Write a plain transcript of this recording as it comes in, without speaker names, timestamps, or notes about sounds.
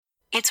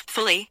It's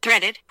Fully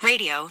Threaded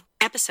Radio,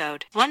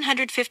 episode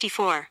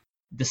 154.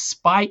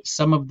 Despite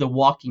some of the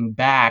walking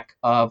back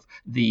of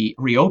the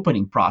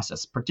reopening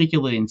process,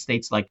 particularly in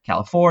states like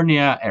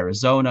California,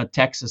 Arizona,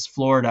 Texas,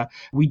 Florida,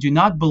 we do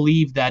not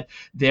believe that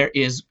there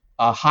is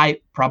a high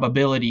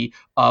probability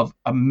of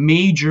a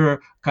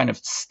major kind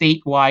of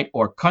statewide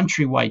or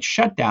countrywide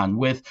shutdown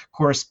with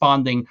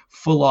corresponding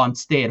full-on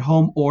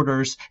stay-at-home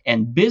orders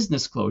and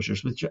business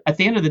closures, which at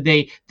the end of the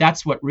day,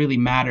 that's what really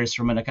matters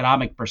from an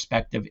economic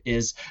perspective,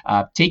 is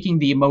taking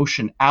the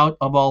emotion out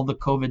of all the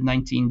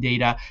COVID-19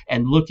 data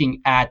and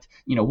looking at,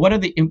 what are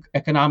the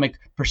economic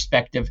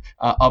perspective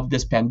of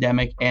this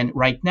pandemic. And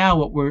right now,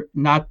 what we're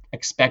not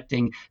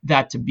expecting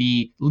that to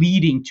be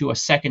leading to a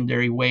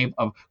secondary wave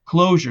of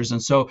closures.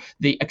 And so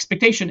the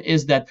expectation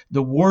is that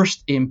the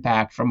worst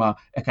impact from an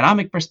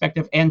economic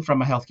perspective and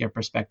from a healthcare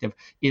perspective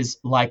is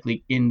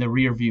likely in the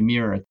rearview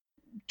mirror.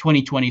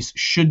 2020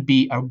 should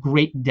be a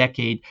great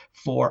decade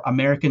for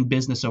American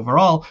business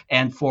overall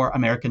and for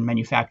American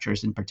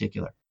manufacturers in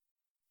particular.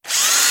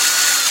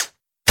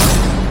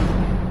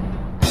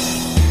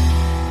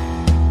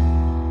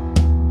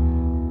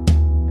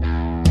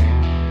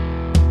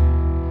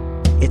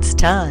 It's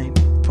time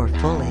for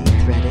Fully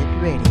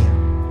Threaded Radio.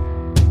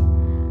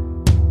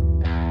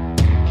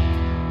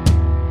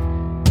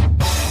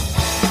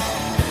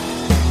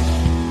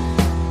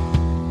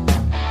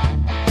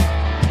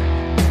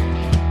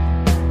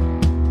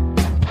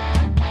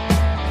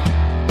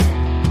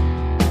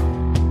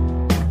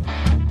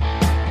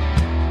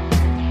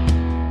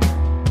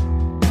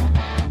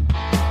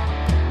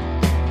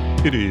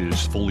 It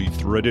is Fully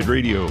Threaded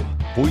Radio,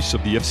 voice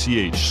of the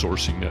FCH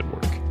Sourcing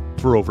Network.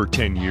 For over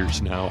 10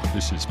 years now,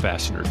 this is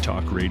Fastener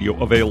Talk Radio,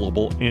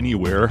 available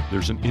anywhere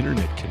there's an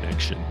internet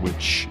connection,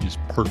 which is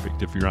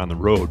perfect if you're on the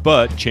road,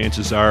 but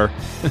chances are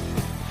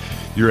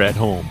you're at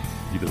home,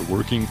 either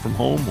working from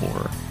home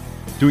or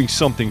doing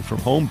something from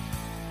home.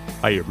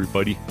 Hi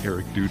everybody,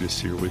 Eric Dudas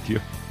here with you.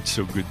 It's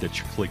so good that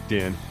you clicked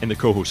in, and the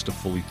co-host of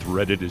Fully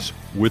Threaded is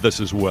with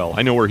us as well.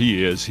 I know where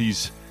he is.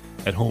 He's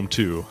at home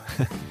too.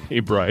 Hey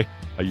Bri,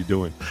 how you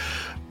doing?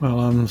 Well,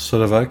 I'm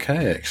sort of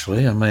okay,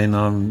 actually. I mean,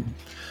 I'm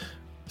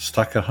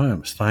stuck at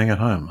home, staying at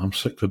home. I'm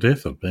sick to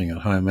death of being at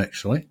home,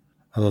 actually.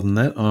 Other than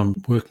that, I'm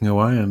working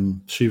away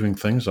and achieving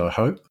things, I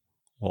hope.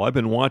 Well, I've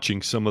been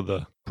watching some of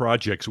the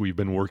projects we've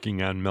been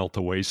working on melt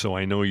away, so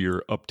I know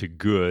you're up to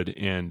good.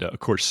 And of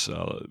course,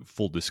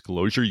 full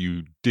disclosure,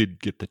 you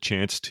did get the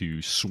chance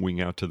to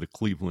swing out to the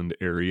Cleveland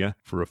area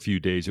for a few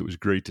days. It was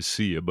great to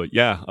see you. But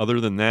yeah, other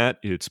than that,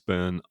 it's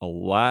been a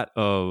lot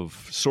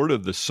of sort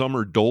of the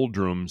summer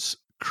doldrums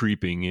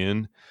creeping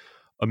in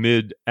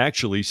amid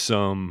actually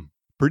some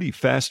pretty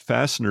fast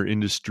fastener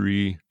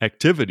industry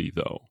activity,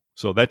 though.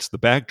 So that's the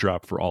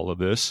backdrop for all of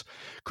this.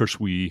 Of course,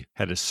 we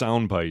had a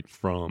soundbite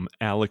from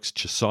Alex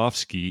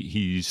Chasovsky.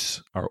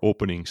 He's our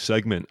opening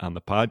segment on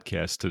the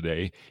podcast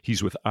today.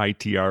 He's with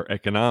ITR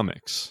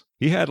Economics.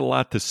 He had a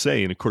lot to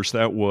say, and of course,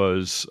 that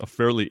was a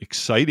fairly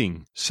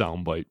exciting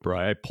soundbite, Bri.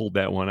 I pulled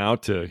that one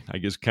out to, I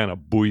guess, kind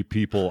of buoy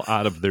people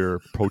out of their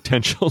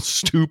potential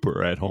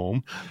stupor at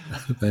home.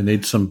 They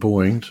need some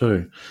buoying,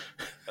 too.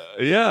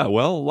 Yeah,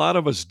 well, a lot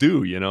of us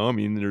do, I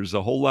mean, there's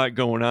a whole lot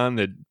going on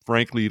that,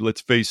 frankly,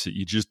 let's face it,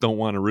 you just don't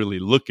want to really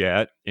look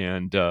at.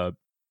 And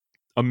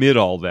amid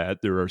all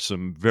that, there are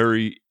some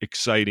very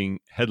exciting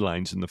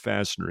headlines in the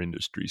fastener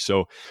industry.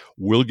 So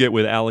we'll get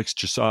with Alex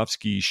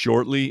Chasovsky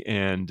shortly,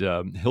 and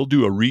he'll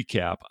do a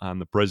recap on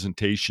the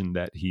presentation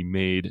that he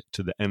made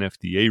to the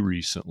NFDA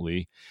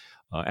recently.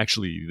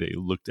 Actually, they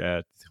looked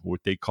at what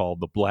they call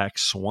the black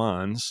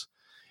swans,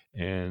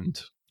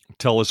 and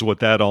tell us what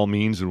that all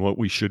means and what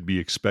we should be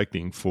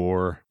expecting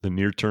for the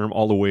near term,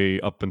 all the way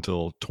up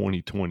until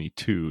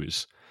 2022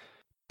 is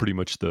pretty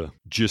much the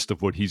gist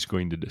of what he's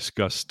going to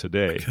discuss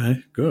today.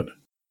 Okay, good.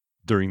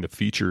 During the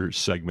feature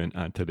segment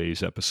on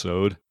today's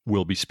episode,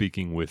 we'll be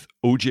speaking with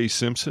O.J.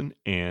 Simpson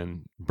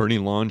and Bernie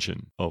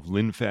Longen of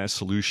LinFast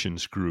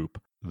Solutions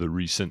Group. The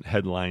recent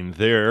headline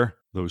there,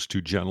 those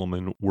two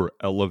gentlemen were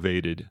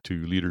elevated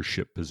to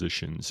leadership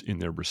positions in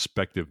their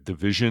respective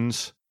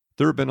divisions.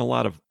 There have been a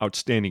lot of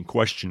outstanding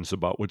questions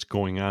about what's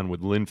going on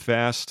with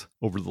LinFast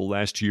over the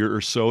last year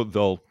or so.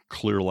 They'll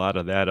clear a lot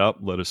of that up,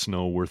 let us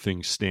know where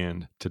things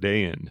stand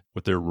today and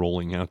what they're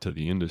rolling out to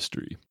the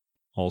industry.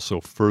 Also,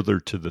 further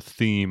to the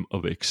theme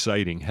of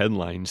exciting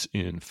headlines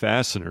in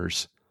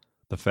fasteners,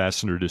 the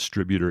Fastener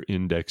Distributor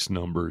Index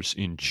numbers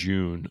in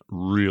June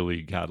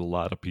really got a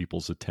lot of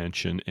people's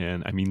attention,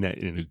 and I mean that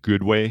in a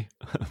good way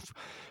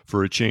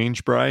for a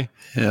change, Bri.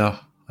 Yeah,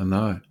 I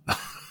know.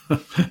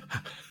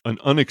 An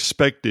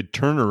unexpected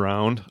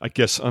turnaround, I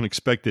guess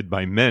unexpected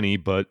by many,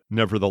 but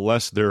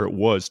nevertheless, there it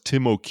was.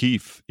 Tim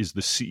O'Keefe is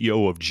the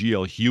CEO of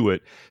GL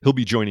Hewitt. He'll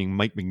be joining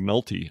Mike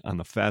McNulty on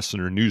the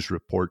Fastener News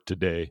Report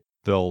today.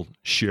 They'll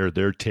share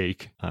their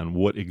take on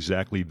what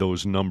exactly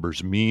those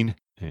numbers mean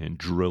and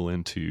drill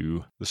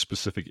into the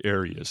specific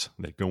areas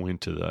that go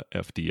into the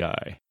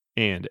FDI.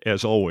 And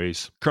as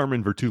always,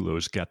 Carmen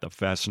Vertullo's got the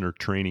Fastener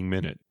Training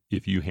Minute.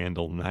 If you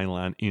handle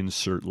nylon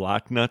insert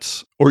lock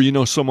nuts, or you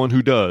know someone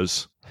who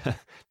does,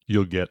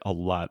 You'll get a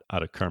lot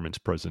out of Carmen's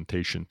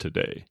presentation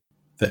today.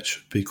 That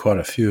should be quite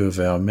a few of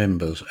our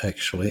members,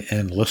 actually,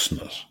 and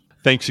listeners.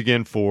 Thanks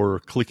again for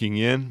clicking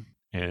in.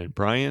 And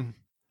Brian,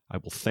 I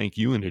will thank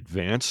you in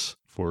advance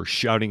for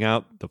shouting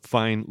out the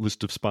fine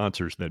list of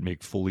sponsors that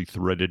make Fully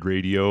Threaded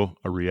Radio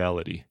a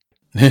reality.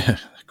 Yeah,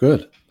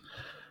 good.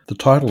 The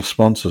title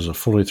sponsors of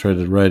Fully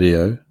Threaded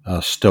Radio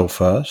are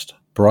Stelfast,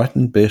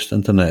 Brighton Best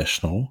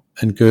International,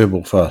 and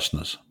Gerbil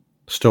Fasteners.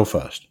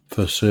 Stelfast,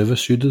 for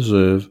service you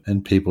deserve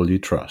and people you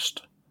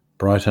trust.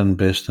 Brighton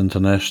Best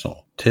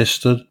International,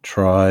 tested,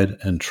 tried,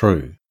 and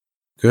true.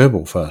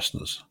 Gerbil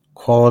Fasteners,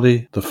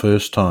 quality the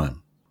first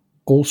time.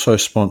 Also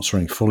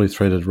sponsoring Fully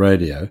Threaded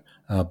Radio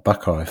are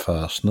Buckeye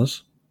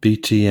Fasteners,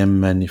 BTM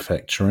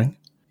Manufacturing,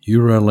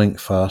 Eurolink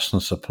Fastener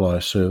Supply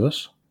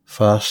Service,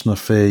 Fastener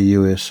Fair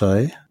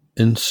USA,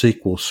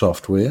 InSequel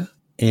Software,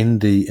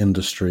 ND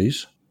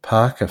Industries,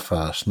 Parker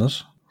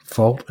Fasteners,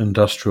 Fault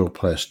Industrial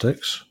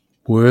Plastics,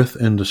 Worth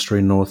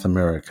Industry North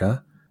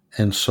America,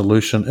 and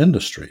Solution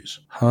Industries,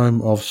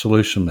 home of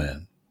Solution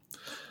Man.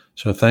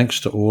 So thanks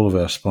to all of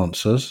our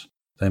sponsors.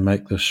 They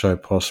make this show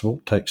possible.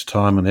 It takes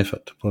time and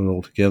effort to put it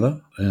all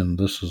together, and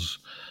this is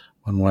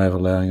one way of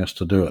allowing us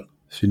to do it.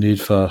 If you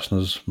need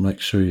fasteners, make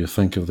sure you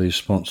think of these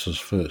sponsors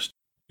first.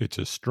 It's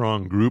a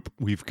strong group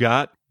we've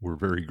got. We're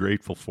very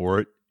grateful for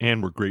it,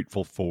 and we're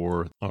grateful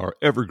for our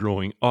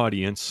ever-growing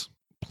audience.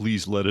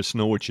 Please let us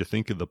know what you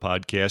think of the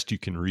podcast. You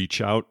can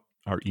reach out.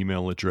 Our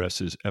email address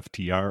is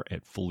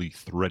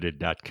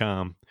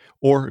ftr@fullythreaded.com.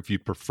 Or if you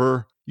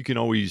prefer, you can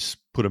always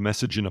put a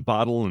message in a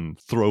bottle and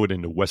throw it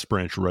into West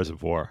Branch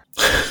Reservoir.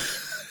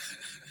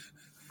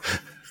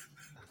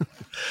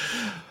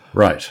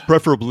 Right.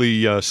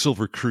 Preferably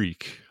Silver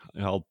Creek.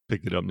 I'll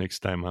pick it up next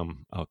time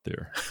I'm out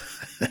there.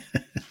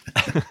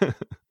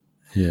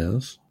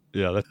 Yes.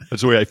 Yeah,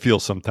 that's the way I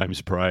feel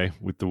sometimes, Bri,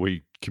 with the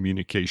way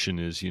communication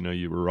is. You know,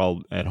 you were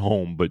all at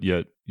home, but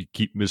yet you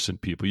keep missing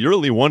people. You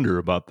really wonder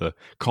about the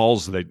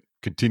calls that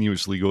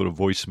continuously go to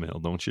voicemail,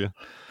 don't you?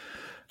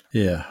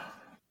 Yeah.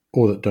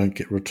 Or that don't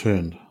get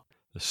returned.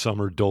 The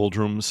summer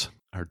doldrums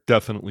are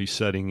definitely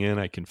setting in.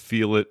 I can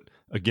feel it.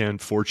 Again,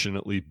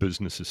 fortunately,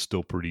 business is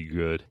still pretty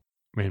good.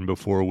 And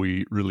before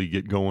we really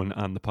get going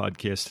on the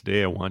podcast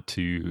today, I want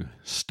to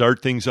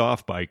start things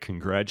off by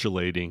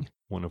congratulating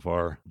one of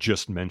our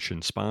just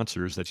mentioned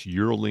sponsors. That's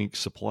Eurolink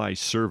Supply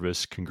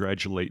Service.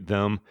 Congratulate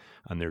them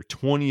on their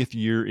 20th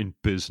year in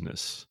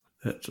business.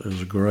 That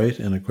is great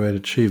and a great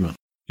achievement.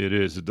 It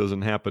is. It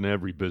doesn't happen to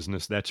every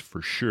business, that's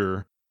for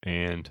sure.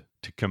 And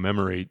to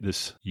commemorate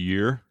this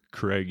year,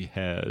 Craig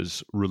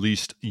has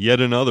released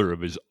yet another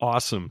of his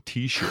awesome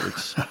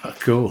T-shirts.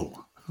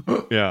 Cool.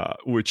 Yeah,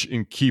 which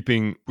in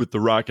keeping with the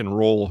rock and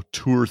roll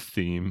tour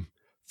theme,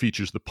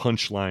 features the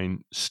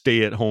punchline,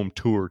 Stay at Home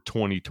Tour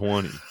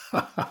 2020.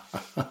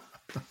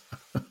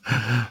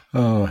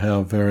 Oh,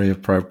 how very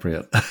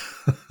appropriate.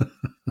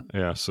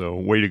 Yeah, so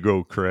way to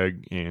go,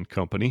 Craig and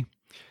company.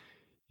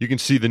 You can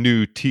see the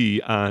new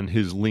tee on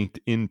his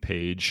LinkedIn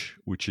page,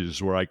 which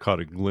is where I caught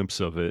a glimpse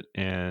of it,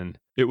 and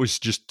it was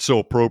just so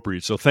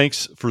appropriate. So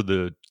thanks for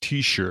the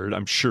T-shirt.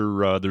 I'm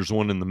sure there's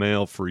one in the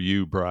mail for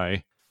you,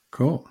 Bri.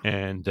 Cool.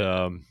 And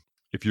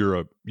if you're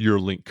a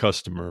Eurolink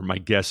customer, my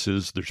guess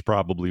is there's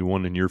probably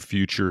one in your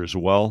future as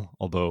well,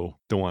 although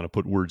don't want to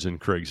put words in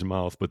Craig's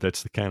mouth, but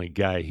that's the kind of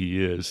guy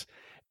he is.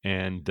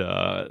 And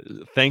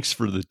thanks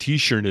for the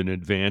T-shirt in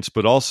advance,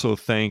 but also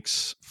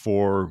thanks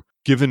for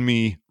giving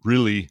me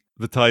really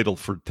the title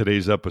for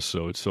today's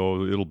episode.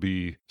 So it'll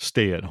be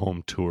Stay at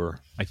Home Tour.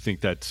 I think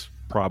that's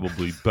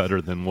probably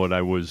better than what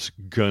I was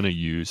going to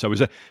use. I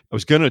was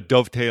going to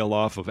dovetail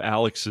off of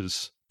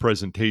Alex's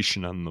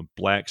presentation on the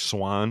black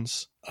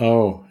swans.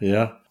 Oh,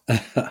 yeah.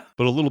 But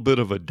a little bit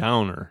of a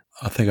downer.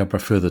 I think I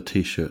prefer the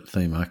T-shirt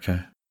theme, okay.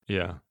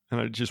 Yeah,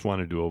 and I just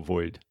wanted to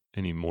avoid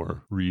any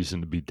more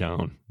reason to be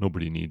down.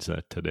 Nobody needs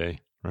that today,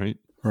 right?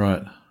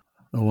 Right.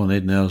 All I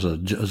need now is a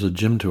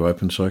gym to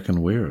open so I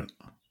can wear it.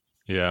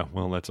 Yeah,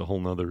 well, that's a whole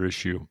nother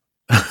issue.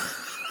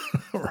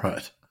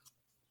 Right.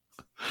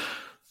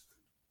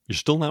 You're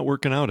still not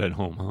working out at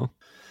home, huh?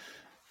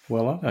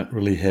 Well, I don't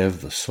really have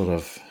the sort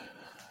of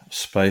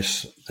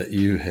space that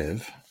you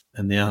have.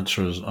 And the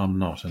answer is I'm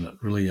not. And it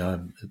really,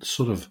 it's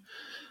sort of,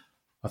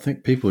 I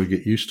think people who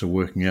get used to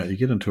working out, you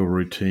get into a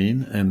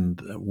routine.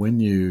 And when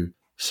you,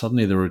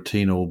 suddenly the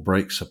routine all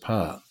breaks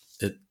apart,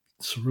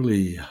 it's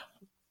really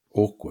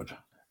awkward.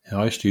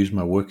 I used to use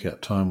my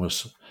workout time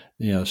was,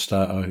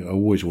 I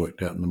always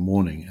worked out in the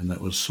morning. And that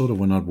was sort of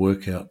when I'd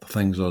work out the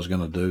things I was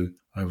going to do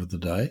over the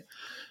day.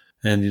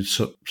 And you'd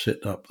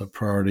set up the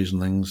priorities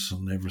and things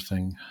and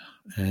everything.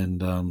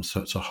 And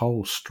so it's a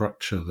whole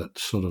structure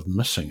that's sort of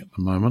missing at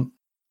the moment.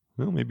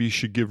 Well, maybe you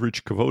should give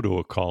Rich Cavoto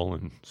a call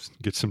and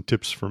get some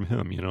tips from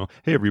him,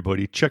 Hey,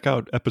 everybody, check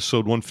out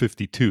episode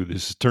 152.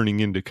 This is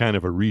turning into kind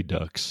of a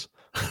redux.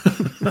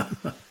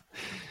 But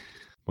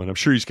I'm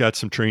sure he's got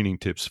some training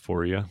tips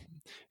for you.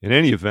 In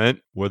any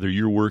event, whether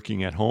you're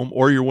working at home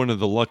or you're one of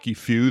the lucky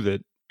few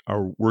that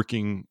are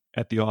working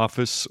at the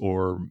office,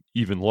 or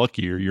even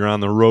luckier, you're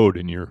on the road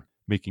and you're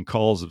making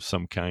calls of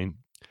some kind,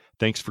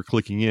 Thanks for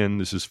clicking in.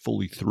 This is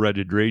Fully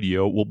Threaded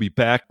Radio. We'll be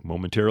back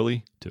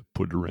momentarily to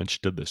put a wrench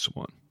to this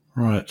one.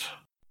 Right.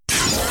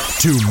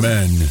 2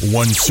 men,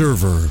 1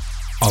 server,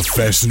 a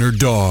fastener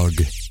dog,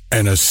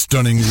 and a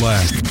stunning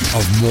lack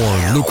of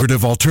more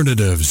lucrative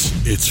alternatives.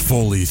 It's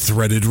Fully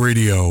Threaded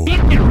Radio.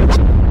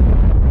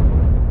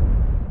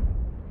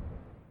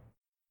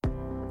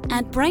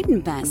 At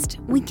Brighton Best,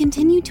 we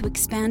continue to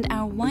expand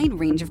our wide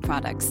range of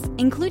products,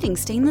 including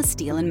stainless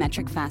steel and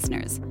metric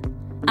fasteners.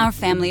 Our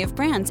family of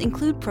brands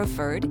include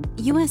Preferred,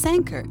 US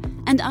Anchor,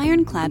 and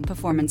Ironclad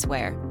Performance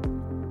Wear.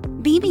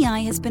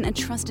 BBI has been a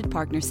trusted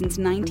partner since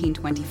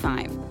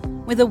 1925.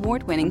 With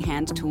award-winning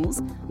hand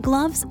tools,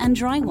 gloves, and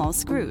drywall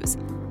screws,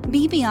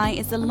 BBI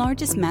is the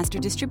largest master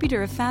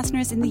distributor of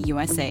fasteners in the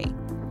USA.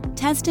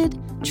 Tested,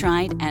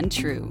 tried, and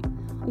true.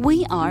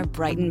 We are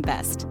Brighton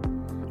Best.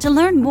 To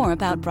learn more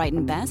about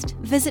Brighton Best,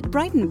 visit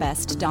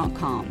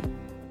brightonbest.com.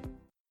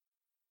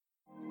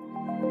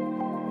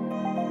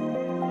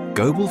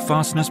 Goebel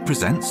Fasteners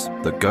presents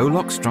the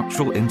Go-Lock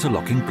Structural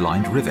Interlocking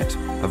Blind Rivet,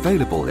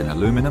 available in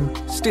aluminum,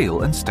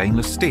 steel and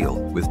stainless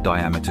steel with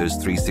diameters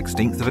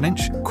 3/16 of an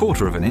inch,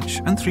 1/4 of an inch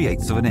and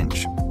 3/8 of an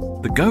inch.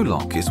 The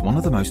Go-Lock is one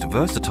of the most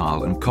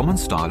versatile and common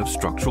style of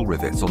structural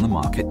rivets on the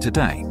market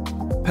today.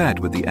 Paired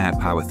with the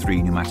AirPower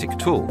 3 pneumatic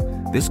tool,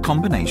 this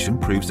combination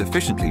proves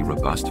efficiently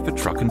robust for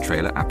truck and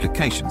trailer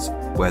applications,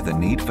 where the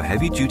need for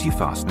heavy-duty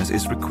fasteners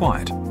is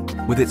required.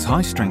 With its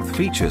high-strength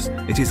features,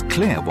 it is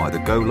clear why the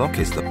Go-Lock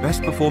is the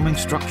best-performing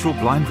structural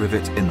blind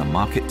rivet in the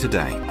market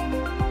today.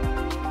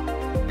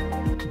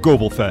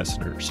 Goebel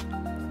Fasteners.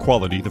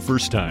 Quality the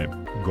first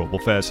time.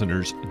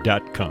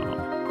 GoebelFasteners.com.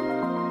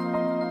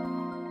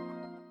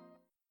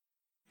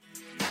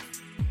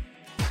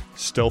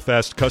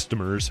 Stelfast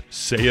customers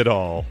say it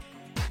all.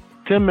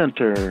 Tim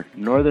Minter,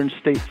 Northern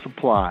State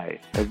Supply.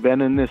 I've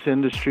been in this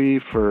industry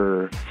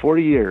for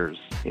 40 years,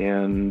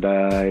 and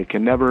I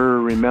can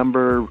never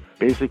remember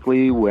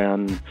basically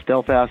when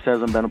Stelfast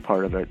hasn't been a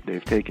part of it.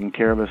 They've taken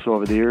care of us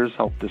over the years,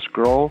 helped us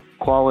grow.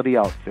 Quality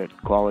outfit,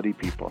 quality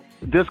people.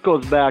 This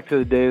goes back to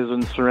the days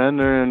when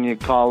Surrender and you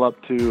call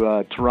up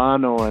to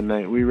Toronto,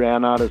 and we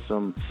ran out of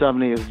some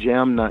 70s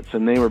jam nuts,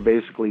 and they were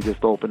basically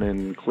just open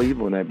in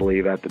Cleveland, I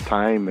believe, at the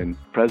time. And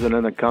president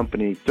of the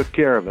company took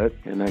care of it,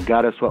 and it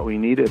got us what we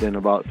needed in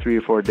about 3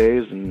 or 4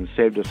 days and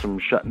saved us from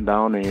shutting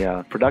down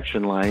a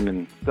production line.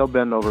 And they'll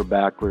bend over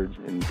backwards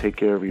and take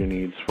care of your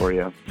needs for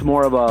you. It's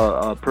more of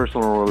a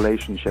personal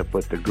relationship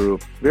with the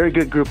group. Very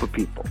good group of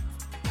people.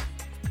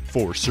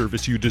 For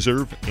service you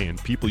deserve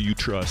and people you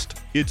trust,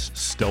 it's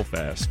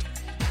Stelfast.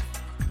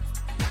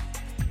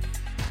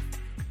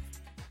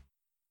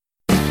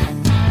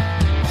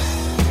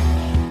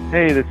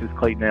 Hey, this is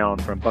Clayton Allen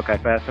from Buckeye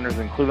Fasteners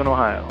in Cleveland,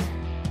 Ohio,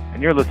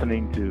 and you're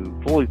listening to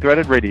Fully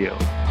Threaded Radio.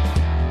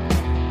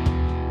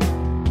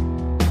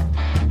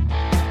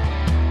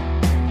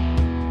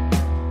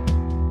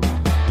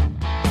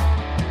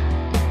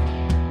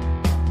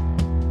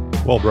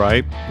 Well,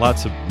 Bri,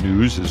 lots of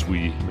news, as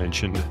we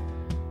mentioned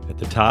at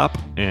the top,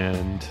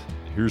 and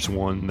here's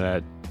one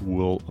that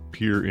will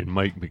appear in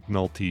Mike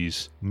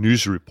McNulty's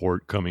news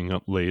report coming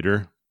up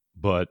later,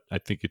 but I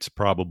think it's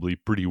probably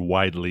pretty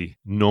widely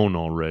known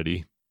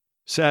already.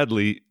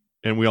 Sadly,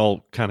 and we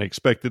all kind of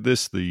expected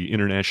this, the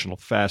International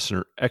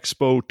Fastener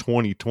Expo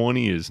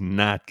 2020 is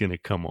not going to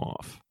come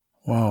off.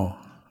 Wow.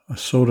 I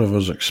sort of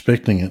was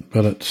expecting it,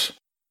 but it's,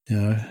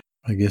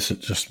 I guess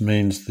it just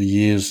means the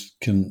years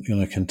can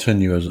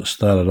continue as it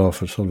started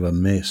off as sort of a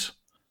mess.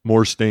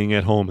 More staying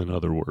at home, in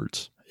other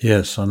words.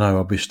 Yes, I know.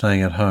 I'll be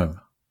staying at home.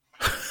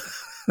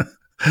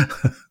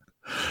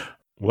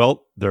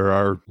 Well, there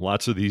are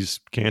lots of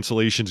these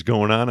cancellations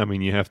going on. I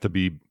mean, you have to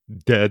be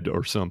dead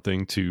or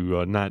something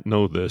to not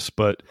know this,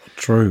 but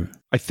true.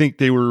 I think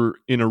they were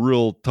in a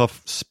real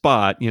tough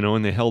spot,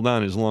 and they held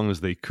on as long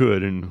as they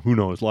could. And who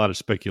knows, a lot of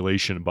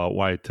speculation about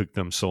why it took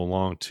them so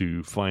long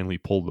to finally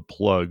pull the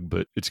plug,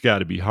 but it's got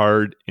to be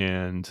hard.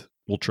 And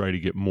we'll try to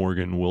get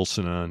Morgan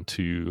Wilson on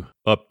to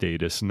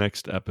update us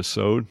next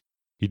episode.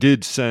 He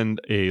did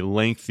send a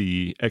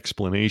lengthy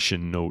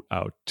explanation note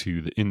out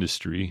to the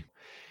industry.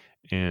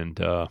 And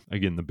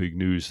again, the big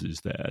news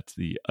is that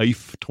the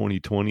IFE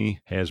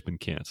 2020 has been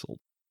canceled.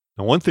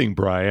 Now, one thing,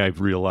 Bri,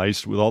 I've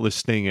realized with all this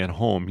staying at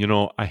home,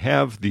 I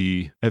have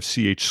the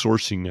FCH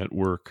Sourcing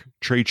Network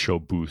trade show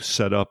booth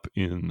set up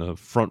in the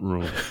front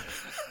room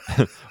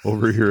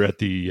over here at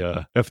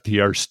the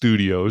FTR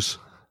studios.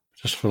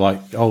 Just for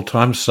old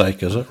time's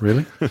sake, is it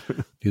really?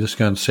 You just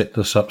go and set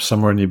this up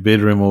somewhere in your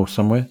bedroom or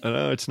somewhere?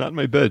 It's not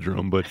my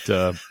bedroom, but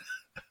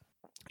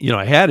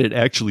I had it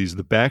actually as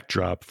the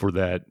backdrop for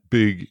that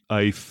big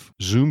IFE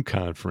Zoom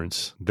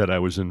conference that I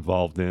was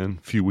involved in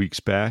a few weeks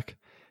back,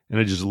 and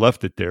I just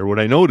left it there. What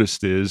I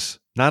noticed is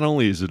not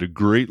only is it a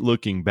great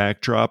looking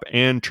backdrop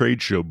and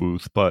trade show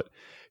booth, but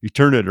you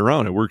turn it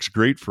around, it works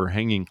great for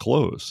hanging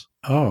clothes.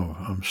 Oh,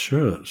 I'm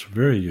sure it's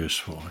very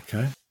useful.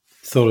 Okay.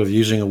 Thought of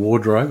using a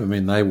wardrobe. I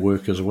mean, they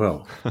work as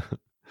well.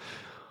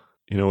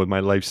 With my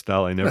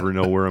lifestyle, I never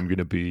know where I'm going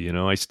to be.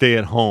 I stay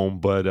at home,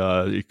 but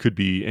it could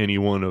be any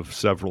one of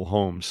several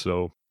homes.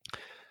 So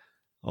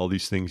all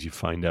these things you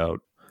find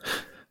out.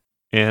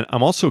 And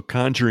I'm also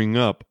conjuring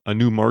up a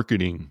new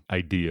marketing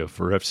idea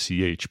for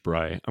FCH,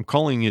 Bri. I'm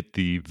calling it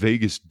the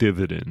Vegas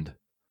dividend.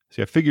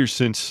 See, I figure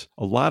since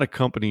a lot of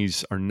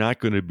companies are not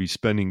going to be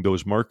spending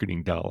those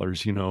marketing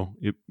dollars,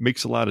 it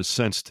makes a lot of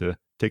sense to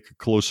take a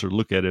closer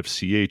look at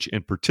FCH,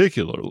 and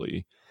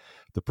particularly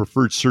the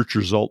preferred search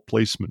result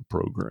placement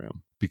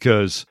program,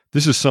 because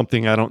this is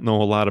something I don't know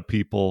a lot of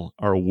people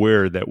are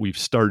aware that we've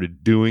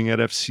started doing at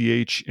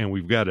FCH, and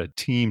we've got a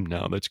team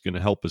now that's going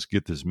to help us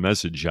get this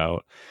message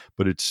out,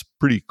 but it's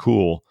pretty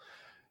cool.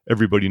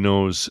 Everybody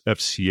knows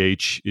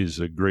FCH is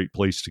a great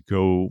place to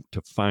go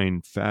to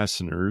find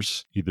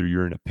fasteners. Either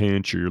you're in a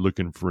pinch or you're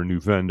looking for a new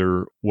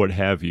vendor, what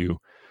have you.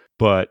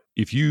 But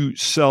if you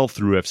sell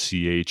through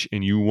FCH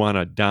and you want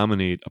to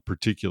dominate a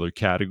particular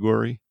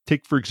category,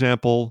 take, for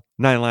example,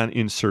 nylon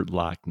insert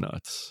lock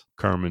nuts.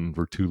 Carmen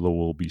Vertullo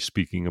will be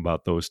speaking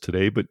about those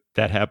today, but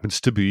that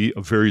happens to be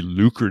a very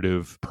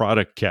lucrative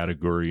product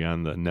category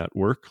on the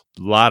network.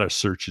 A lot of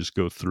searches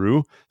go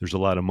through. There's a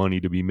lot of money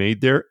to be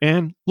made there.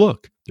 And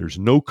look, there's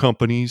no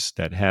companies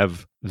that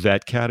have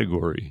that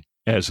category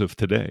as of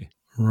today.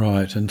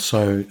 Right. And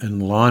so in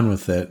line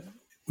with that,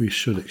 we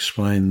should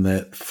explain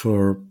that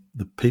for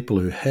the people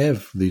who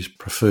have these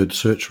preferred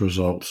search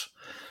results,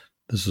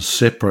 there's a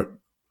separate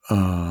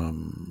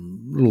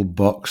little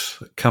box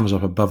that comes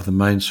up above the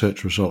main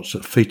search results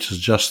that features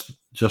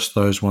just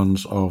those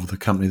ones of the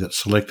company that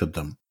selected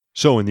them.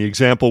 So in the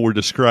example we're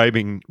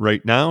describing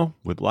right now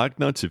with lock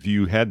nuts, if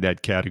you had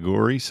that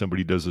category,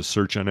 somebody does a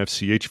search on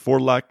FCH for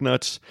lock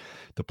nuts,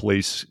 the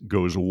place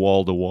goes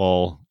wall to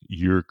wall,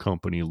 your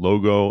company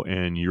logo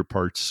and your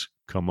parts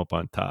come up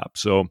on top.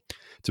 So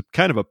it's a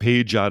kind of a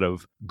page out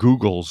of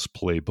Google's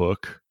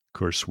playbook. Of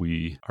course,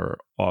 we are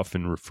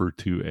often referred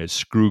to as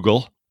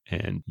Scroogle,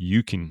 and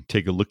you can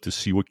take a look to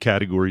see what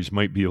categories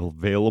might be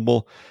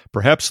available.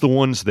 Perhaps the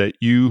ones that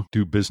you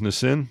do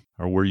business in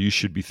are where you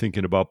should be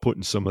thinking about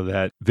putting some of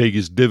that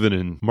Vegas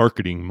dividend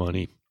marketing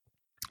money.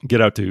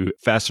 Get out to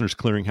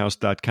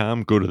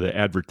fastenersclearinghouse.com, go to the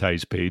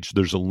advertise page.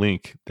 There's a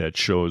link that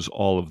shows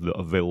all of the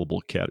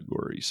available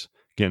categories.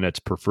 Again, that's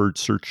Preferred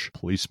Search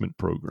Placement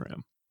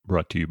Program.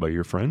 Brought to you by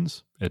your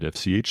friends at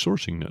FCH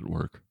Sourcing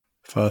Network.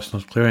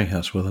 Fasteners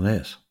Clearinghouse with an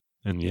S.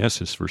 And the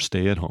S is for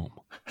stay at home.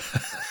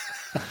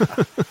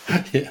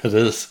 Yeah, it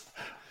is.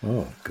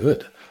 Oh,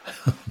 good.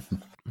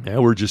 Yeah,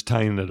 we're just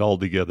tying it all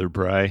together,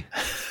 Bri.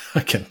 I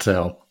can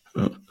tell.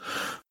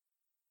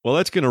 Well,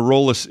 that's going to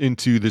roll us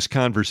into this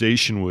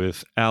conversation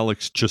with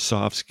Alex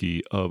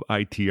Chasovsky of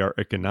ITR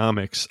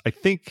Economics.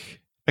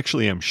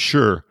 I'm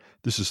sure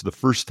this is the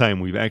first time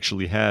we've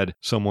actually had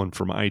someone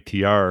from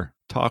ITR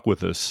talk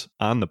with us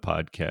on the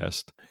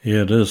podcast.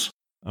 Yeah, it is.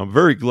 I'm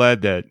very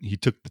glad that he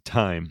took the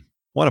time.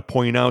 I want to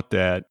point out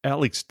that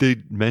Alex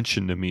did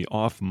mention to me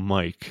off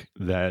mic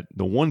that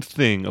the one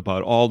thing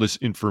about all this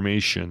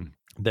information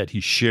that he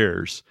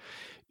shares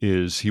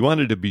is he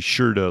wanted to be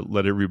sure to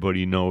let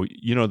everybody know,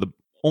 the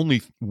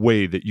only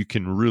way that you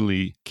can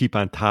really keep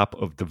on top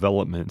of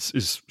developments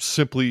is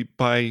simply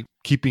by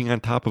keeping on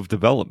top of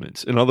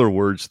developments. In other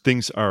words,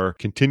 things are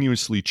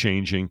continuously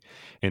changing.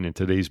 And in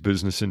today's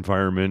business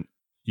environment,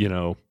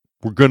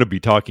 we're going to be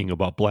talking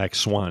about black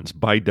swans.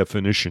 By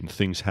definition,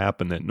 things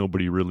happen that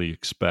nobody really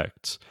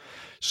expects.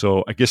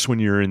 So I guess when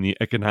you're in the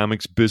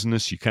economics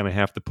business, you kind of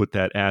have to put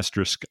that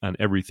asterisk on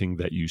everything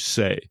that you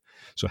say.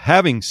 So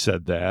having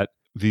said that,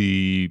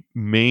 the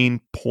main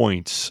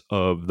points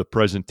of the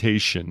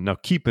presentation. Now,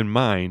 keep in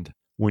mind,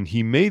 when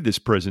he made this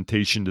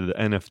presentation to the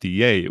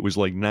NFDA, it was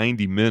like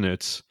 90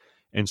 minutes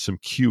and some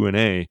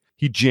Q&A.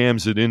 He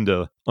jams it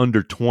into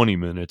under 20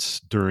 minutes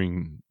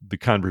during the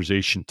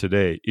conversation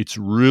today. It's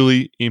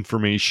really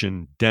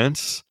information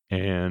dense.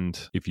 And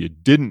if you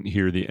didn't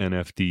hear the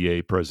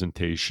NFDA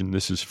presentation,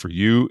 this is for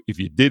you. If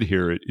you did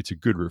hear it, it's a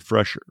good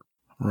refresher.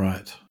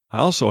 Right. I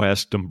also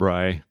asked him,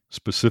 Bri,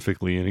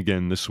 specifically, and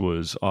again, this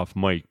was off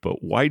mic,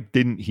 but why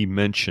didn't he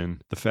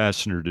mention the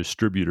Fastener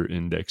Distributor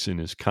Index in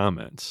his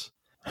comments?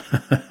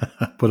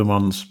 Put him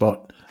on the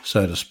spot,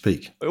 so to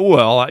speak.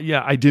 Well,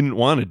 yeah, I didn't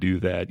want to do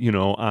that,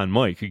 on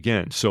mic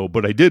again.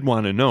 But I did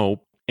want to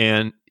know,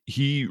 and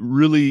he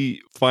really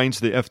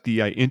finds the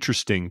FDI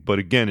interesting. But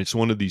again, it's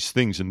one of these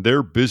things in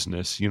their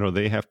business,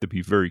 they have to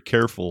be very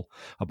careful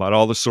about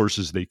all the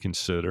sources they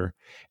consider,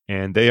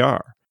 and they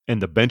are.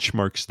 And the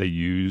benchmarks they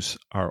use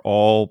are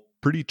all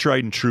pretty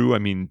tried and true. I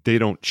mean, they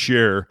don't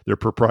share their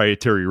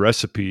proprietary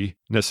recipe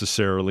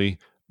necessarily,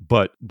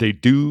 but they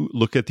do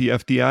look at the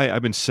FDI.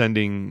 I've been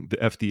sending the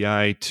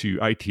FDI to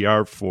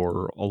ITR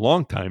for a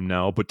long time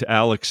now, but to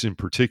Alex in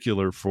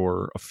particular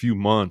for a few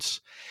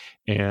months.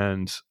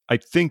 And I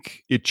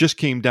think it just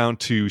came down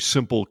to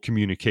simple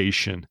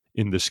communication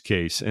in this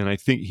case. And I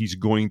think he's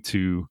going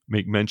to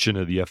make mention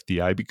of the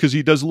FDI because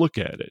he does look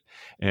at it.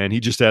 And he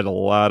just had a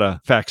lot of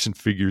facts and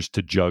figures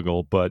to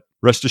juggle. But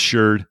rest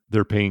assured,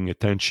 they're paying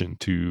attention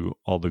to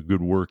all the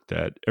good work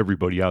that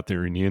everybody out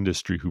there in the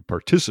industry who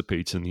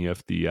participates in the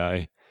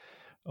FDI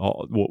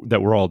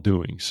that we're all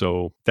doing.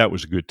 So that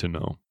was good to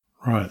know.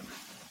 Right.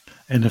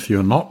 And if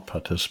you're not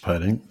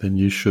participating, then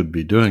you should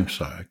be doing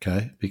so,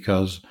 okay?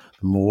 Because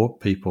the more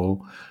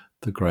people,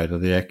 the greater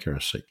the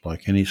accuracy,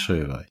 like any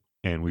survey.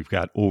 And we've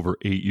got over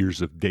 8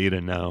 years of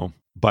data now.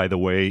 By the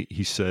way,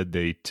 he said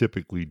they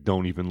typically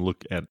don't even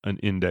look at an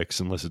index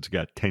unless it's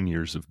got 10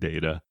 years of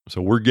data.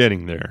 So we're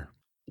getting there.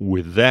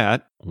 With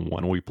that,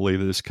 why don't we play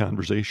this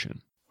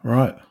conversation?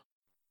 Right.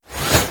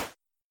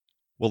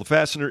 Well, the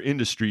fastener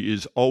industry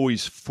is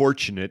always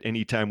fortunate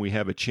anytime we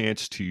have a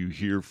chance to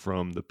hear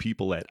from the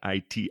people at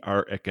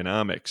ITR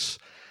Economics.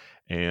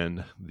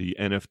 And the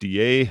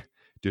NFDA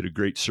did a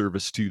great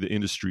service to the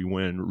industry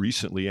when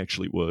recently,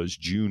 actually it was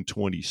June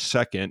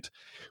 22nd,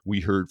 we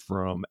heard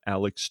from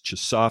Alex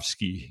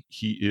Chasovsky.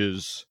 He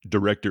is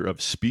Director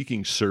of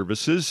Speaking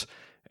Services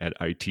at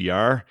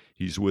ITR.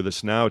 He's with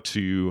us now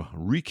to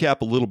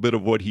recap a little bit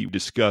of what he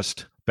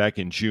discussed back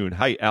in June.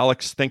 Hi,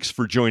 Alex. Thanks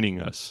for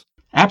joining us.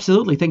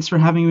 Absolutely. Thanks for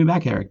having me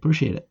back, Eric.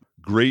 Appreciate it.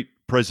 Great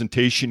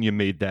presentation you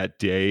made that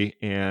day,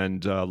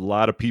 and a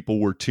lot of people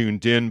were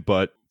tuned in,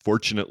 but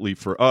fortunately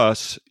for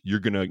us, you're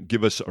going to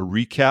give us a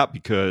recap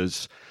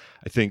because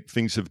I think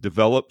things have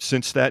developed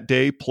since that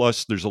day.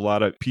 Plus, there's a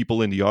lot of people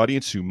in the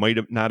audience who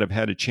might not have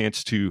had a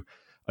chance to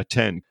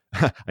attend.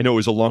 I know it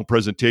was a long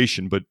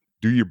presentation, but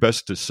do your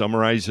best to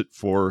summarize it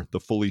for the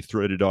fully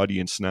threaded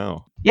audience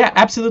now. Yeah,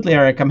 absolutely,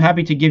 Eric. I'm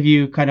happy to give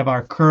you kind of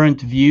our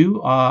current view,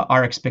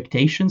 our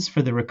expectations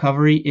for the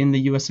recovery in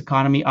the U.S.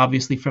 economy,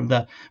 obviously from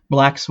the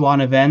black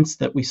swan events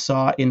that we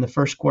saw in the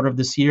first quarter of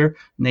this year,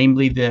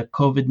 namely the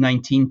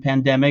COVID-19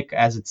 pandemic,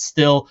 as it's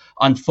still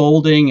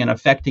unfolding and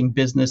affecting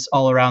business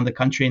all around the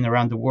country and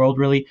around the world,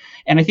 really.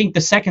 And I think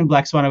the second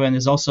black swan event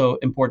is also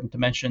important to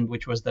mention,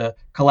 which was the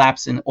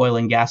collapse in oil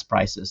and gas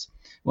prices.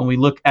 When we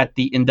look at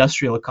the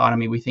industrial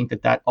economy, we think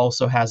that that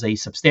also has a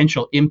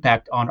substantial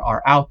impact on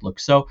our outlook.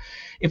 So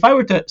if I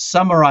were to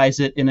summarize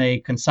it in a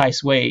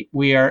concise way,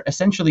 we are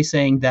essentially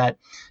saying that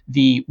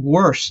the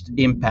worst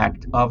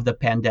impact of the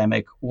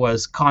pandemic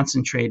was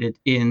concentrated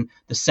in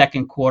the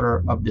second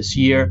quarter of this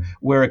year.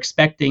 We're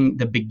expecting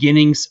the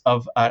beginnings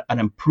of an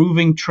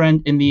improving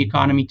trend in the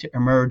economy to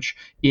emerge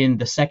in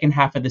the second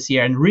half of this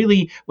year. And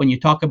really, when you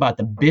talk about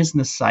the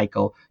business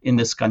cycle in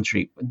this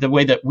country, the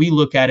way that we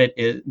look at it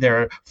is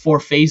there are four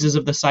phases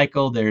of the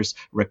cycle. There's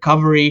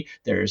recovery,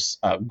 there's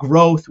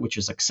growth, which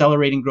is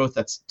accelerating growth.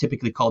 That's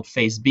typically called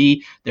phase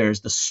B. There's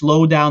the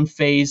slowdown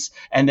phase,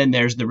 and then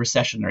there's the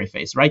recessionary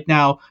phase. Right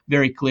now,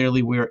 very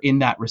clearly, we're in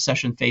that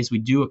recession phase. We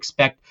do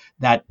expect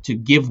that to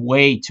give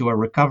way to a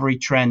recovery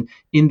trend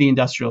in the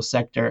industrial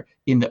sector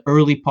in the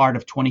early part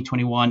of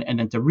 2021, and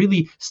then to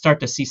really start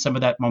to see some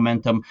of that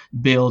momentum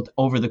build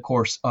over the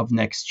course of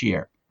next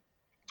year.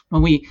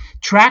 When we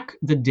track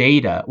the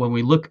data, when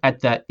we look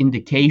at the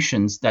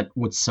indications that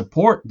would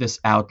support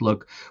this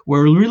outlook,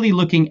 we're really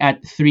looking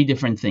at three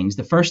different things.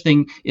 The first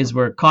thing is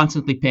we're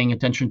constantly paying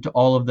attention to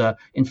all of the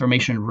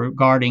information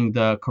regarding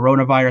the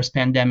coronavirus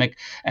pandemic.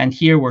 And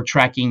here we're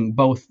tracking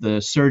both the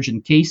surge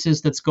in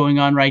cases that's going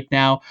on right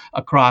now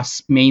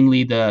across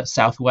mainly the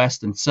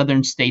Southwest and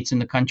Southern states in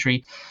the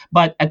country.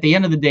 But at the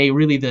end of the day,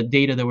 really the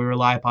data that we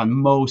rely upon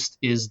most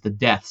is the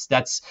deaths.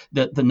 That's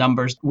the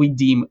numbers we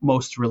deem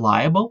most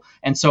reliable.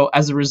 And so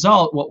as a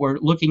result, what we're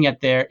looking at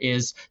there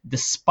is,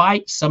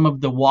 despite some of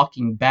the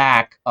walking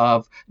back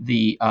of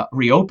the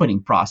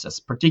reopening process,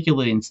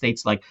 particularly in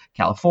states like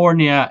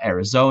California,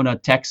 Arizona,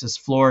 Texas,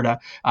 Florida,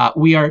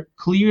 we are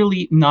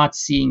clearly not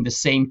seeing the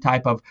same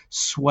type of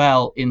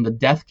swell in the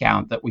death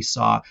count that we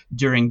saw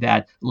during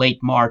that late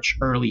March,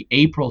 early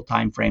April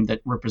timeframe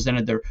that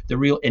represented the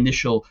real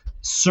initial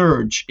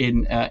surge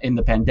in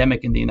the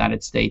pandemic in the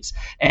United States.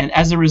 And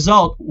as a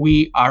result,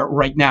 we are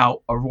right now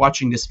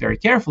watching this very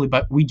carefully,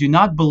 but we do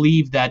not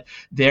believe that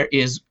there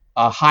is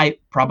a high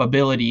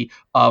probability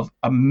of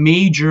a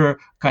major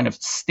kind of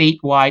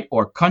statewide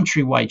or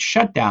countrywide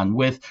shutdown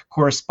with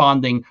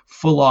corresponding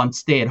full-on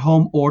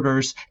stay-at-home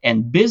orders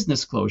and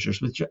business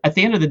closures, which at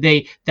the end of the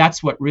day,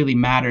 that's what really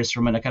matters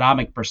from an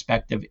economic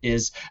perspective,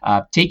 is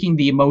taking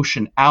the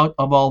emotion out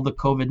of all the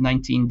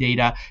COVID-19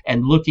 data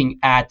and looking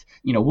at,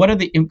 what are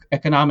the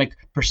economic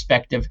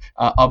perspective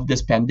of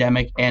this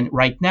pandemic. And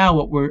right now,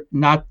 what we're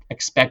not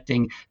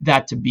expecting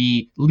that to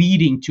be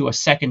leading to a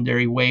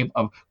secondary wave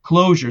of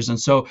closures. And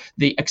so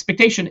the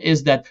expectation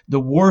is that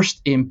the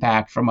worst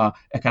impact from an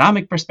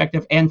economic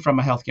perspective and from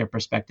a healthcare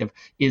perspective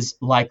is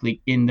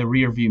likely in the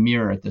rearview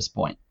mirror at this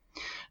point.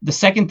 The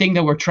second thing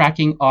that we're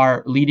tracking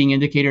are leading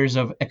indicators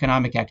of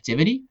economic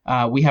activity.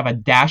 We have a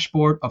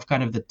dashboard of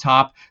kind of the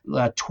top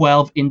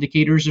 12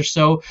 indicators or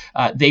so.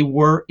 They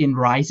were in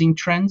rising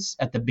trends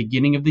at the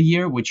beginning of the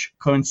year, which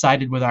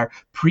coincided with our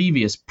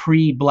previous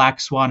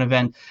pre-Black Swan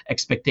event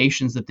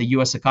expectations that the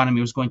U.S.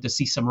 economy was going to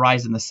see some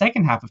rise in the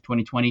second half of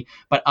 2020.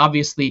 But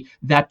obviously,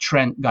 that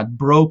trend got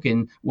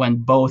broken when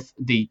both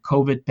the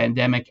COVID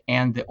pandemic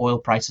and the oil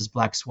prices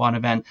Black Swan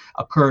event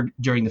occurred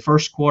during the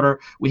first quarter.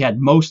 We had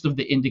most of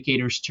the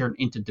indicators turn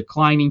into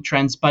declining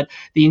trends. But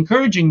the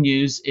encouraging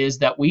news is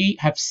that we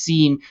have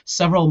seen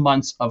several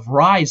months of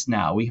rise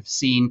now. We have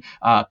seen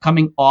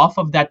coming off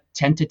of that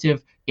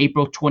tentative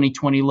April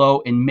 2020 low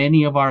in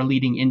many of our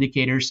leading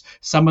indicators.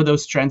 Some of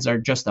those trends are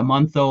just a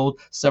month old.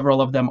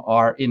 Several of them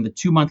are in the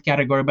 2-month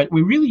category, but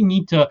we really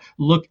need to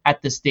look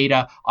at this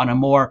data on a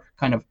more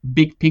kind of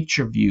big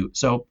picture view.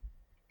 So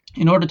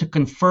in order to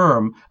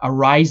confirm a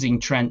rising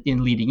trend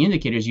in leading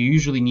indicators, you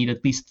usually need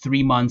at least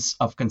 3 months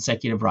of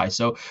consecutive rise.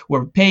 So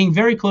we're paying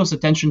very close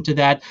attention to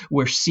that.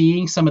 We're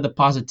seeing some of the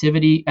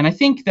positivity. And I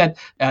think that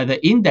the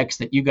index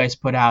that you guys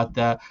put out,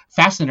 the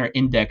Fastener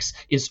Index,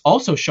 is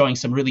also showing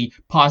some really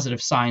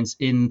positive signs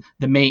in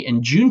the May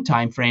and June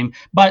timeframe.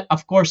 But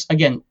of course,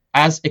 again,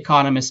 as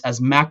economists,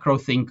 as macro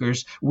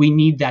thinkers, we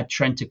need that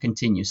trend to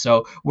continue.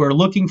 So we're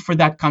looking for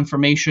that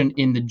confirmation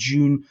in the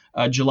June,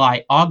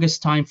 July,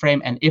 August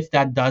timeframe. And if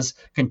that does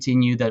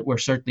continue, that we're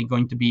certainly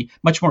going to be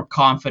much more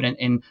confident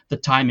in the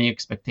timing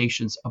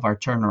expectations of our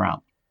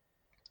turnaround.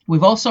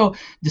 We've also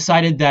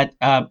decided that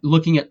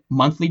looking at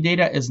monthly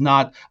data is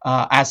not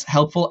as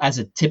helpful as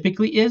it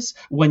typically is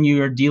when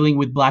you're dealing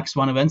with black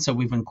swan events. So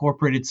we've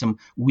incorporated some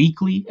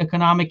weekly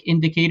economic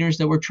indicators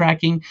that we're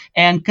tracking.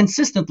 And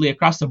consistently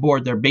across the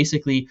board, they're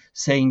basically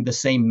saying the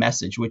same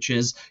message, which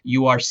is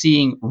you are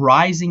seeing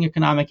rising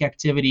economic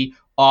activity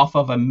off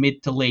of a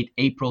mid to late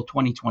April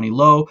 2020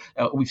 low.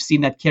 We've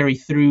seen that carry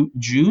through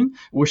June.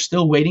 We're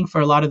still waiting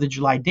for a lot of the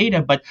July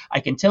data, but I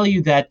can tell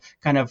you that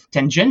kind of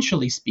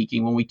tangentially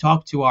speaking, when we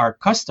talk to our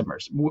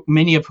customers,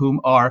 many of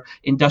whom are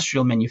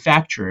industrial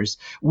manufacturers,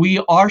 we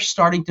are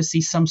starting to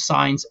see some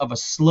signs of a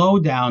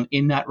slowdown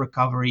in that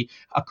recovery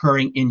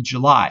occurring in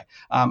July.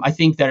 I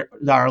think there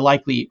are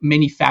likely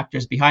many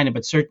factors behind it,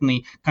 but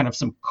certainly kind of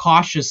some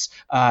cautious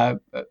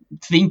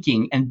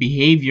thinking and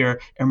behavior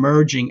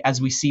emerging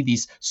as we see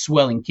these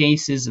swelling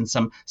cases and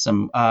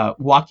some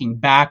walking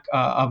back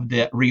of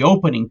the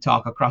reopening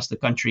talk across the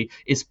country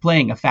is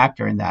playing a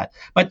factor in that.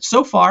 But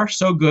so far,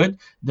 so good.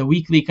 The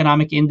weekly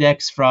economic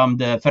index from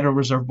the Federal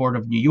Reserve Board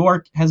of New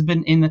York has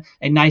been in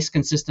a nice,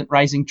 consistent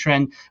rising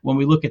trend. When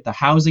we look at the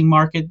housing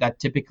market, that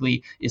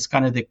typically is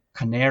kind of the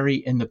canary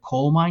in the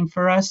coal mine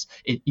for us.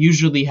 It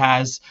usually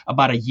has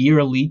about a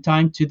year lead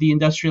time to the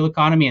industrial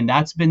economy, and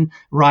that's been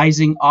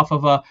rising off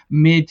of a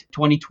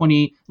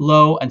mid-2020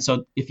 low. And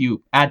so if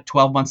you add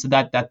 12 months to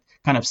that, that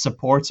kind of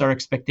supports our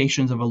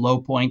expectations of a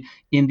low point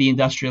in the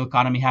industrial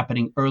economy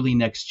happening early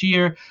next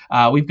year.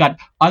 We've got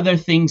other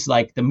things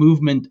like the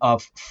movement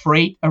of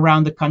freight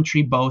around the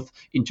country, both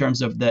in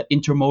terms of the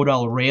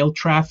intermodal rail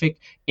traffic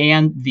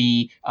and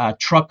the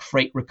truck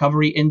freight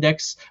recovery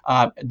index.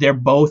 They're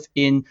both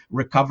in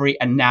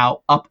recovery and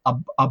now up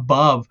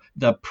above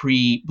the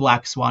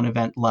pre-Black Swan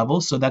event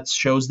level. So that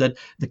shows that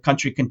the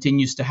country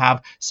continues to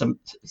have some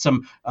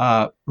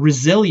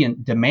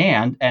resilient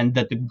demand and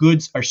that the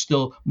goods are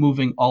still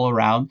moving all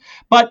around.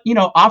 But,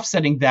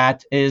 offsetting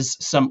that is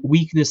some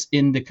weakness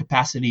in the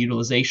capacity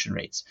utilization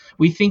rates.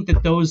 We think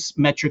that those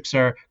metrics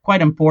are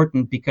quite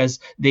important because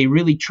they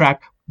really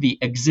track the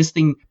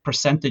existing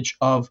percentage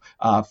of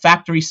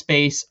factory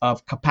space,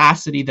 of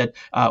capacity that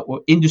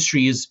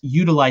industry is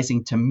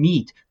utilizing to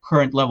meet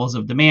current levels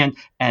of demand.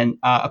 And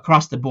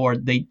across the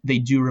board, they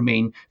do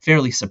remain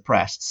fairly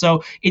suppressed.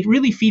 So it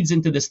really feeds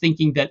into this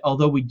thinking that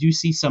although we do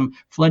see some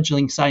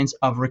fledgling signs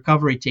of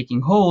recovery taking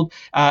hold,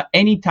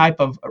 any type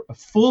of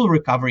full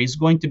recovery is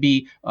going to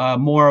be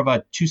more of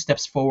a 2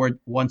 steps forward,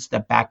 1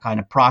 step back kind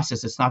of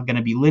process. It's not going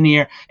to be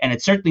linear, and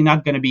it's certainly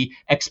not going to be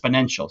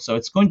exponential. So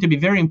it's going to be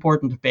very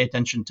important to pay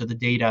attention to the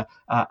data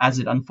as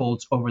it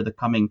unfolds over the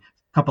coming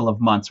couple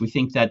of months. We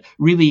think that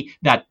really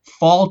that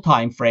fall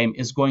time frame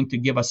is going to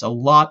give us a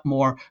lot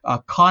more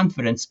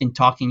confidence in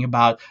talking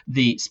about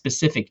the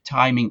specific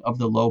timing of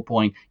the low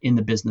point in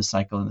the business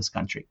cycle in this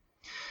country.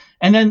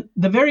 And then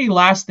the very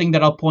last thing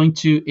that I'll point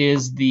to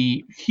is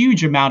the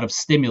huge amount of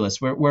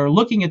stimulus. We're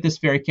looking at this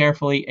very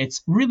carefully.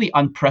 It's really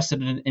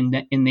unprecedented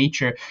in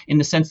nature, in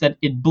the sense that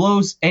it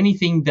blows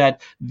anything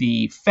that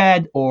the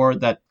Fed or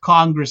that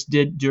Congress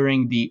did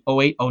during the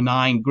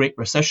 08-09 Great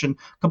Recession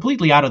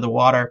completely out of the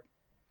water.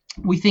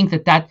 We think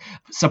that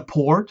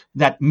support,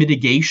 that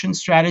mitigation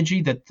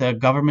strategy that the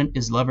government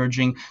is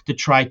leveraging to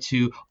try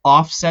to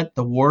offset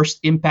the worst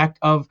impact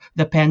of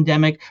the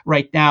pandemic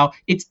right now,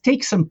 it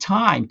takes some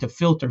time to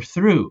filter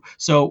through.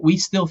 So we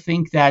still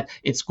think that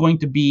it's going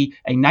to be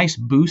a nice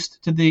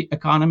boost to the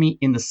economy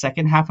in the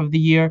second half of the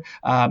year,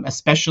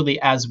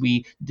 especially as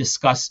we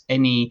discuss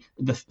the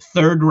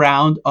third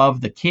round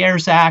of the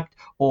CARES Act,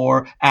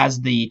 or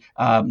as the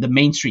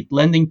Main Street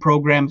lending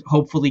program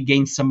hopefully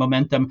gains some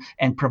momentum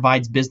and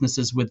provides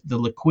businesses with the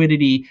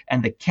liquidity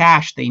and the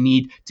cash they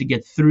need to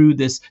get through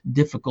this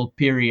difficult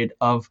period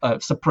of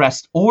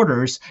suppressed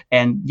orders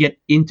and get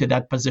into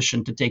that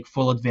position to take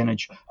full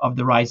advantage of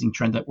the rising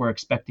trend that we're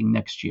expecting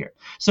next year.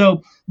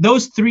 So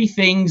those 3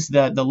 things,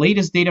 the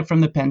latest data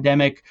from the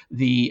pandemic,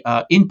 the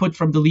input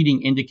from the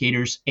leading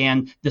indicators,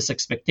 and this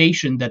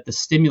expectation that the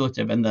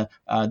stimulative and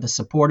the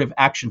supportive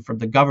action from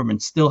the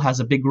government still has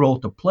a big role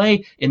to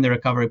play in the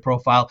recovery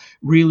profile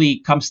really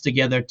comes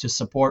together to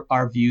support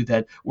our view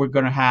that we're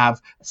going to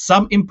have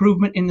some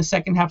improvement in the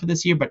second half of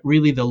this year, but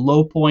really the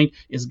low point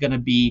is going to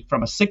be,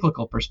 from a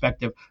cyclical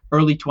perspective,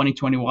 early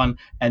 2021,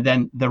 and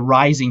then the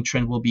rising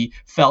trend will be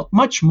felt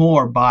much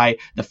more by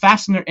the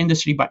fastener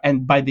industry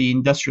and by the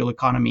industrial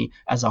economy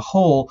as a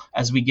whole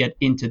as we get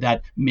into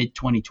that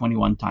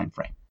mid-2021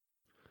 timeframe.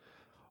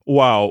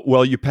 Wow.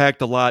 Well, you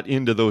packed a lot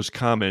into those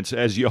comments,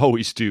 as you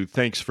always do.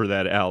 Thanks for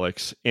that,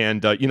 Alex.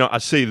 And, I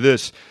say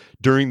this,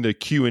 during the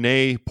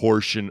Q&A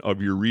portion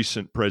of your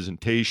recent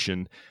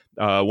presentation,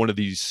 one of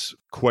these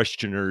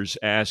questioners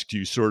asked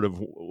you sort of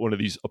one of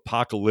these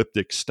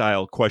apocalyptic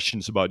style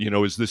questions about,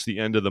 is this the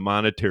end of the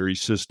monetary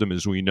system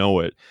as we know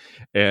it?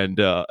 And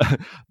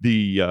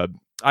the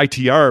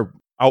ITR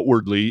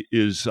outwardly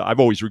is, I've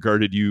always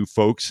regarded you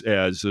folks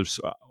as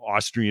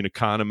Austrian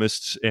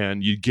economists,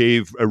 and you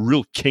gave a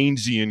real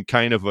Keynesian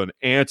kind of an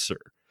answer.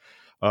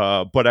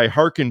 But I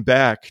hearken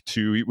back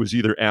to, it was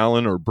either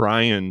Alan or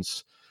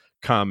Brian's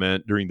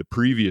comment during the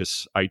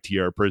previous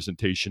ITR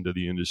presentation to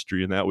the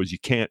industry, and that was, you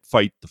can't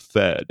fight the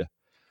Fed.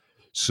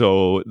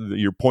 So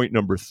your point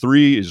number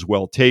 3 is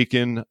well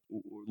taken.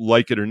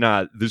 Like it or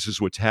not, this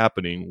is what's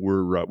happening.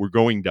 We're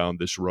going down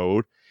this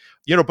road.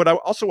 But I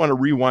also want to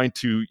rewind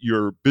to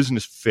your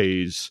business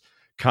phase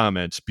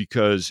comments,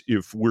 because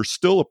if we're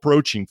still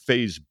approaching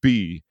phase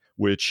B,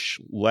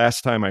 which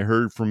last time I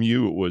heard from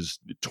you, it was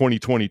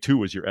 2022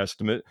 was your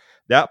estimate,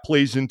 that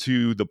plays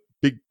into the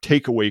big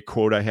takeaway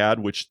quote I had,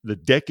 which the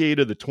decade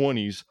of the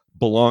 20s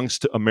belongs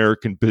to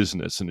American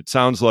business. And it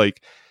sounds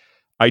like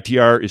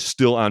ITR is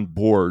still on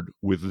board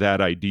with that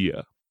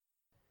idea.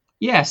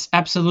 Yes,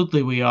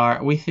 absolutely we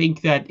are. We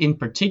think that in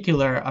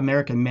particular,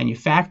 American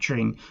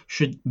manufacturing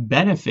should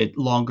benefit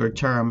longer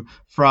term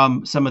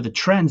from some of the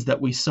trends that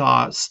we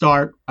saw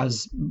start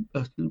as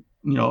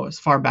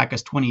far back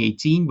as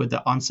 2018 with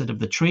the onset of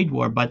the trade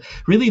war. But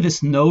really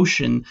this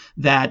notion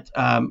that,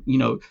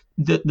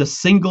 the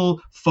single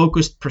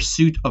focused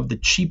pursuit of the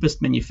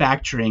cheapest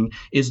manufacturing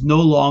is no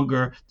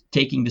longer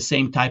taking the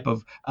same type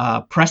of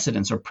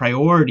precedence or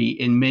priority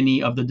in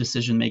many of the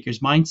decision makers'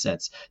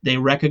 mindsets. They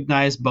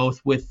recognize, both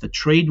with the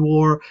trade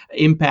war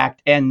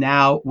impact and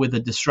now with the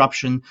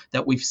disruption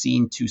that we've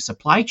seen to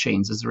supply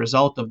chains as a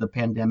result of the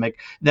pandemic,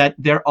 that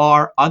there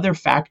are other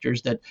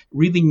factors that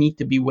really need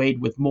to be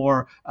weighed with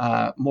more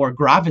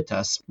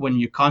gravitas when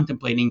you're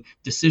contemplating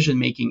decision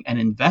making and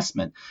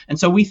investment. And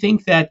so we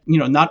think that,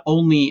 not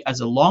only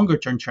as a longer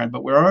term trend,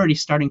 but we're already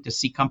starting to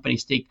see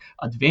companies take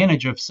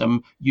advantage of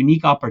some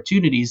unique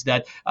opportunities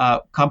that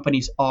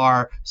companies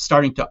are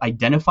starting to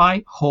identify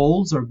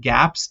holes or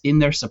gaps in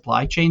their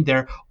supply chain,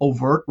 their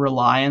overt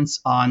reliance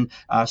on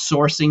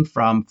sourcing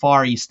from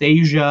Far East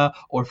Asia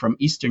or from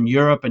Eastern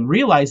Europe, and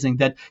realizing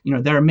that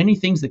there are many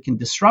things that can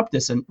disrupt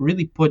this and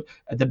really put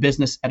the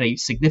business at a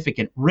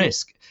significant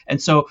risk.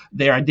 And so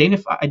they're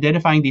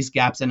identifying these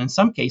gaps, and in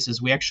some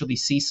cases we actually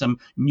see some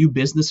new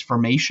business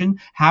formation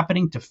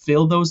happening to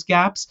fill those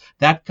gaps.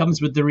 That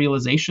comes with the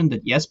realization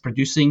that yes,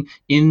 producing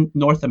in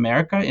North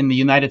America, in the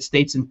United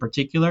States in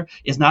particular,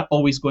 is not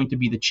always going to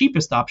be the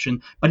cheapest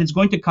option, but it's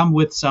going to come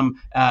with some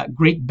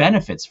great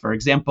benefits. For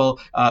example,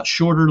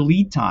 shorter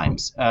lead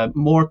times,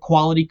 more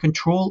quality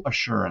control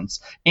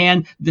assurance,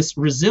 and this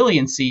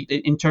resiliency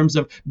in terms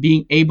of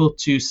being able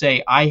to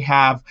say, I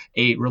have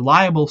a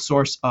reliable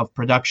source of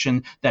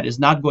production that is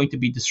not going to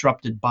be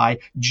disrupted by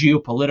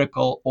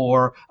geopolitical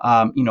or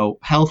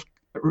health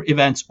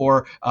events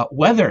or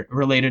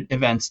weather-related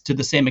events to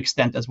the same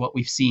extent as what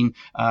we've seen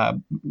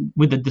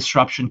with the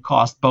disruption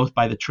caused both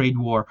by the trade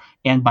war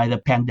and by the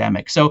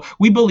pandemic. So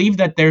we believe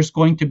that there's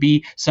going to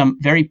be some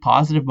very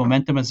positive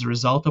momentum as a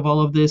result of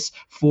all of this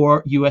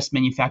for U.S.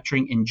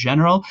 manufacturing in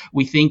general.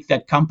 We think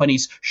that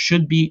companies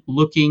should be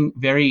looking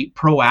very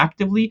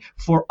proactively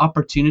for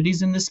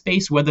opportunities in this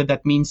space, whether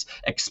that means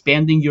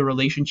expanding your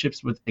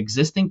relationships with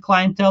existing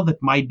clientele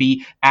that might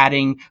be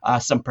adding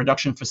some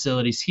production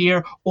facilities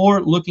here,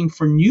 or looking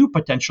for new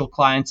potential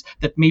clients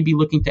that may be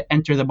looking to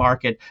enter the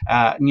market,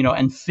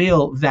 and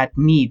fill that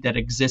need that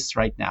exists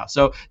right now.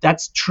 So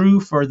that's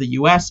true for the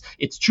U.S.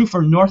 It's true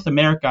for North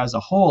America as a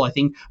whole. I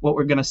think what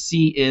we're going to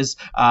see is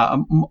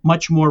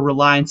much more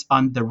reliance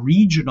on the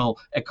regional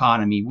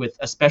economy,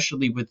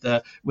 especially with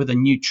the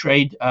new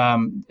trade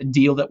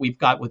deal that we've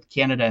got with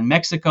Canada and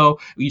Mexico.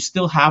 You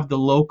still have the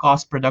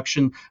low-cost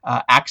production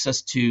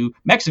access to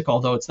Mexico,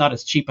 although it's not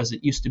as cheap as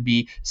it used to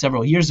be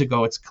several years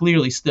ago. It's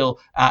clearly still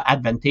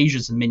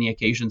advantageous in many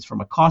occasions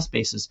from a cost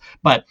basis,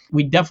 but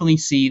we definitely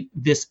see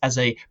this as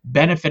a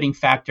benefiting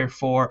factor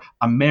for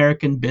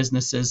American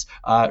businesses,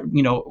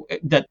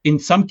 that in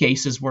some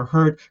cases were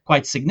hurt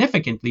quite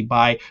significantly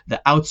by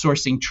the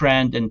outsourcing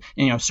trend, and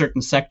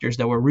certain sectors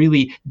that were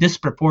really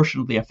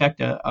disproportionately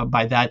affected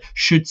by that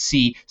should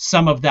see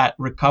some of that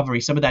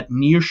recovery, some of that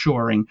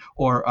nearshoring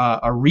or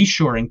a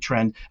reshoring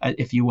trend,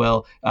 if you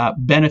will,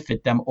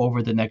 benefit them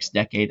over the next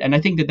decade. And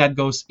I think that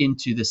goes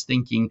into this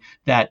thinking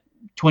that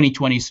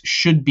 2020s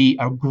should be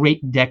a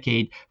great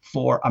decade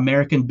for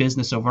American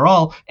business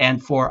overall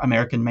and for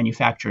American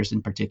manufacturers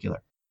in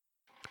particular.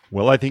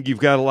 Well, I think you've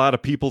got a lot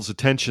of people's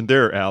attention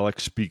there,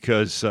 Alex,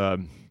 because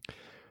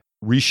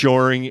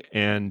reshoring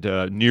and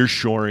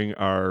nearshoring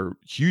are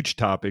huge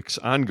topics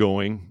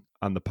ongoing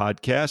on the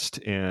podcast,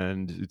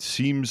 and it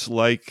seems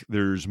like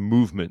there's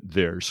movement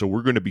there. So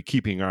we're going to be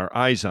keeping our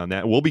eyes on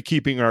that. We'll be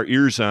keeping our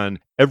ears on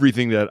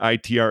everything that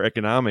ITR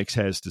Economics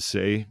has to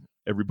say.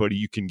 Everybody,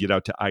 you can get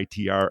out to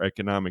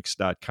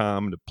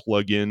itreconomics.com to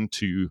plug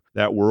into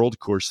that world. Of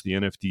course, the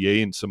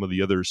NFDA and some of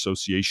the other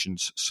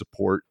associations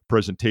support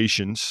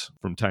presentations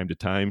from time to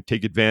time.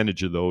 Take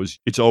advantage of those.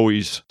 It's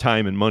always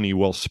time and money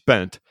well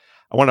spent.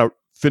 I want to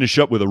finish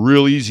up with a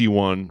real easy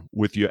one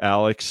with you,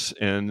 Alex,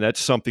 and that's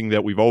something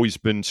that we've always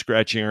been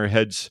scratching our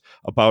heads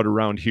about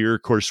around here.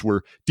 Of course,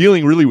 we're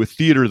dealing really with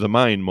theater of the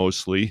mind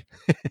mostly.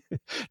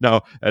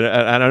 Now, and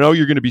I know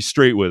you're going to be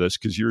straight with us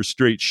because you're a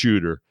straight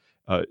shooter.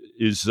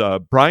 Is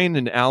Brian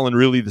and Alan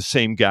really the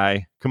same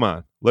guy? Come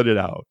on, let it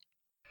out.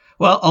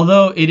 Well,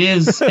 although it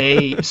is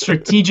a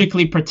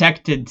strategically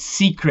protected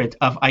secret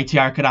of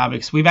ITR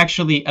Economics, we've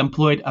actually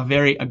employed a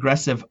very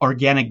aggressive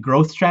organic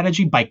growth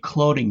strategy by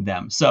cloning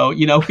them. So,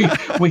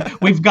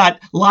 we've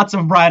got lots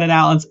of Brian and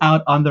Alans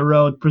out on the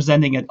road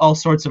presenting at all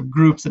sorts of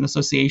groups and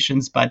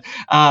associations, but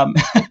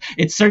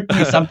it's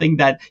certainly something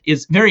that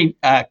is very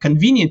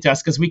convenient to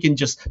us because we can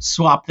just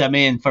swap them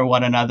in for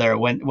one another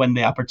when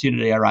the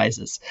opportunity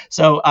arises.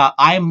 So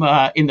I'm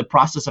in the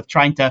process of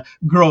trying to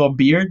grow a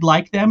beard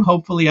like them.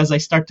 Hopefully, as I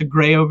start to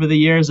gray over the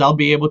years, I'll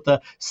be able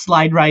to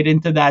slide right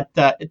into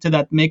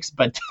that mix.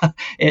 But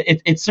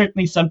it's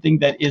certainly something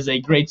that is a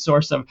great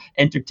source of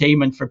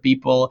entertainment for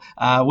people.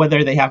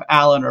 Whether they have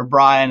Alan or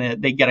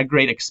Brian, they get a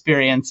great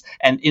experience.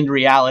 And in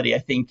reality, I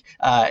think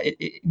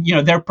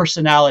their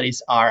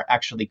personalities are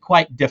actually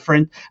quite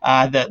different.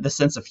 The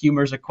sense of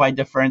humors are quite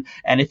different.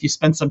 And if you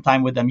spend some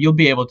time with them, you'll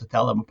be able to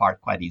tell them apart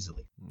quite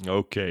easily.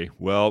 Okay,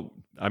 well,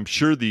 I'm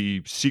sure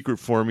the secret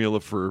formula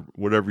for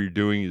whatever you're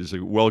doing is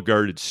a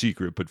well-guarded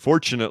secret, but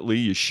fortunately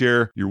you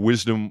share your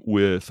wisdom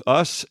with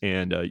us,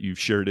 and you've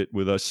shared it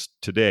with us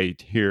today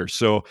here.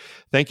 So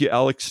thank you,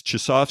 Alex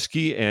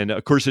Chasovsky. And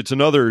of course, it's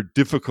another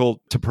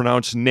difficult to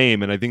pronounce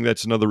name, and I think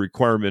that's another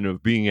requirement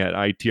of being at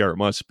ITR. It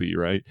must be,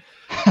 right?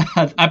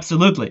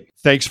 Absolutely.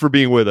 Thanks for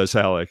being with us,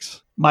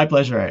 Alex. My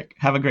pleasure, Eric.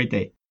 Have a great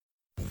day.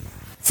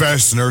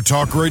 Fastener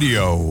Talk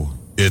Radio.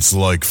 It's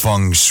like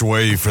feng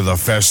shui for the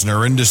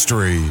fastener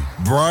industry.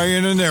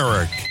 Brian and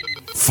Eric,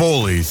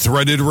 Fully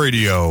Threaded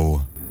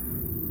Radio.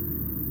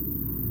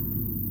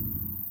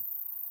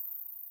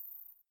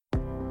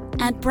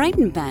 At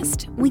Brighton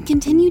Best, we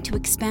continue to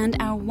expand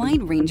our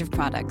wide range of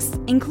products,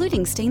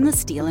 including stainless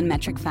steel and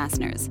metric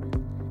fasteners.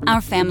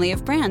 Our family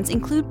of brands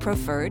include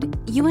Preferred,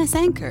 US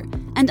Anchor,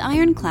 and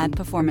Ironclad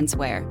Performance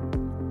Wear.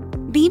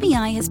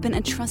 BBI has been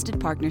a trusted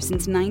partner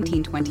since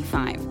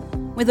 1925.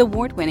 With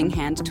award-winning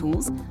hand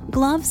tools,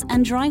 gloves,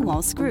 and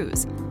drywall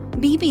screws,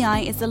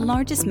 BBI is the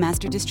largest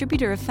master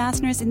distributor of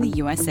fasteners in the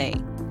USA.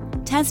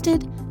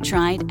 Tested,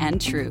 tried, and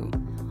true.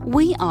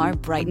 We are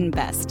Brighton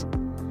Best.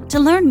 To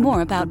learn more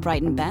about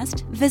Brighton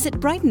Best, visit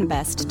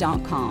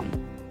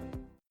brightonbest.com.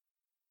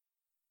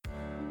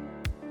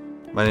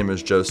 My name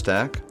is Joe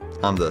Stack.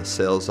 I'm the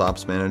Sales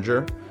Ops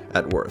Manager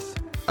at Worth.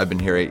 I've been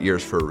here 8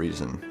 years for a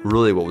reason.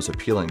 Really what was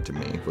appealing to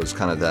me was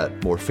kind of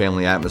that more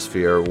family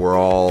atmosphere. We're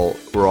all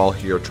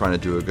here trying to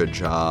do a good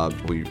job.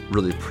 We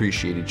really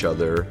appreciate each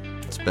other.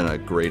 It's been a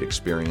great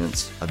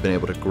experience. I've been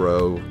able to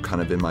grow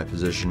kind of in my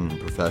position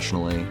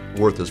professionally.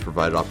 Worth has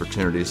provided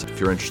opportunities. If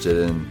you're interested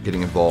in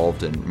getting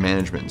involved in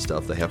management and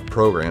stuff, they have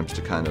programs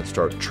to kind of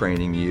start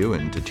training you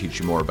and to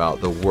teach you more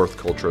about the Worth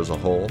culture as a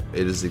whole.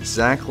 It is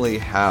exactly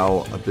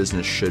how a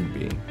business should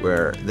be,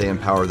 where they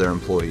empower their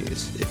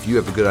employees. If you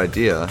have a good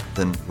idea,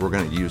 then we're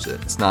going to use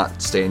it. It's not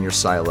stay in your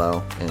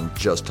silo and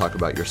just talk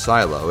about your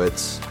silo.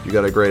 It's you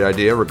got a great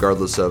idea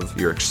regardless of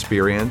your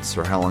experience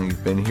or how long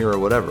you've been here or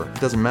whatever. It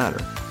doesn't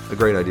matter. A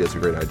great idea is a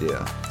great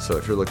idea. So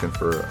if you're looking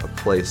for a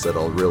place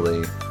that'll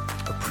really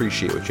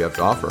appreciate what you have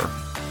to offer,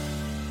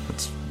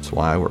 that's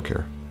why I work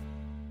here.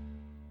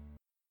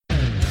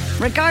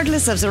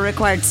 Regardless of the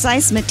required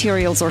size,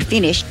 materials, or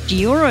finish,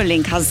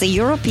 Eurolink has the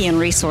European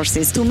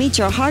resources to meet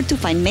your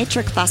hard-to-find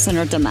metric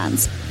fastener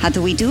demands. How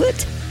do we do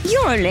it?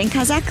 Eurolink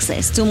has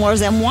access to more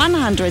than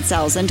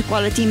 100,000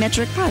 quality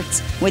metric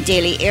parts. With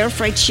daily air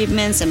freight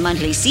shipments and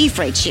monthly sea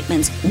freight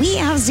shipments, we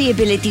have the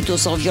ability to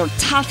solve your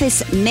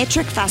toughest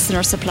metric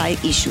fastener supply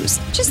issues.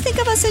 Just think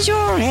of us as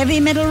your heavy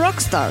metal rock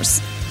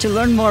stars. To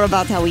learn more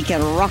about how we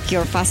can rock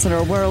your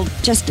fastener world,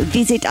 just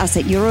visit us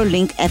at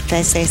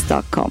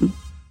eurolinkfss.com.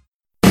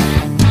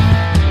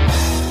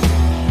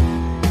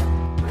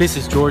 This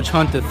is George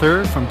Hunt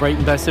III from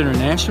Brighton Best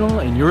International,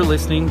 and you're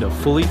listening to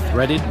Fully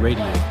Threaded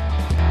Radio.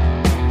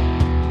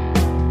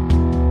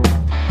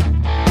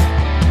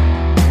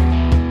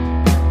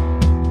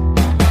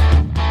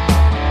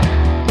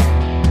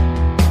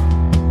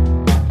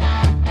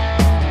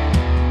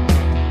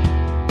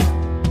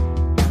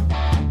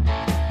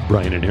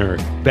 Brian and Eric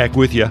back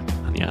with you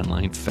on the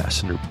online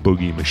fastener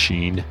boogie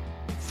machine,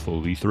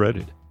 Fully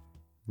Threaded.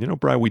 You know,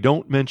 Brian, we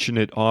don't mention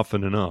it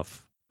often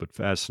enough, but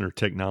Fastener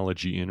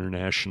Technology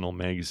International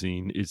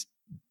magazine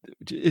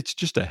it's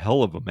just a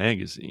hell of a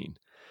magazine.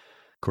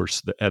 Of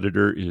course, the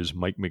editor is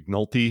Mike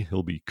McNulty.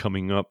 He'll be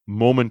coming up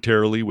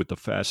momentarily with the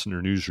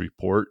Fastener News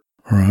Report.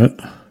 Right.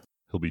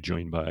 He'll be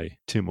joined by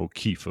Tim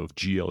O'Keefe of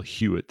GL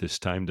Hewitt this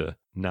time to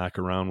knock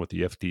around with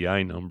the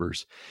FDI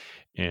numbers.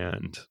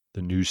 And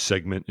the news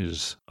segment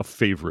is a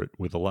favorite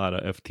with a lot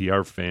of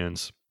FTR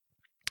fans.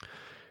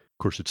 Of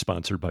course, it's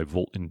sponsored by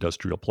Volt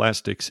Industrial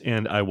Plastics.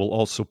 And I will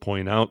also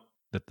point out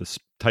that the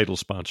title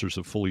sponsors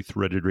of Fully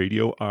Threaded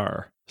Radio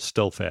are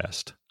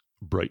Stelfast,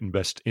 Brighton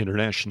Best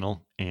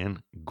International,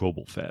 and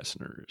Global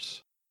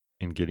Fasteners.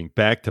 And getting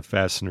back to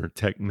Fastener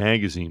Tech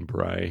Magazine,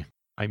 Bri,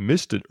 I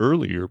missed it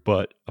earlier,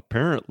 but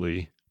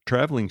apparently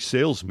Traveling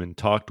Salesman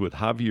talked with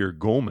Javier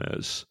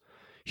Gomez,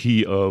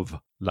 he of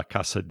La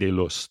Casa de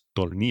los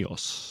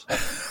Tornillos,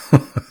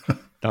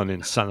 down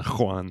in San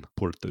Juan,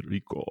 Puerto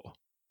Rico.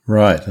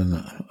 Right, and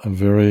a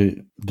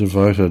very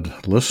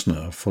devoted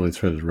listener of Fully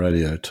Threaded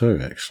Radio too,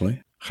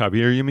 actually.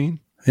 Javier, you mean?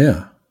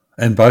 Yeah,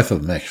 and both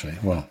of them, actually.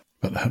 Well,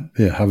 but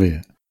yeah,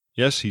 Javier.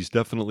 Yes, he's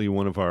definitely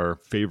one of our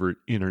favorite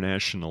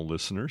international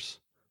listeners,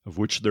 of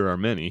which there are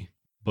many,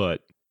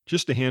 but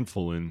just a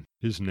handful in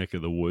his neck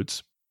of the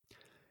woods.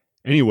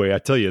 Anyway, I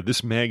tell you,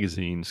 this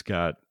magazine's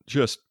got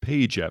just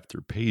page after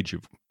page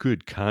of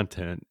good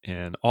content,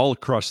 and all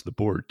across the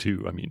board,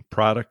 too. I mean,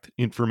 product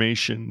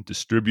information,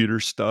 distributor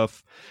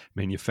stuff,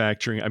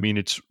 manufacturing. I mean,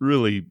 it's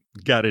really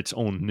got its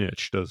own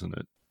niche, doesn't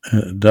it?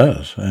 It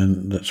does,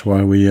 and that's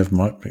why we have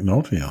Mike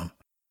McNulty on.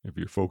 If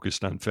you're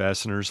focused on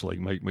fasteners like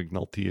Mike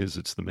McNulty is,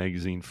 it's the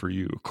magazine for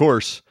you. Of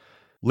course,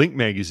 Link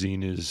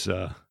Magazine is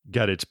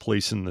got its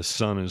place in the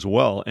sun as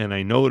well, and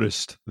I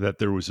noticed that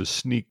there was a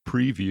sneak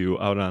preview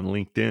out on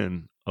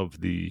LinkedIn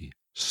of the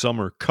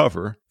summer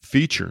cover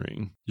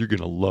featuring, you're going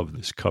to love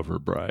this cover,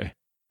 Bri.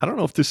 I don't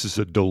know if this is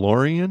a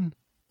DeLorean.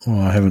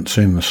 Well, I haven't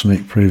seen the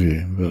sneak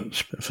preview, but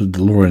if it's a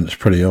DeLorean, it's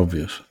pretty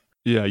obvious.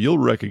 Yeah, you'll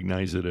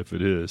recognize it if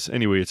it is.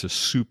 Anyway, it's a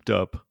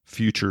souped-up,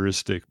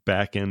 futuristic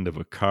back end of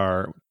a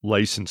car,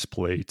 license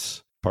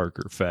plates,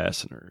 Parker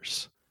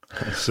Fasteners.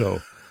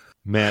 So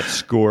Matt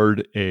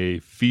scored a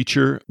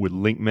feature with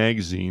Link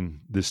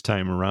Magazine this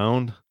time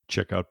around.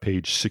 Check out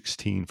page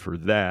 16 for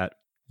that.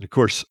 And of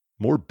course,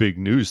 more big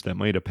news that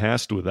might have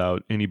passed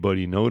without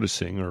anybody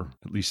noticing, or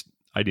at least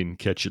I didn't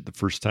catch it the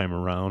first time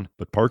around.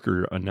 But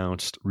Parker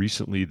announced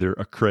recently their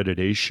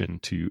accreditation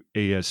to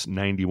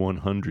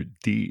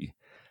AS9100D.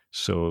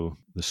 So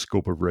the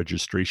scope of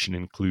registration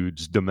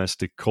includes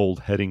domestic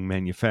cold heading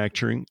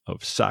manufacturing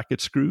of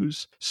socket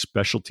screws,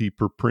 specialty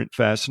per print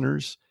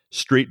fasteners,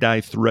 straight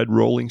die thread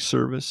rolling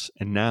service,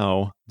 and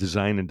now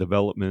design and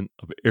development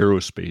of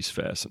aerospace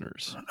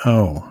fasteners.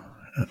 Oh,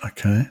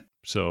 okay.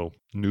 So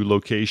new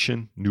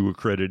location, new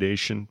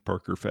accreditation,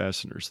 Parker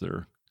Fasteners.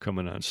 They're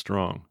coming on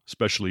strong,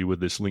 especially with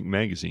this Link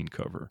Magazine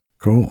cover.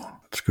 Cool.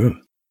 That's good.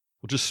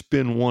 We'll just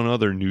spin one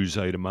other news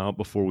item out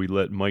before we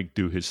let Mike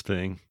do his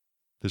thing.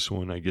 This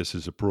one, I guess,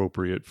 is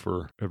appropriate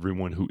for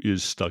everyone who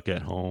is stuck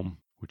at home,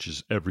 which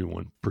is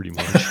everyone pretty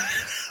much.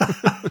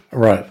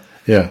 Right.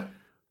 Yeah.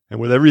 And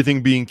with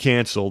everything being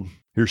canceled,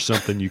 here's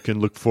something you can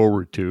look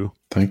forward to.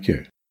 Thank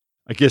you.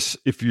 I guess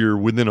if you're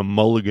within a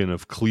mulligan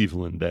of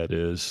Cleveland, that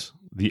is,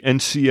 the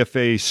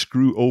NCFA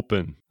Screw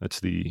Open, that's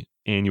the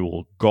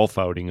annual golf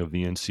outing of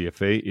the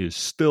NCFA, is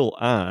still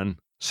on,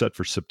 set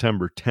for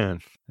September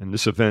 10th. And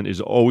this event is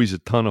always a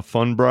ton of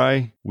fun,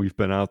 Bri. We've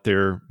been out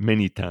there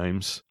many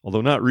times,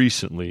 although not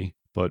recently,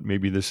 but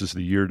maybe this is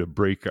the year to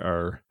break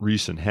our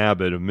recent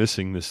habit of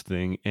missing this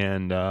thing.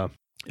 And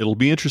it'll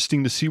be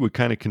interesting to see what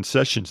kind of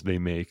concessions they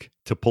make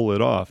to pull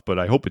it off, but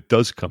I hope it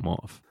does come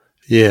off.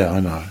 Yeah, I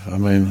know. I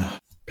mean,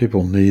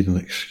 people need an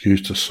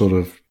excuse to sort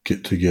of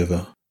get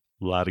together.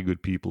 A lot of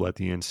good people at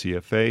the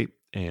NCFA,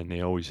 and they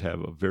always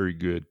have a very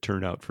good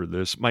turnout for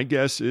this. My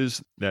guess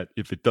is that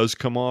if it does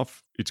come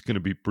off, it's going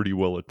to be pretty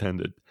well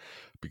attended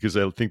because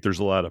I think there's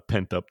a lot of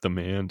pent-up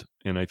demand,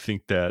 and I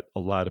think that a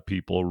lot of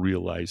people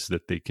realize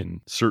that they can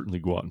certainly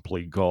go out and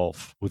play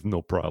golf with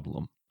no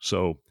problem.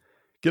 So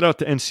get out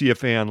to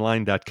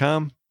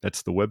ncfaonline.com.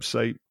 That's the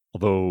website.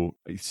 Although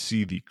I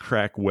see the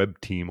crack web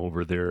team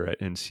over there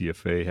at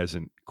NCFA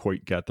hasn't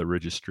quite got the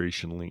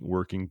registration link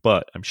working,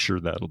 but I'm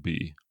sure that'll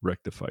be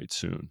rectified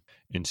soon.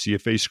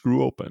 NCFA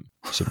Screw Open,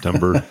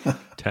 September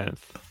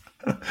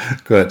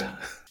 10th. Good.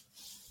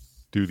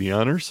 Do the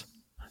honors?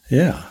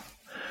 Yeah.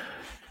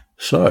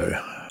 So,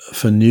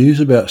 for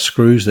news about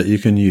screws that you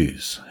can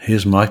use,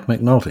 here's Mike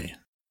McNulty.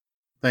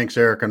 Thanks,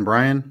 Eric and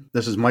Brian.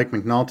 This is Mike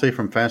McNulty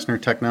from Fastener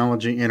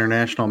Technology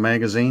International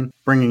Magazine,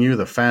 bringing you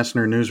the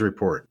Fastener News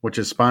Report, which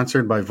is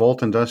sponsored by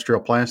Volt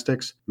Industrial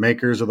Plastics,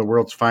 makers of the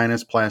world's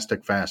finest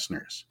plastic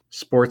fasteners.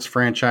 Sports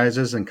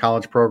franchises and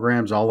college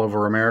programs all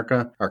over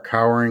America are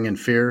cowering in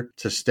fear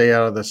to stay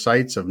out of the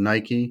sights of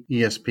Nike,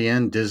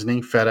 ESPN, Disney,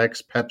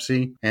 FedEx,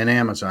 Pepsi, and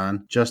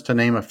Amazon, just to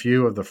name a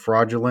few of the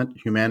fraudulent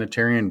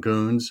humanitarian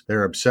goons that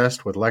are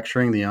obsessed with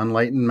lecturing the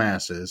unenlightened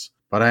masses.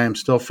 But I am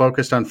still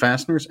focused on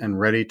fasteners and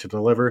ready to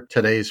deliver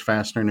today's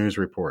Fastener News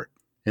Report.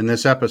 In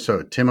this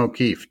episode, Tim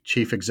O'Keefe,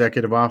 Chief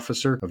Executive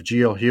Officer of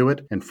GL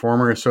Hewitt and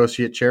former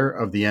Associate Chair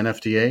of the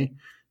NFDA,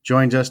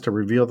 joins us to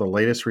reveal the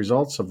latest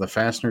results of the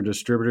Fastener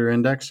Distributor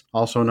Index,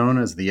 also known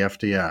as the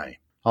FDI.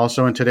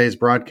 Also in today's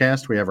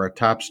broadcast, we have our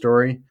top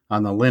story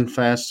on the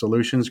Linfast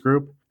Solutions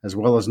Group, as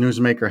well as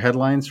newsmaker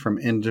headlines from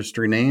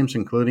industry names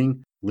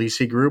including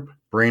Lisi Group,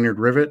 Brainerd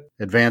Rivet,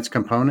 Advanced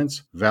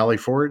Components, Valley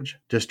Forge,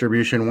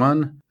 Distribution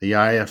One, the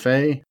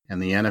IFA,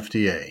 and the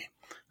NFDA.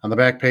 On the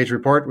back page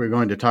report, we're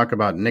going to talk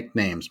about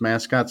nicknames,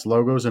 mascots,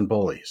 logos, and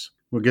bullies.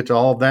 We'll get to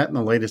all of that and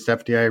the latest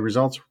FDI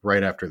results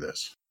right after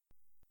this.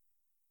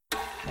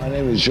 My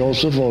name is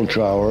Joseph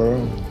Otrower.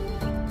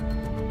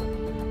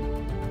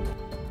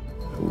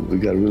 We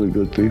got really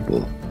good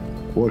people.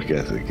 Work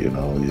ethic, you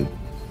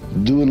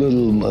do a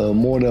little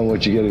more than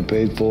what you're getting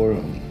paid for.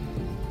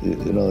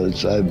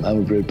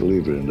 I'm a great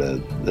believer in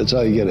that. That's how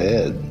you get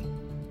ahead.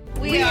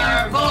 We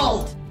are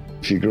Volt.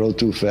 If you grow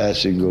too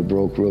fast, you can go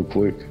broke real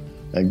quick.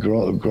 And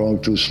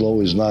growing too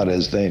slow is not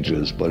as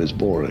dangerous, but it's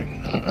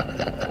boring.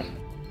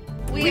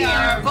 We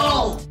are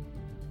Volt.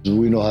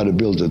 We know how to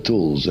build the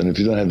tools, and if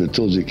you don't have the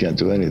tools, you can't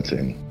do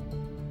anything.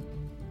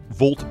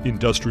 Volt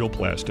Industrial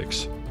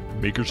Plastics,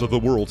 makers of the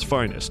world's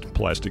finest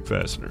plastic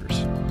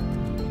fasteners.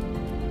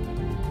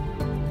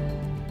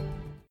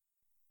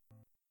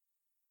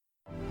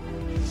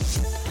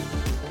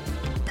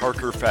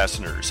 Parker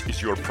Fasteners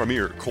is your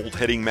premier cold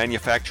heading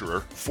manufacturer,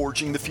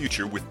 forging the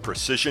future with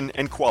precision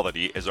and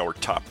quality as our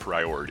top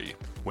priority.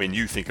 When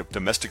you think of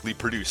domestically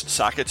produced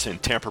sockets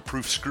and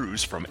tamper-proof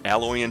screws from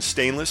alloy and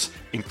stainless,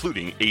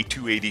 including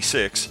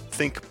A286,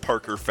 think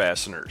Parker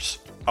Fasteners.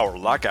 Our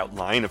lockout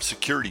line of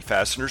security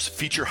fasteners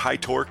feature high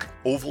torque,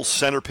 oval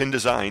center pin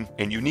design,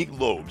 and unique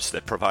lobes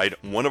that provide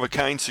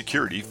one-of-a-kind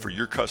security for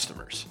your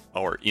customers.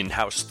 Our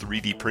in-house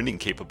 3D printing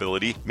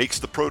capability makes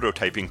the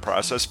prototyping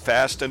process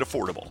fast and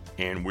affordable,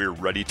 and we're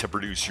ready to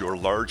produce your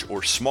large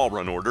or small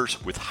run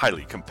orders with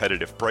highly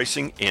competitive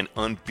pricing and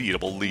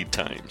unbeatable lead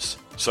times.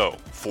 So,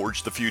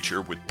 forge the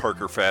future with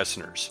Parker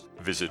Fasteners.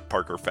 Visit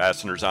Parker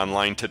Fasteners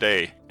online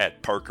today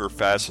at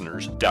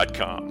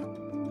parkerfasteners.com.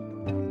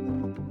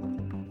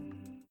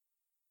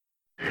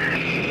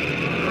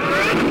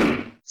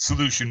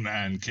 Solution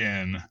Man,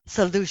 Ken.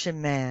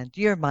 Solution Man,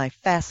 you're my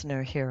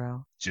fastener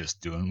hero.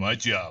 Just doing my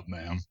job,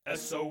 ma'am.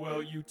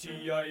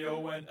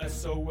 SOLUTION,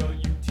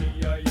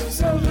 SOLUTION.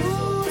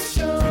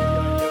 Solution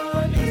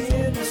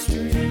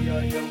Industry.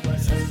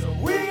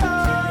 We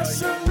are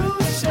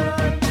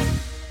Solution.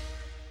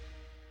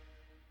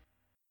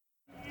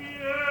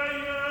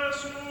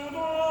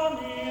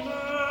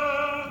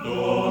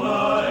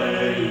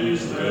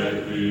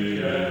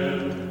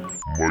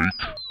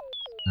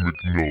 Mike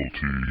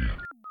McNulty.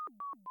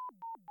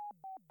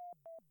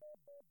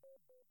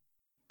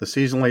 The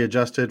seasonally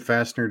adjusted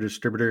Fastener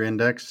Distributor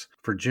Index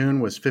for June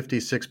was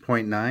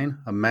 56.9,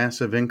 a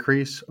massive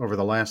increase over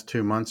the last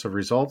 2 months of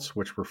results,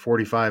 which were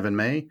 45 in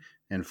May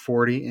and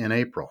 40 in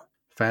April.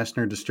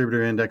 Fastener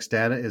Distributor Index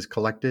data is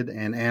collected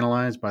and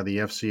analyzed by the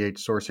FCH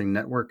Sourcing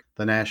Network,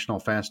 the National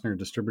Fastener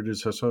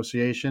Distributors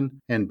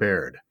Association, and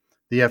Baird.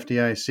 The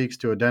FDI seeks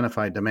to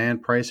identify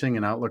demand, pricing,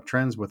 and outlook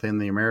trends within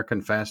the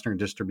American fastener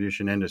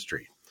distribution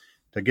industry.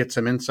 To get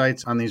some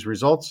insights on these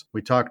results,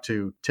 we talked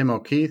to Tim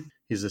O'Keefe.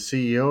 He's the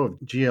CEO of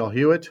GL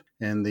Hewitt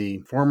and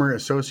the former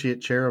Associate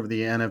Chair of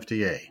the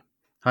NFDA.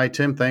 Hi,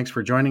 Tim. Thanks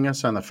for joining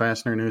us on the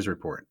Fastener News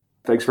Report.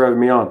 Thanks for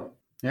having me on.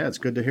 Yeah, it's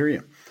good to hear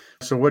you.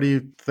 So what do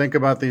you think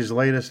about these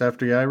latest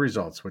FDI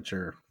results, which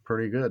are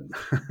pretty good?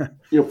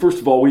 First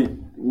of all, we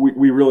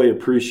really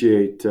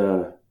appreciate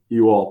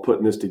you all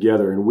putting this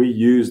together, and we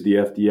use the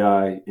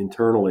FDI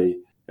internally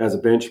as a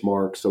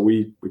benchmark, so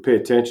we pay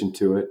attention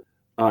to it.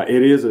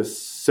 It is a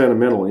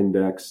sentimental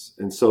index,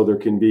 and so there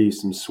can be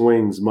some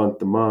swings month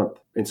to month,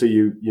 and so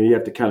you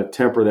have to kind of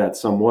temper that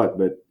somewhat.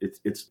 But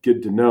it's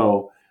good to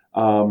know.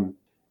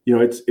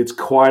 It's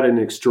quite an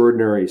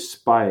extraordinary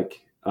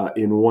spike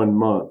in 1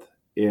 month,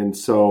 and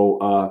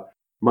so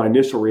my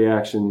initial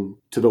reaction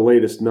to the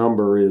latest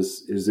number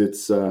is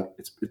it's a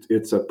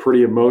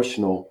pretty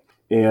emotional,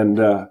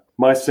 and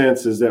my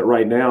sense is that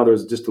right now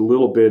there's just a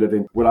little bit of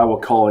what I will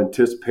call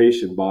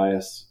anticipation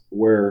bias,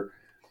 where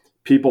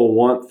people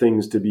want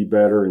things to be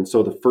better, and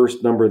so the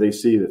first number they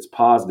see that's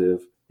positive,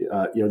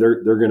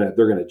 they're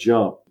gonna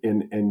jump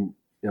and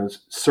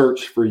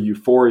search for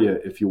euphoria,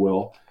 if you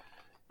will.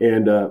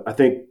 And I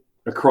think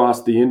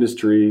across the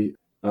industry,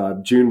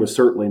 June was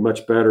certainly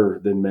much better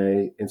than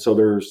May, and so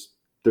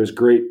there's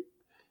great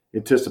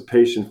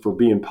anticipation for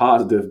being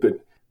positive. But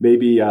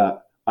maybe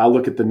I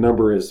look at the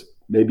number as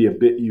maybe a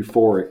bit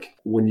euphoric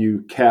when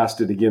you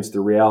cast it against the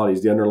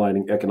realities, the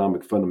underlying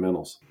economic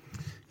fundamentals.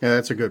 Yeah,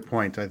 that's a good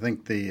point. I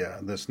think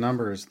this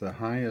number is the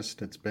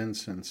highest it's been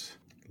since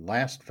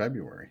last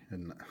February,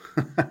 and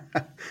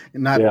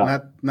not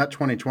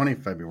 2020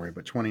 February,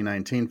 but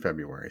 2019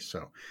 February.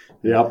 So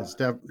it's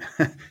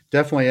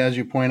definitely, as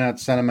you point out,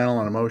 sentimental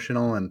and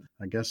emotional, and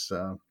I guess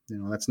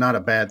that's not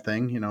a bad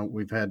thing.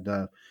 We've had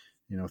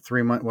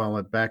 3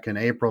 months, back in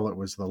April, it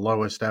was the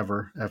lowest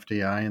ever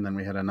FDI. And then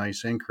we had a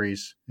nice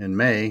increase in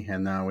May.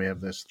 And now we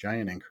have this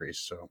giant increase.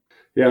 So,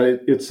 yeah,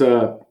 it's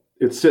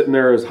sitting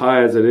there as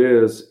high as it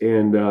is.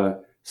 And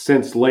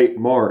since late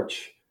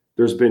March,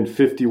 there's been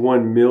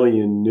 51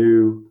 million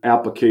new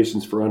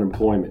applications for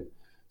unemployment.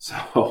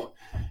 So,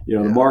 the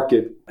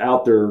market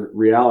out there,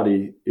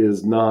 reality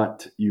is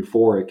not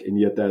euphoric. And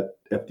yet that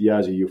FDI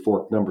is a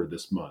euphoric number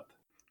this month.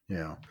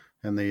 Yeah.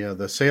 And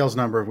the sales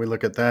number, if we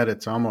look at that,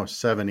 it's almost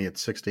 70 at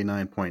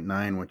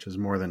 69.9, which is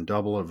more than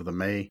double of the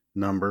May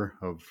number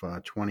of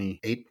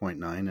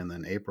 28.9, and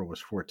then April was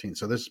 14.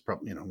 So this is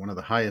probably one of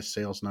the highest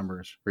sales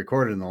numbers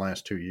recorded in the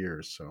last 2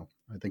 years. So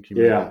I think you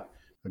made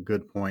a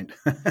good point.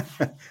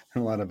 A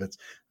lot of it's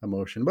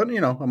emotion, but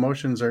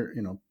emotions are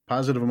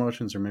positive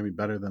emotions are maybe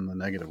better than the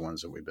negative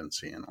ones that we've been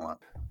seeing a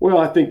lot. Well,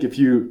 I think if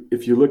you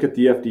look at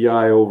the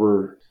FDI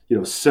over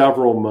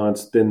several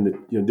months,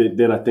 then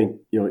then I think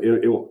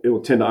it will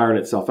tend to iron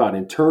itself out.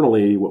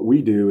 Internally, what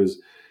we do is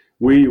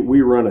we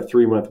run a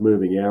 3-month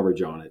moving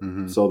average on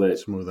it, so that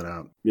smooth it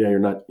out. Yeah, you're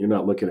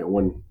not looking at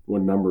one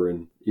number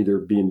and either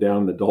being down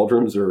in the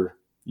doldrums or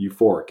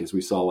euphoric as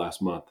we saw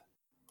last month.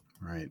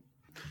 Right.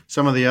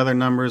 Some of the other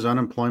numbers,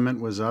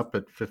 unemployment was up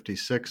at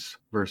 56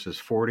 versus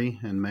 40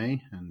 in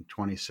May and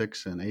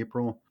 26 in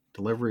April.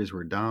 Deliveries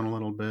were down a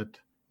little bit.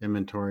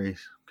 Inventory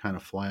kind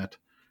of flat.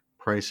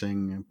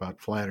 Pricing about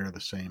flat or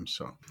the same.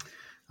 So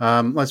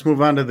let's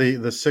move on to the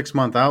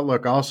 6-month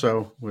outlook.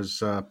 Also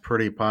was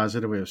pretty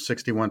positive. We have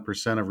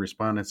 61% of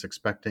respondents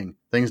expecting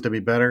things to be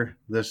better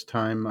this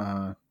time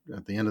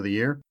at the end of the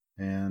year,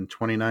 and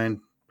 29%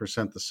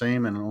 the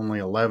same, and only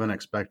 11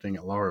 expecting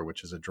it lower,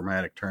 which is a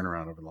dramatic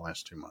turnaround over the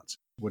last 2 months.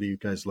 What are you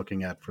guys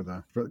looking at for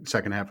the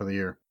second half of the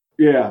year?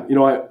 Yeah,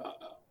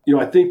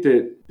 I think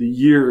that the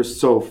year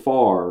so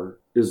far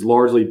has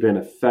largely been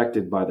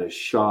affected by the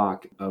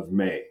shock of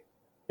May.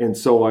 And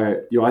so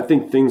I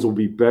think things will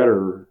be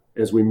better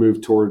as we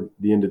move toward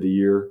the end of the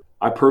year.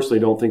 I personally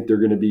don't think they're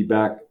going to be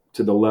back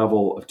to the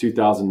level of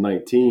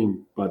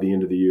 2019 by the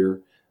end of the year.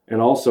 And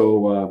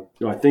also,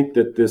 I think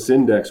that this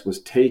index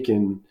was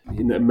taken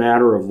in a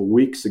matter of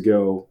weeks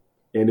ago.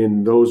 And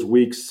in those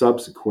weeks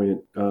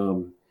subsequent,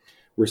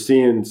 we're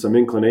seeing some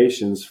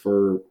inclinations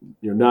for,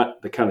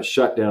 not the kind of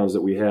shutdowns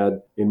that we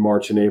had in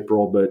March and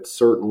April, but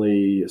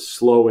certainly a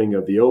slowing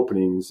of the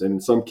openings and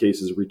in some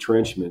cases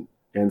retrenchment.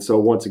 And so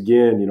once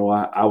again,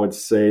 I would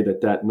say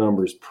that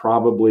number is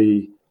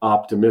probably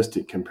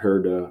optimistic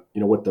compared to,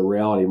 what the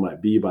reality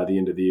might be by the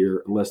end of the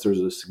year, unless there's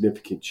a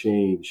significant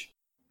change.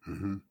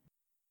 Mm-hmm.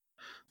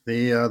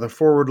 The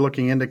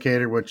forward-looking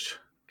indicator, which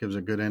gives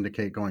a good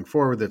indicate going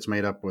forward, that's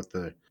made up with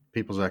the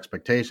people's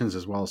expectations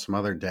as well as some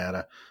other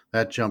data,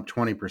 that jumped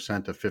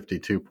 20% to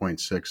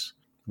 52.6,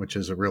 which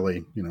is a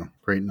really,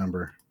 great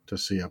number to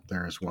see up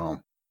there as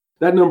well.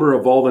 That number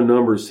of all the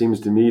numbers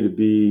seems to me to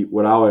be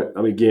what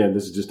again,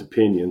 this is just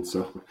opinion,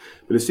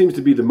 but it seems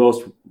to be the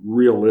most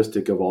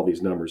realistic of all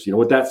these numbers.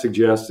 What that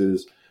suggests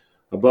is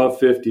above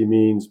 50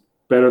 means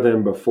better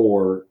than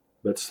before,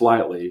 but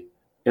slightly.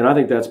 And I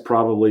think that's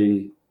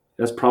probably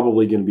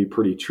going to be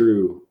pretty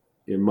true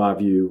in my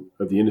view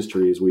of the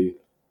industry as we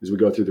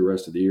go through the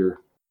rest of the year.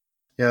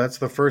 Yeah, that's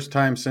the first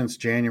time since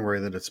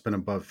January that it's been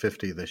above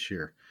 50 this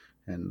year.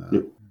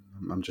 And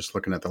I'm just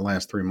looking at the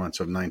last 3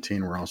 months of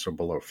 19. We're also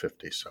below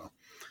 50. So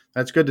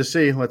that's good to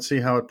see. Let's see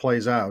how it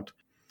plays out.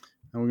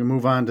 And we can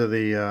move on to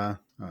the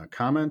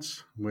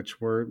comments, which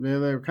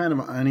they're kind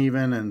of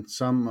uneven, and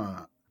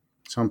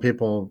some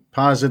people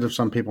positive,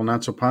 some people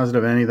not so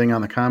positive. Anything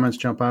on the comments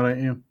jump out at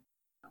you?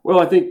 Well,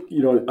 I think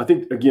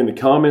again, the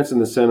comments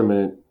and the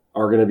sentiment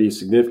are going to be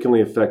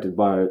significantly affected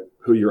by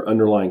who your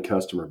underlying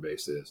customer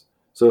base is.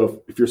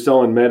 So if you're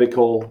selling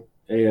medical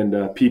and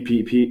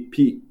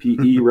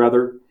PPE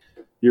rather,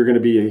 you're going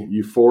to be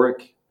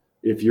euphoric.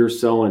 If you're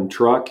selling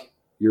truck,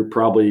 you're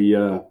probably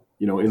in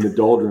the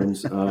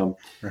doldrums.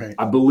 Right.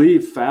 I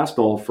believe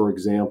Fastenal, for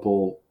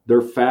example, their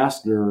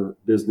fastener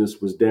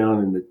business was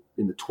down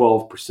in the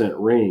 12%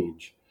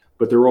 range,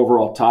 but their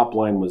overall top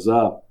line was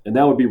up, and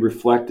that would be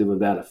reflective of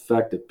that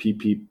effect of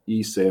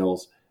PPE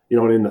sales.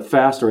 And in the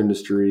fastener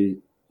industry,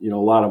 a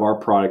lot of our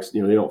products,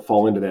 they don't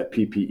fall into that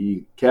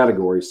PPE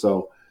category.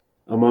 So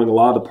among a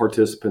lot of the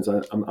participants,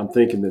 I'm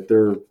thinking that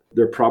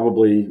they're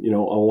probably,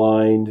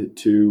 aligned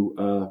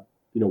to,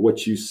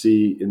 what you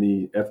see in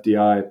the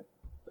FDI,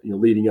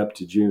 leading up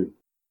to June.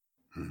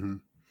 Mm-hmm.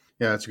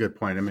 Yeah, that's a good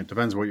point. I mean, it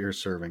depends what you're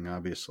serving,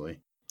 obviously.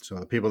 So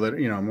the people that,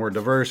 more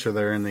diverse, or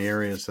they're in the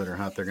areas that are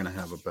hot, they're going to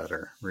have a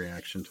better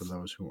reaction to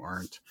those who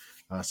aren't.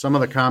 Some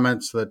of the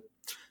comments that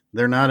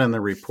they're not in the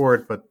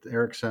report, but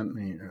Eric sent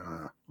me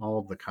all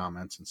of the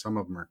comments, and some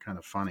of them are kind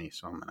of funny.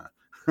 So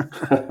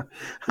I'm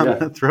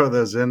gonna throw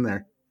those in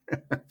there.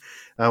 Take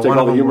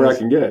all the humor I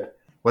can get.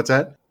 What's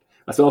that?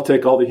 I said I'll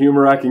take all the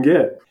humor I can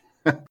get.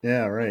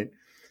 Yeah, right.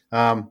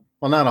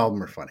 Well, not all of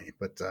them are funny,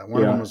 but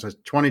one of them was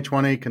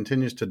 2020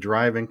 continues to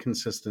drive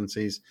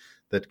inconsistencies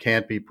that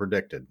can't be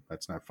predicted.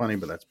 That's not funny,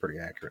 but that's pretty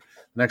accurate.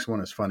 The next one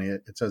is funny.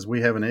 It says,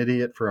 we have an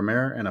idiot for a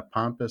mayor and a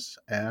pompous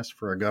ass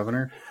for a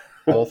governor,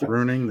 both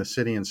ruining the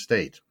city and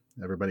state.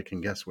 everybody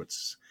can guess what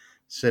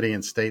city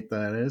and state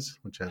that is,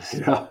 which has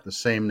the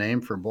same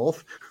name for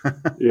both.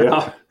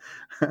 Yeah.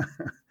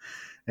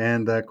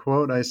 And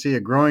quote, I see a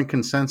growing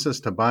consensus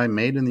to buy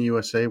made in the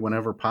USA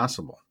whenever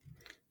possible.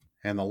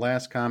 And the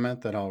last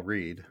comment that I'll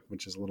read,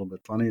 which is a little bit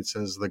funny, it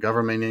says, the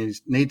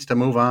government needs to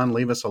move on,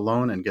 leave us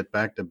alone, and get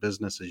back to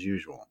business as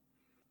usual.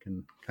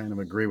 Can kind of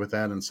agree with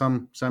that in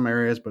some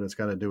areas, but it's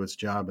got to do its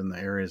job in the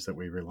areas that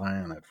we rely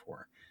on it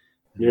for.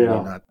 And maybe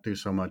not do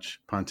so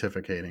much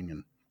pontificating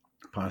and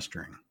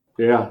posturing.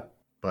 Yeah.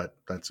 But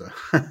that's a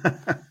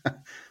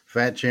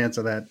fat chance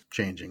of that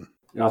changing.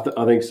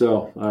 I think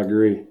so. I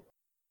agree.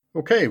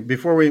 Okay,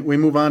 before we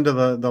move on to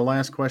the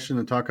last question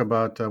and talk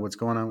about what's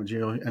going on with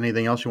Geo,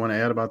 anything else you want to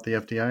add about the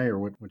FDI or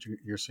what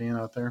you're seeing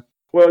out there?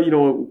 Well,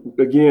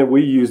 again,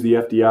 we use the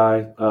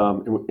FDI,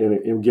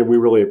 and again, we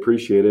really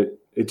appreciate it.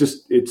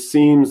 It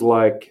seems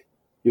like,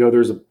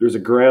 there's a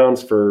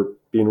grounds for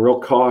being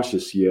real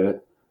cautious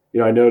yet.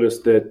 I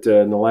noticed that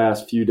in the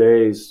last few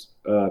days,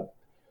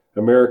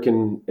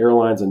 American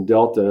Airlines and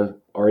Delta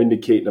are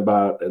indicating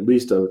about at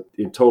least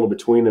in total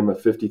between them a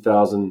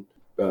 50,000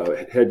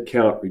 head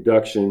count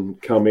reduction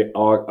come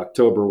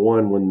October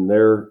 1 when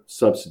their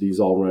subsidies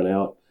all run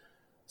out.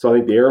 So I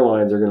think the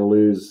airlines are going to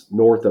lose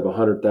north of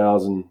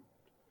 100,000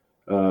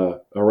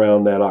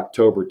 around that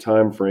October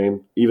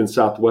timeframe. Even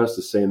Southwest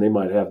is saying they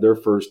might have their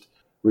first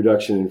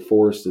reduction in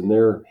force in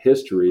their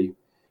history.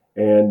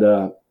 And,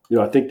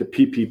 I think the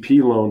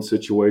PPP loan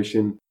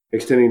situation,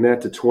 extending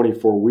that to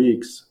 24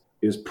 weeks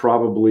is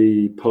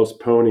probably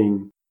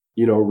postponing,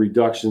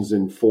 reductions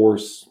in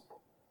force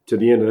to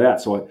the end of that.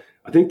 So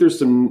I think there's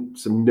some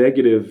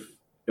negative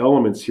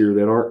elements here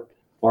that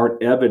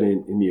aren't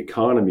evident in the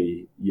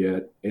economy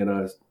yet.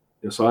 And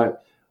so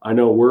I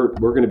know we're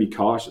going to be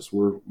cautious.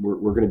 We're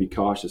going to be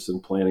cautious in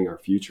planning our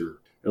future,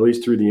 at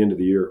least through the end of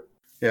the year.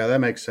 Yeah, that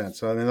makes sense.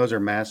 So, those are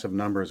massive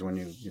numbers when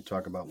you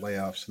talk about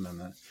layoffs and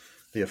then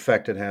the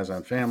effect it has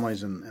on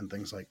families and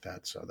things like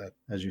that. So that,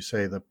 as you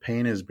say, the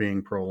pain is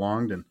being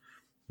prolonged, and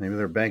maybe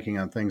they're banking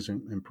on things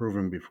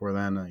improving before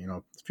then.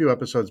 A few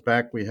episodes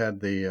back, we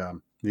had the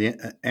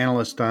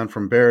analyst on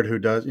from Baird who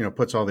does,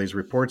 puts all these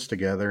reports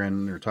together,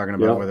 and they're talking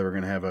about whether we're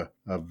going to have a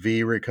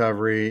V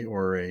recovery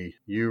or a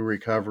U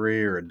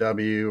recovery or a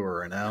W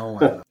or an L.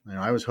 And,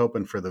 I was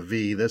hoping for the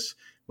V. This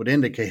would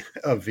indicate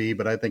a V,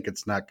 but I think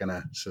it's not going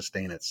to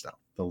sustain itself.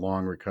 The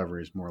long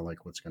recovery is more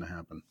like what's going to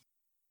happen.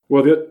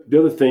 Well, the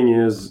other thing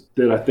is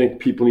that I think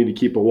people need to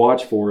keep a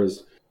watch for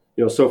is,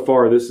 so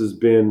far this has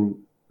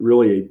been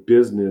really a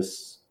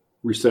business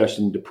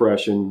recession,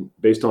 depression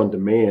based on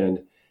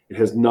demand. It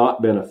has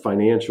not been a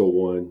financial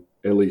one,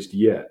 at least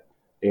yet.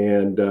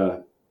 And,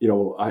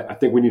 I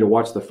think we need to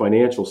watch the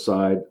financial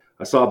side.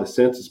 I saw the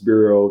Census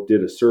Bureau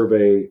did a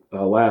survey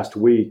last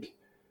week,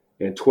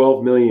 and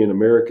 12 million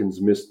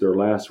Americans missed their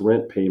last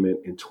rent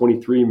payment, and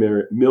 23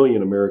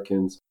 million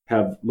Americans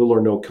have little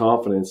or no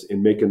confidence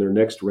in making their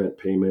next rent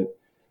payment.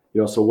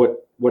 So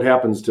what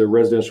happens to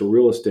residential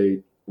real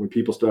estate when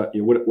people start,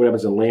 what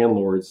happens to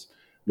landlords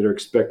that are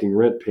expecting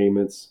rent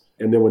payments?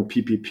 And then when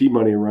PPP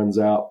money runs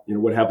out,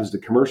 what happens to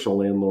commercial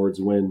landlords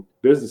when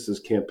businesses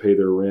can't pay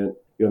their rent?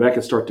 That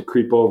can start to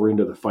creep over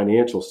into the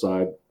financial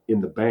side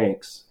in the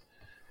banks.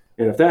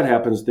 And if that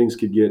happens, things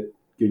could get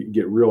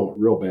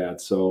real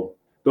bad. So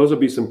those would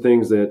be some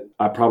things that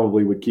I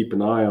probably would keep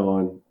an eye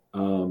on,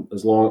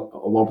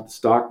 along with the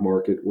stock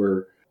market,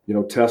 where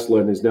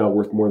Tesla is now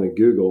worth more than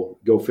Google.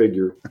 Go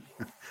figure.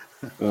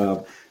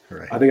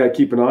 Right. I think I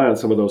keep an eye on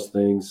some of those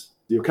things.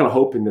 Kind of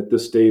hoping that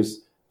this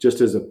stays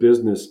just as a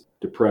business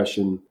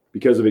depression,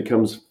 because if it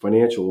becomes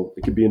financial,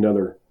 it could be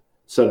another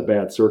set of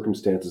bad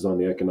circumstances on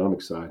the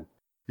economic side.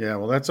 Yeah,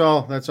 well, that's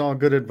all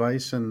good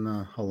advice, and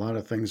a lot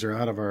of things are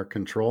out of our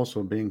control.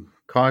 So being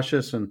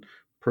cautious and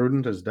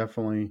prudent is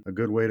definitely a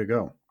good way to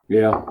go.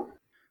 Yeah.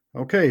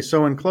 Okay,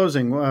 so in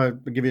closing, I'll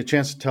give you a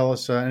chance to tell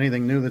us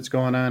anything new that's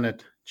going on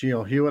at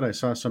GL Hewitt. I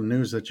saw some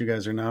news that you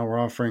guys are now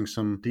offering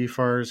some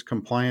DFARS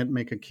compliant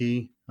Make a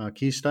Key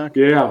stock.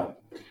 Yeah,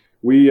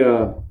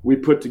 we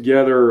put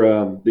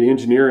together the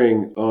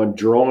engineering on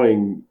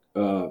drawing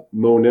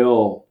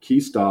Monel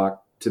key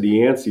stock to the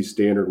ANSI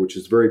standard, which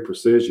is very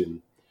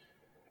precision.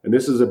 And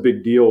this is a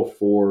big deal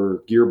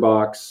for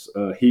gearbox,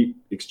 heat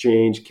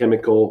exchange,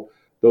 chemical,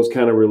 those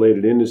kind of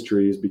related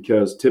industries,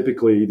 because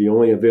typically the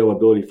only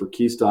availability for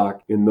key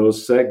stock in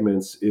those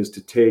segments is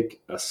to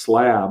take a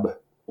slab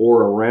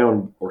or a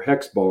round or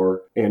hex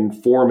bar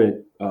and form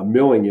it,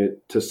 milling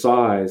it to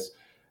size.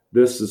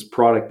 This is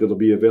product that'll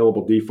be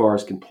available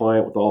DFARS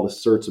compliant with all the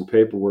certs and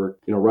paperwork,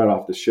 right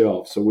off the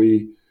shelf. So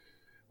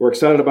we're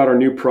excited about our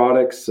new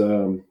products,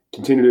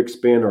 continue to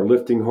expand our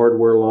lifting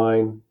hardware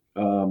line,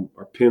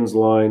 our pins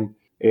line.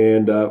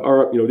 And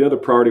the other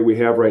priority we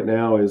have right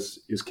now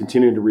is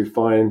continuing to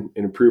refine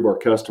and improve our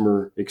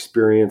customer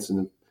experience,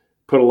 and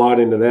put a lot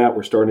into that.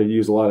 We're starting to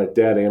use a lot of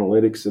data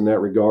analytics in that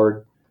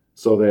regard,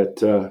 so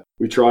that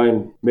we try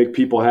and make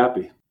people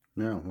happy.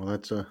 Yeah, well,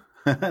 that's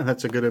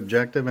a good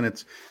objective, and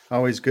it's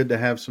always good to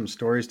have some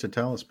stories to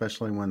tell,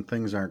 especially when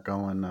things aren't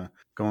going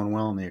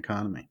well in the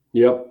economy.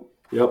 Yep.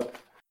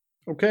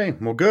 Okay,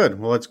 well, good.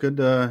 Well, it's good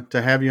to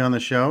have you on the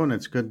show, and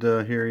it's good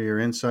to hear your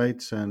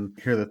insights and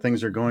hear that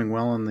things are going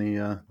well in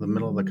the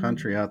middle of the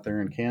country out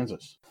there in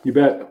Kansas. You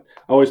bet.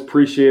 I always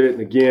appreciate it.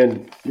 And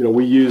again,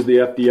 we use the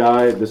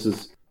FDI. This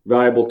is a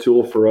valuable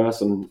tool for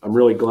us, and I'm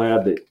really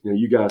glad that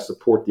you guys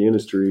support the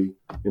industry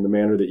in the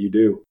manner that you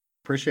do.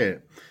 Appreciate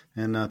it.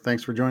 And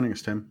thanks for joining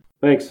us, Tim.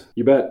 Thanks.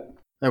 You bet.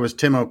 That was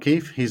Tim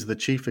O'Keefe. He's the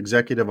Chief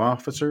Executive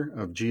Officer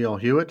of GL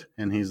Hewitt,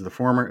 and he's the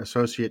former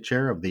Associate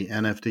Chair of the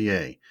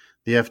NFDA.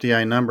 The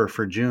FDI number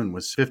for June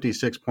was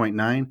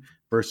 56.9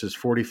 versus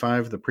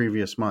 45 the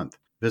previous month.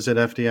 Visit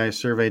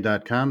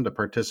FDIsurvey.com to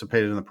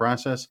participate in the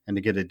process and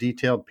to get a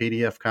detailed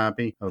PDF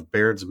copy of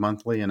Baird's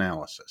monthly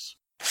analysis.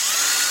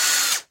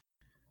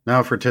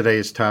 Now for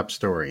today's top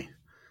story.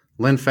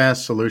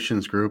 LinFast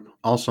Solutions Group,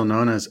 also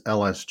known as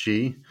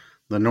LSG,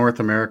 the North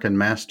American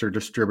Master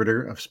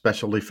Distributor of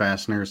Specialty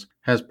Fasteners,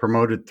 has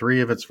promoted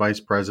 3 of its vice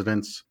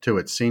presidents to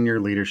its senior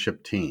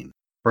leadership team.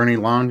 Bernie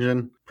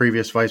Longin,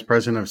 previous Vice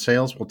President of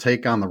Sales, will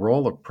take on the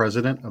role of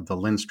President of the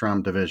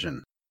Lindstrom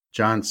Division.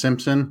 John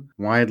Simpson,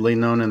 widely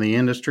known in the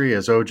industry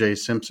as O.J.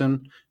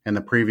 Simpson and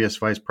the previous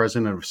Vice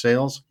President of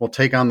Sales, will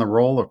take on the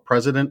role of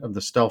President of the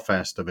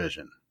Stelfast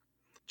Division.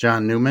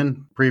 John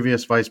Newman,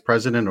 previous Vice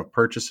President of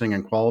Purchasing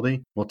and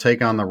Quality, will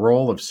take on the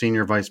role of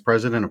Senior Vice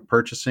President of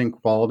Purchasing,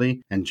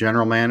 Quality, and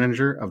General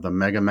Manager of the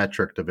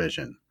Megametric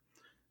Division.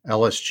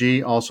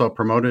 LSG also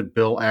promoted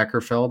Bill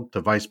Ackerfeld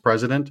to Vice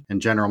President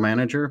and General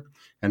Manager,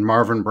 and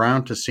Marvin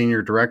Brown to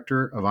Senior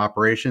Director of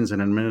Operations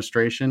and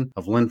Administration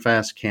of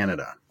LinFast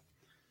Canada.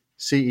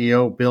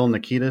 CEO Bill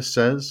Nikitas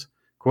says,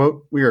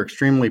 quote, "We are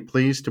extremely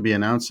pleased to be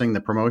announcing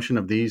the promotion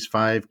of these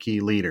 5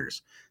 key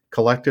leaders.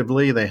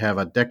 Collectively, they have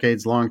a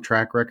decades-long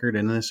track record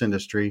in this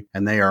industry,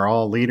 and they are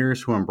all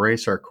leaders who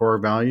embrace our core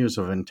values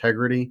of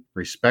integrity,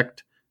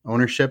 respect,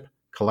 ownership,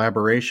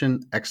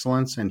 collaboration,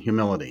 excellence, and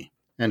humility."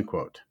 End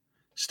quote.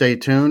 Stay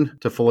tuned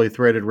to Fully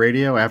Threaded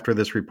Radio after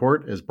this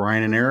report, as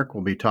Brian and Eric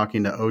will be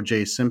talking to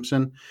O.J.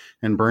 Simpson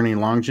and Bernie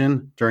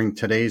Longin during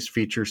today's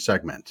feature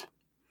segment.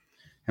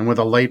 And with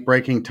a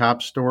late-breaking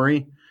top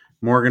story,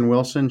 Morgan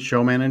Wilson,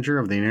 show manager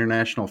of the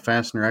International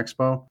Fastener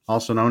Expo,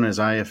 also known as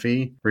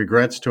IFE,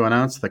 regrets to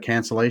announce the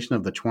cancellation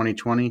of the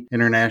 2020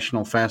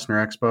 International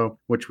Fastener Expo,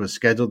 which was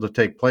scheduled to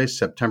take place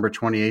September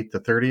 28th to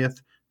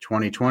 30th,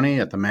 2020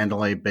 at the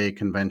Mandalay Bay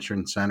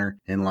Convention Center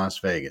in Las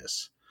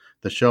Vegas.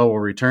 The show will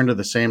return to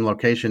the same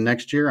location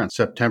next year on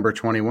September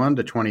 21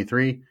 to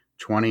 23,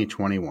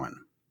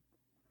 2021.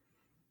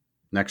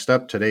 Next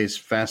up, today's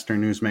Fastener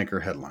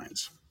Newsmaker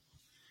headlines.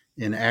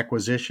 In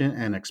acquisition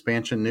and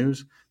expansion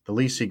news, the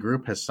Lisi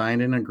Group has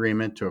signed an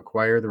agreement to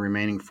acquire the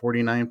remaining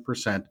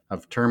 49%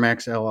 of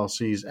Termax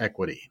LLC's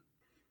equity.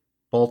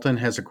 Bolton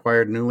has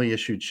acquired newly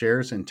issued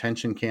shares in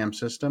Tension Cam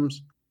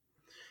Systems,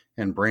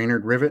 and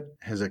Brainerd Rivet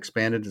has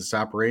expanded its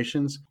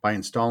operations by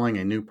installing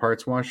a new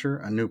parts washer,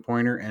 a new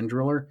pointer and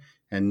driller,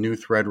 and new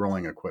thread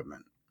rolling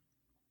equipment.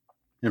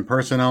 In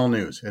personnel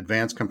news,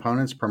 Advanced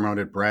Components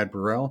promoted Brad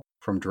Burrell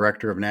from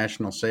Director of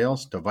National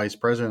Sales to Vice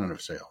President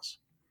of Sales.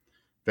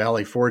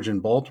 Valley Forge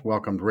and Bolt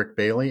welcomed Rick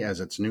Bailey as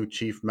its new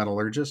Chief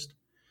Metallurgist.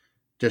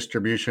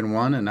 Distribution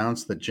One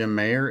announced that Jim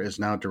Mayer is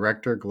now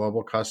Director,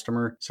 Global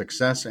Customer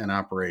Success and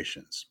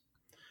Operations.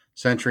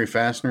 Century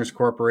Fasteners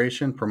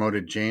Corporation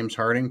promoted James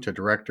Harding to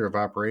Director of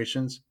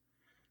Operations.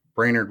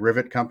 Brainerd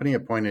Rivet Company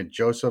appointed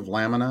Joseph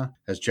Lamina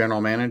as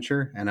General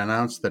Manager and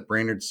announced that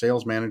Brainerd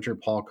Sales Manager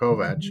Paul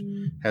Kovach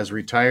has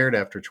retired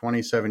after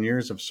 27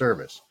 years of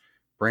service.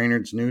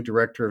 Brainerd's new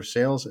Director of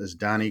Sales is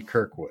Donnie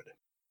Kirkwood.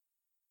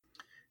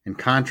 In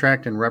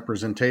contract and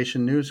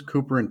representation news,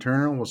 Cooper &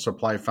 Turner will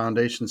supply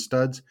foundation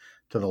studs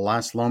to the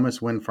Las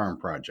Lomas Wind Farm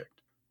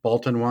project.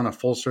 Bolton won a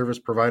full-service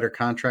provider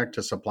contract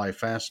to supply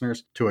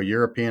fasteners to a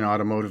European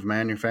automotive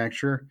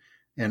manufacturer,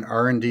 and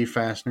R&D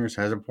Fasteners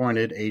has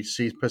appointed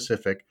HC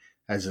Pacific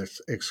as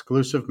its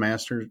exclusive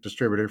master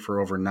distributor for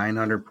over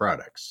 900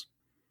 products.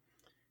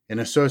 In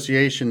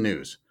association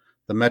news,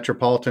 the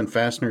Metropolitan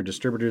Fastener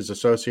Distributors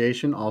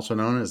Association, also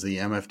known as the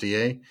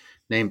MFDA,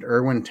 named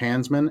Erwin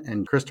Tansman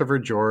and Christopher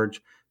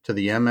George to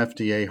the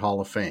MFDA Hall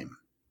of Fame.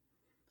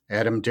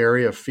 Adam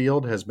Derry of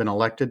Field has been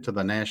elected to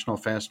the National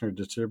Fastener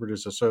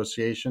Distributors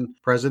Association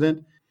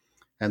President,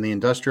 and the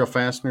Industrial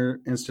Fastener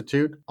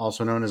Institute,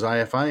 also known as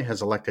IFI,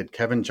 has elected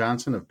Kevin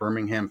Johnson of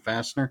Birmingham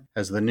Fastener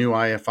as the new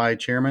IFI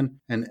Chairman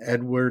and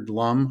Edward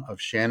Lum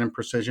of Shannon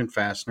Precision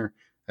Fastener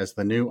as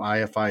the new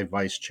IFI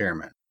Vice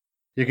Chairman.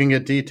 You can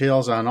get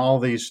details on all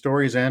these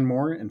stories and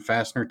more in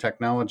Fastener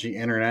Technology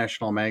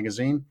International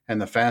magazine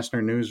and the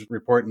Fastener News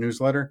Report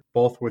newsletter,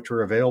 both which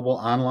are available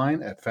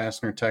online at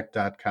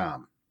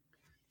fastenertech.com.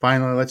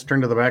 Finally, let's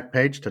turn to the back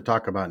page to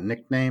talk about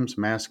nicknames,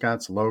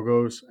 mascots,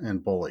 logos,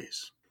 and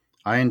bullies.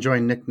 I enjoy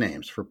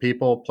nicknames for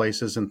people,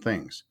 places, and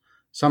things.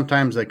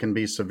 Sometimes they can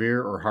be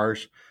severe or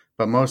harsh,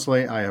 but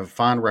mostly I have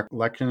fond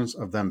recollections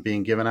of them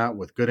being given out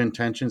with good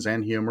intentions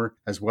and humor,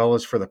 as well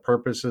as for the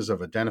purposes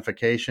of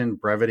identification,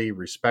 brevity,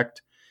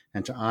 respect,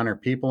 and to honor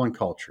people and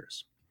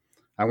cultures.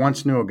 I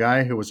once knew a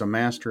guy who was a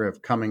master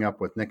of coming up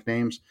with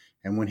nicknames,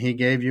 And when he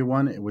gave you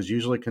one, it was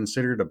usually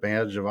considered a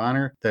badge of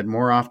honor that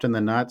more often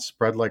than not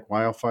spread like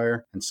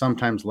wildfire and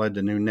sometimes led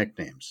to new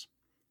nicknames.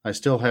 I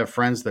still have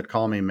friends that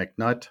call me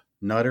McNut,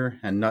 Nutter,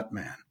 and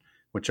Nutman,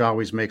 which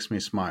always makes me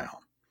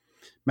smile.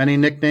 Many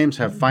nicknames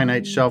have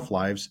finite shelf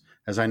lives,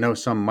 as I know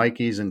some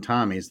Mikeys and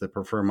Tommies that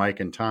prefer Mike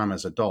and Tom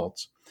as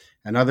adults,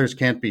 and others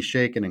can't be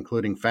shaken,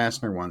 including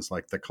Fastener ones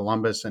like the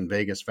Columbus and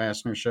Vegas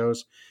Fastener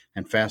shows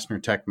and Fastener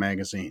Tech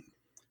magazine.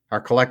 Our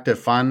collective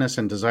fondness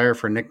and desire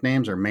for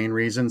nicknames are main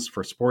reasons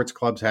for sports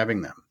clubs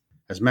having them.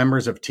 As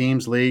members of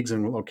teams, leagues,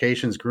 and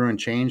locations grew and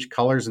changed,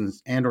 colors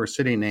and or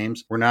city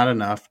names were not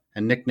enough,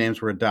 and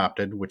nicknames were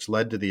adopted, which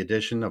led to the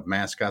addition of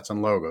mascots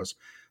and logos,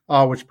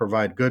 all which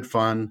provide good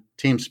fun,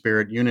 team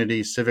spirit,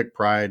 unity, civic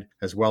pride,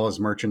 as well as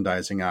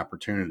merchandising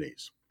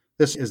opportunities.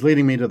 This is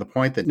leading me to the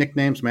point that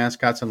nicknames,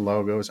 mascots, and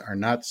logos are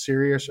not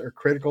serious or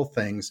critical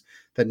things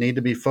that need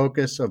to be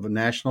focus of a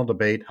national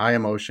debate, high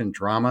emotion,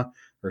 drama,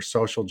 or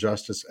social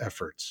justice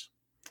efforts.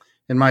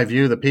 In my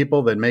view, the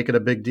people that make it a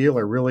big deal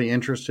are really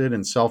interested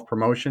in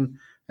self-promotion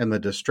and the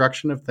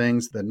destruction of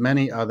things that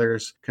many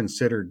others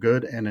consider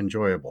good and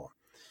enjoyable.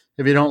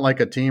 If you don't like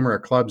a team or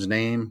a club's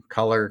name,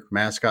 color,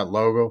 mascot,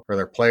 logo, or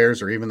their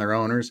players or even their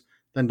owners,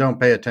 then don't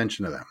pay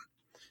attention to them.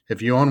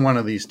 If you own one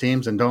of these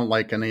teams and don't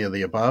like any of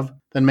the above,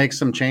 then make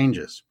some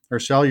changes or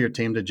sell your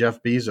team to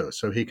Jeff Bezos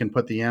so he can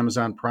put the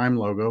Amazon Prime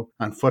logo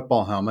on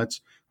football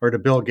helmets, or to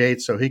Bill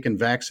Gates so he can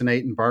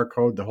vaccinate and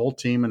barcode the whole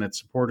team and its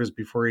supporters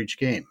before each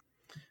game.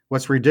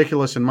 What's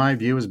ridiculous in my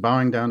view is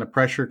bowing down to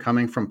pressure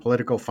coming from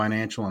political,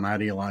 financial, and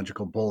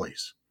ideological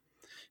bullies.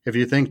 If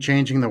you think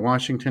changing the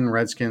Washington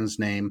Redskins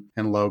name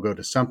and logo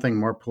to something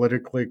more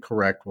politically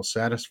correct will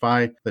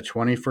satisfy the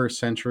 21st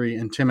century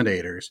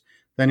intimidators,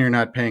 then you're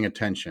not paying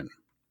attention.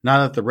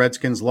 Now that the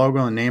Redskins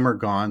logo and name are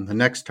gone, the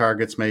next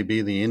targets may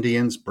be the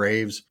Indians,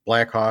 Braves,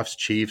 Blackhawks,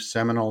 Chiefs,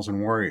 Seminoles,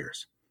 and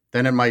Warriors.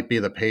 Then it might be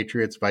the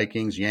Patriots,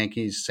 Vikings,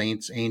 Yankees,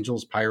 Saints,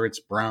 Angels, Pirates,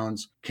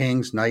 Browns,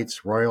 Kings,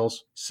 Knights,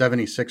 Royals,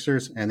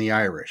 76ers, and the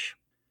Irish.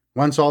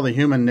 Once all the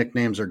human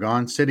nicknames are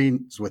gone,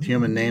 cities with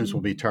human names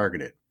will be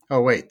targeted.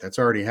 Oh wait, that's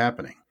already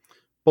happening.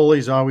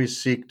 Bullies always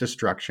seek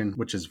destruction,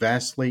 which is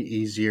vastly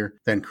easier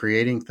than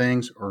creating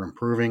things or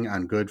improving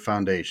on good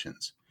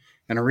foundations.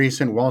 In a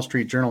recent Wall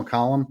Street Journal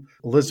column,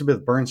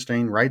 Elizabeth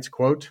Bernstein writes,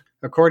 quote,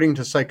 "According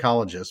to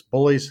psychologists,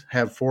 bullies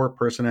have 4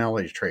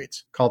 personality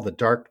traits called the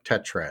dark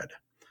tetrad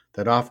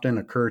that often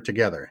occur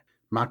together.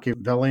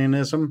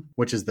 Machiavellianism,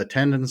 which is the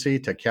tendency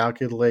to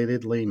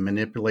calculatedly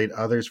manipulate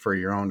others for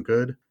your own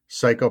good.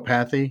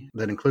 Psychopathy,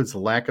 that includes the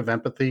lack of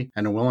empathy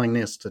and a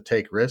willingness to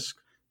take risks.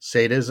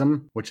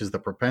 Sadism, which is the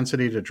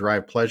propensity to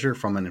derive pleasure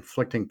from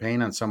inflicting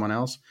pain on someone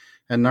else.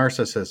 And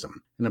narcissism,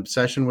 an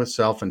obsession with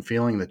self and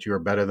feeling that you are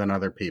better than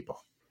other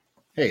people."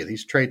 Hey,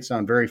 these traits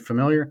sound very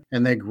familiar,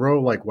 and they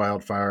grow like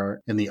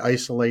wildfire in the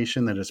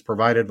isolation that is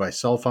provided by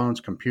cell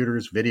phones,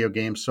 computers, video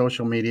games,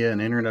 social media,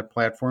 and internet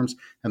platforms,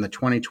 and the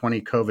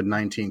 2020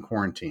 COVID-19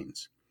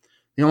 quarantines.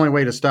 The only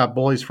way to stop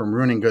bullies from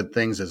ruining good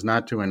things is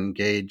not to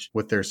engage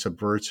with their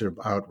subversive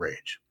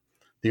outrage.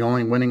 The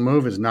only winning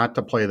move is not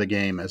to play the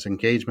game, as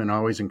engagement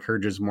always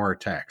encourages more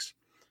attacks.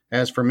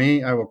 As for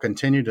me, I will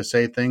continue to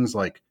say things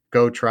like,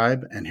 "Go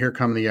Tribe," and "Here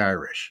come the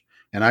Irish,"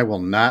 and I will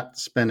not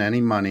spend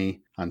any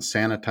money on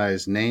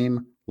sanitized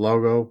name,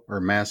 logo, or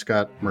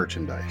mascot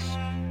merchandise.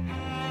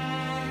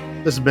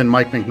 This has been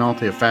Mike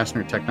McNulty of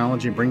Fastener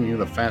Technology, bringing you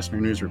the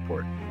Fastener News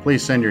Report.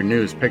 Please send your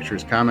news,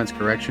 pictures, comments,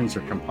 corrections,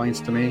 or complaints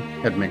to me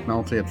at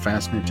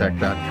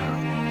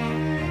mcnulty@fastenertech.com.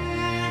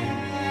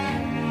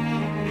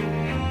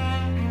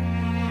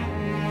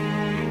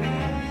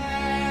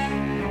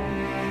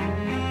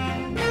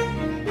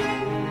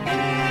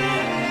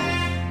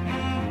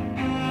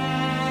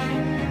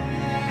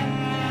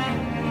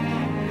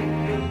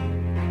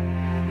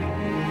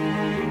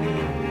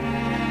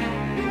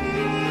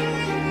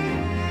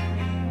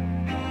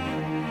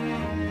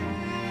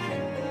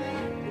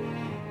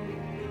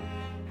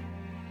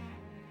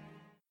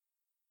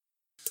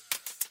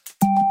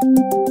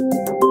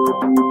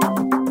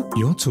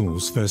 Your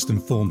tools, first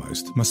and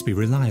foremost, must be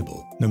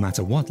reliable, no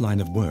matter what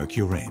line of work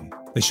you're in.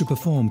 They should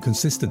perform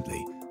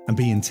consistently and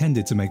be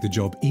intended to make the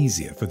job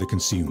easier for the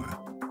consumer.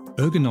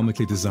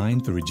 Ergonomically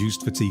designed for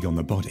reduced fatigue on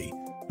the body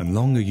and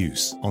longer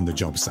use on the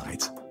job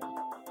site.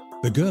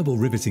 The Goebel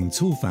Riveting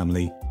Tool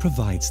family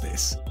provides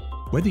this.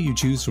 Whether you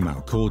choose from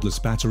our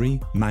cordless battery,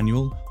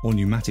 manual, or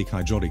pneumatic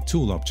hydraulic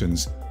tool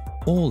options,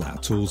 all our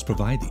tools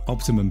provide the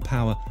optimum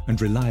power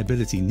and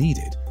reliability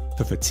needed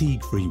for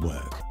fatigue-free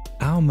work.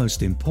 Our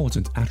most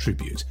important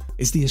attribute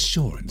is the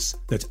assurance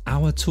that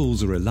our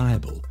tools are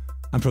reliable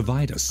and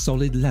provide a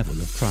solid level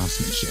of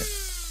craftsmanship.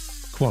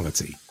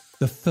 Quality,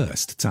 the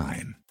first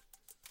time.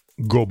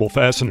 Goebel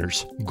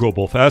Fasteners,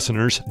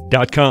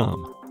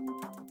 goebelfasteners.com.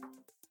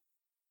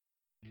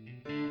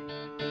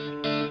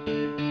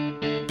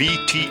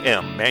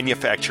 BTM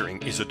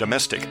Manufacturing is a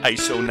domestic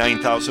ISO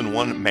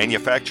 9001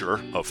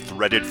 manufacturer of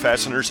threaded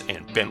fasteners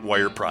and bent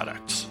wire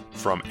products.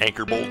 From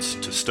anchor bolts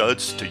to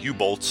studs to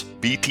U-bolts,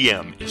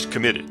 BTM is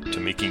committed to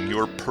making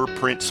your per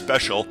print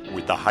special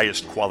with the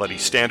highest quality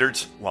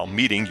standards while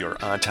meeting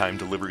your on-time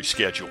delivery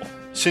schedule.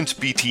 Since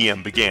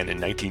BTM began in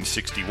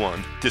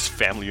 1961, this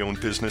family-owned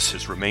business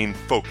has remained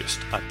focused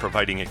on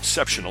providing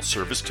exceptional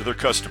service to their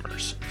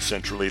customers.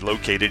 Centrally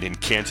located in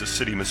Kansas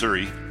City,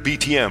 Missouri,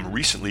 BTM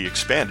recently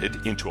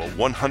expanded into a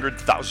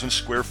 100,000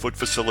 square foot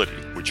facility,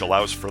 which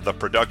allows for the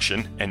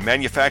production and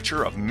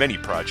manufacture of many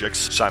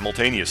projects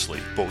simultaneously,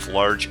 both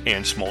large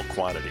and small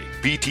quantity.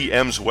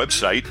 BTM's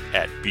website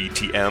at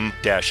btm-mfg.com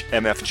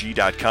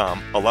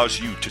allows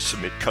you to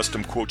submit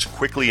custom quotes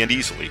quickly and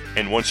easily,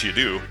 and once you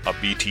do, a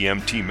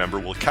BTM team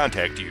member will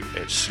contact you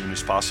as soon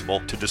as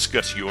possible to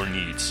discuss your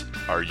needs.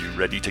 Are you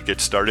ready to get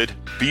started?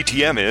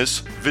 BTM is.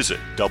 Visit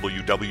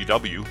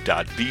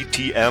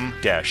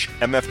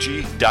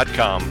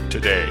www.btm-mfg.com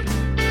today.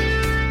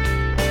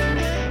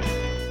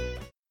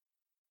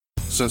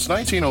 Since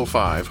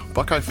 1905,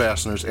 Buckeye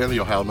Fasteners and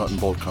the Ohio Nut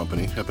and Bolt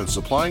Company have been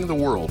supplying the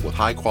world with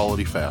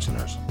high-quality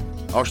fasteners.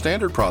 Our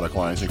standard product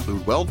lines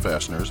include weld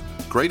fasteners,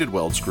 braided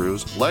weld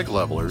screws, leg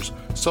levelers,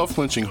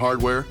 self-clinching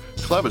hardware,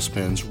 clevis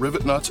pins,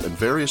 rivet nuts, and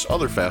various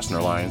other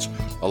fastener lines,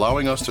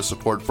 allowing us to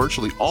support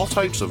virtually all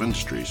types of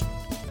industries.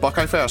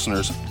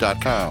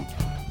 BuckeyeFasteners.com.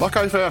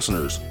 Buckeye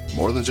Fasteners,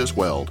 more than just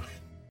weld.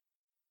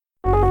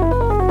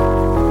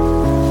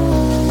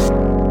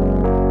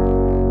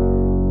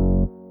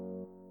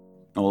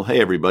 Well,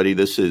 hey everybody,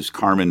 this is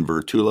Carmen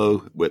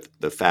Vertullo with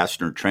the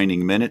Fastener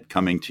Training Minute,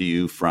 coming to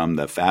you from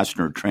the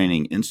Fastener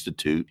Training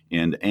Institute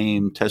and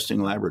AIM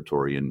Testing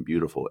Laboratory in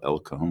beautiful El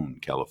Cajon,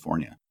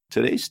 California.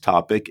 Today's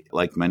topic,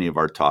 like many of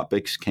our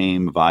topics,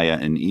 came via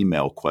an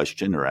email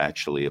question, or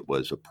actually it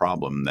was a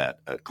problem that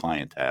a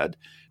client had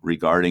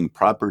regarding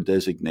proper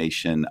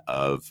designation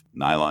of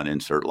nylon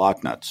insert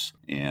lock nuts.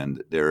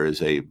 And there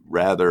is a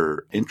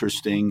rather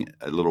interesting,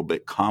 a little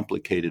bit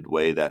complicated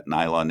way that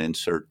nylon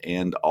insert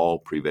and all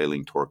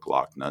prevailing torque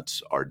lock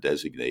nuts are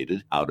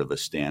designated out of a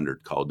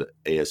standard called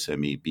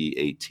ASME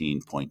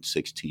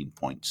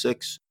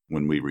B18.16.6.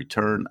 When we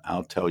return,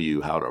 I'll tell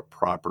you how to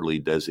properly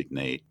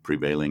designate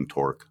prevailing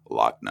torque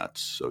lock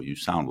nuts, so you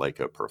sound like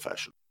a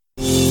professional.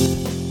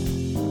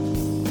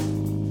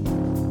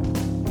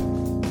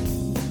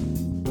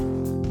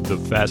 The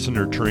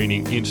Fastener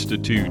Training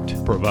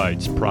Institute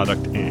provides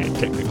product and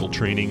technical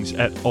trainings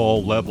at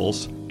all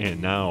levels,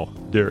 and now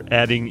they're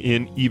adding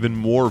in even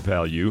more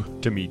value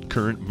to meet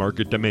current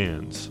market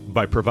demands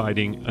by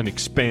providing an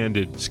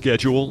expanded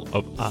schedule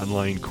of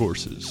online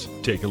courses.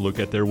 Take a look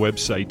at their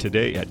website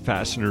today at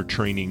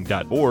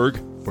fastenertraining.org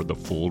for the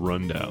full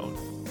rundown.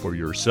 For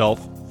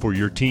yourself, for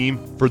your team,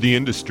 for the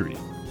industry.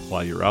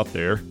 While you're out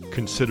there,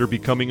 consider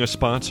becoming a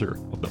sponsor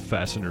of the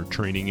Fastener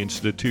Training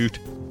Institute.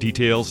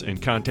 Details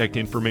and contact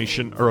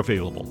information are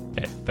available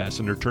at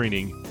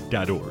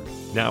fastenertraining.org.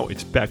 Now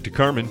it's back to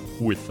Carmen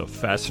with the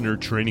Fastener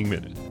Training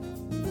Minute.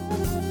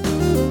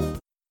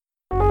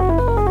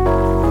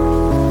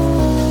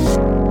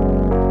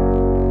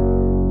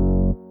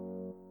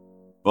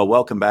 Well,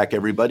 welcome back,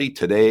 everybody.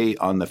 Today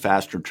on the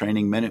Fastener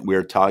Training Minute,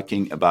 we're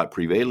talking about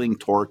prevailing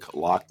torque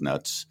lock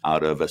nuts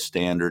out of a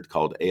standard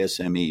called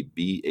ASME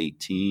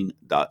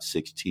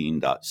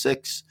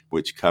B18.16.6,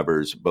 which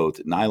covers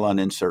both nylon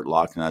insert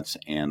lock nuts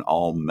and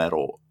all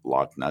metal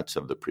lock nuts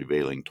of the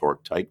prevailing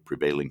torque type.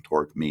 Prevailing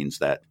torque means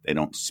that they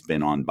don't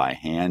spin on by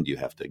hand. You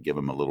have to give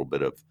them a little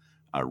bit of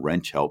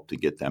wrench help to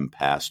get them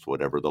past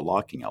whatever the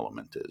locking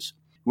element is.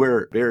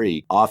 We're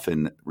very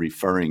often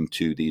referring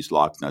to these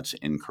lock nuts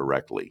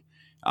incorrectly.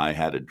 I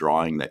had a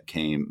drawing that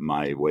came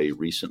my way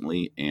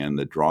recently, and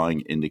the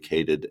drawing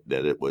indicated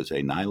that it was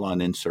a nylon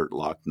insert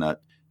lock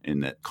nut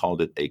and that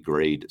called it a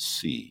grade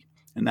C.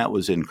 And that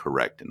was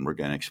incorrect, and we're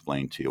going to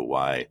explain to you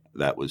why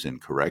that was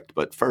incorrect.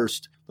 But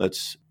first,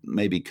 let's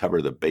maybe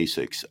cover the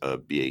basics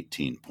of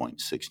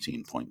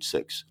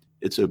B18.16.6.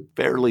 It's a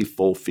fairly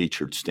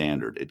full-featured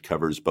standard. It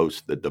covers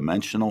both the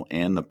dimensional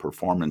and the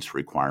performance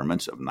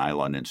requirements of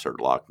nylon insert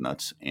lock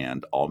nuts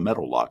and all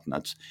metal lock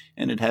nuts,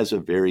 and it has a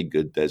very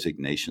good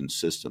designation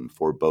system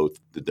for both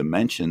the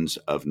dimensions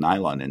of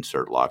nylon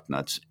insert lock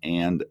nuts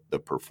and the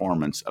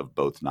performance of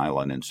both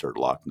nylon insert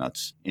lock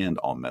nuts and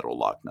all metal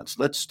lock nuts.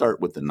 Let's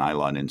start with the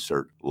nylon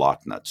insert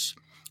lock nuts.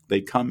 They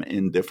come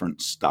in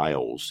different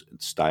styles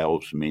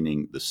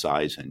meaning the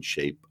size and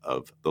shape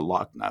of the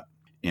lock nut.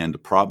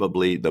 And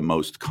probably the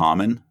most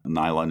common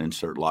nylon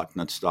insert lock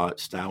nut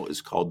style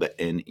is called the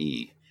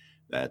NE.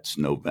 That's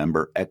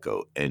November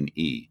Echo,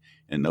 NE.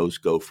 And those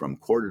go from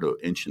 1/4 to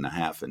 1.5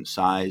 inches in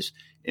size.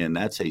 And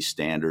that's a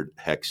standard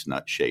hex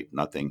nut shape,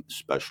 nothing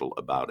special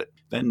about it.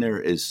 Then there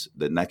is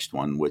the next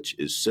one, which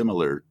is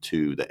similar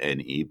to the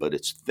NE, but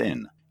it's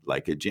thin,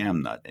 like a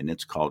jam nut, and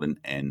it's called an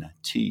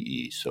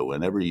NTE. So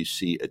whenever you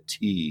see a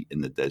T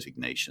in the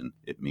designation,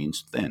 it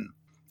means thin.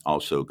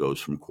 Also goes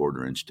from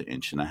 1/4 inch to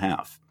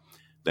 1.5 inches.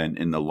 Then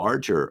in the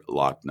larger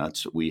lock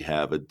nuts, we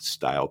have a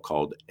style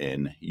called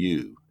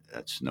NU.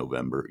 That's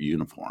November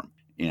Uniform.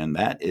 And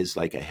that is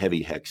like a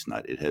heavy hex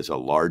nut. It has a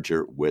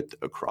larger width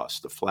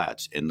across the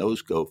flats. And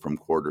those go from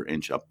 1/4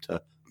 inch up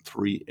to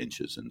 3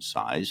 inches in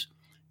size.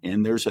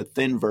 And there's a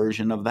thin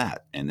version of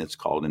that, and it's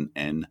called an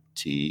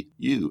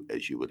NTU,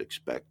 as you would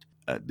expect.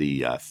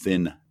 The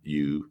thin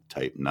U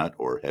type nut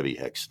or heavy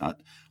hex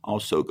nut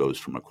also goes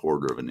from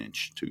 1/4 of an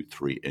inch to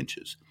 3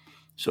 inches.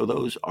 So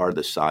those are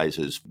the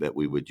sizes that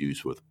we would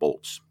use with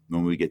bolts.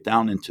 When we get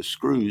down into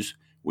screws,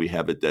 we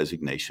have a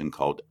designation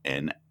called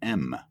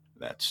NM.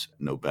 That's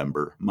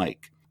November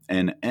Mike.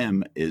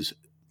 NM is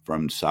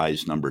from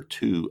size number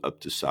 2 up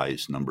to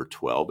size number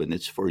 12, and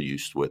it's for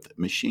use with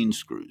machine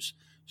screws.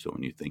 So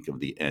when you think of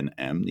the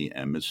NM, the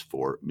M is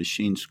for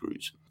machine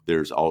screws.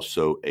 There's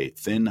also a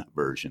thin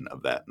version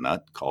of that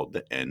nut called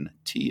the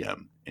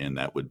NTM, and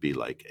that would be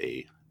like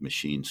a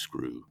machine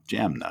screw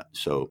jam nut.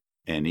 So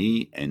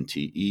NE,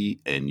 NTE,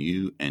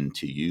 NU,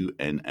 NTU,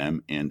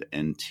 NM, and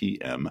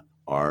NTM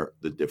are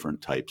the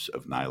different types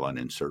of nylon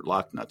insert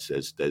lock nuts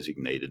as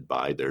designated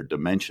by their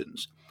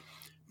dimensions.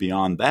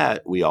 Beyond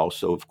that, we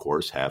also, of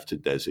course, have to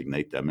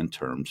designate them in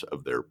terms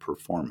of their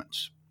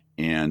performance.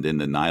 And in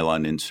the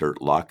nylon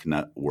insert lock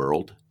nut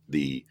world,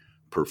 the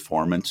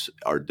performance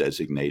are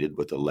designated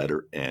with a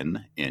letter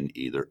N in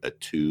either a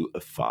 2, a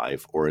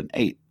 5, or an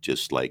 8,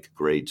 just like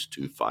grades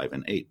 2, 5,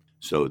 and 8.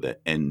 So the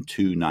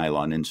N2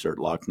 nylon insert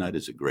lock nut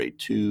is a grade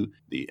 2,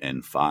 the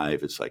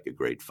N5 is like a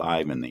grade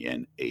 5, and the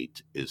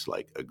N8 is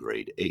like a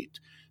grade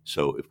 8.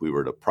 So if we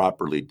were to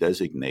properly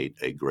designate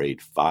a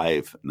grade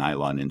 5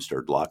 nylon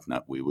insert lock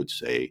nut, we would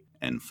say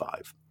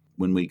N5.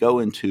 When we go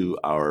into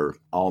our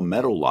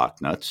all-metal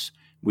lock nuts,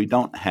 we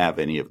don't have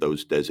any of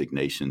those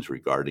designations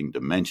regarding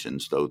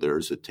dimensions, though there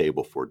is a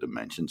table for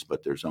dimensions,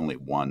 but there's only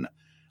one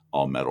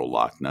all-metal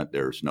lock nut.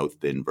 There's no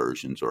thin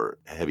versions or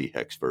heavy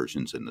hex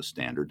versions in the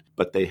standard,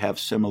 but they have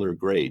similar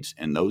grades,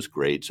 and those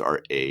grades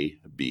are A,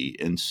 B,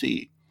 and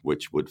C,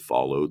 which would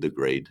follow the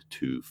grade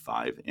 2,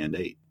 5, and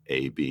 8.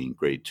 A being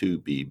grade 2,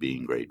 B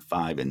being grade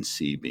 5, and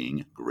C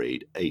being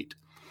grade 8.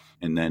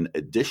 And then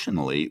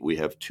additionally, we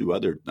have 2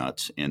 other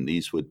nuts, and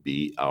these would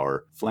be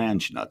our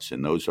flange nuts,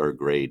 and those are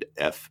grade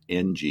F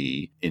and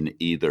G in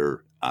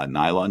either a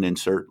nylon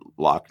insert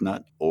lock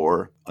nut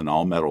or an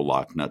all-metal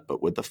lock nut,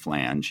 but with a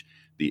flange.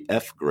 The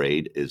F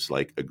grade is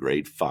like a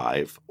grade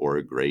 5 or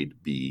a grade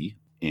B,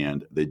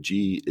 and the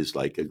G is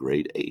like a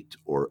grade 8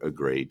 or a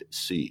grade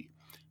C.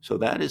 So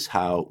that is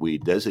how we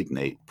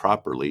designate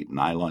properly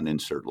nylon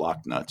insert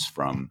lock nuts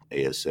from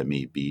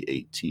ASME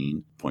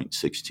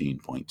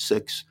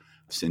B18.16.6.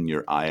 It's in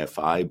your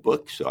IFI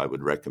book, so I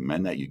would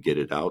recommend that you get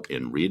it out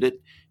and read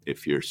it.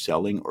 If you're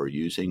selling or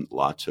using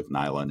lots of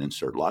nylon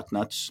insert lock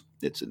nuts,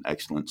 it's an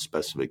excellent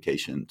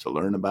specification to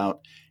learn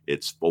about.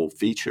 It's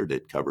full-featured.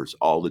 It covers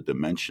all the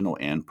dimensional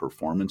and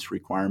performance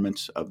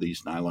requirements of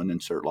these nylon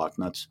insert lock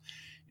nuts.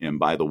 And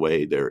by the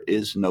way, there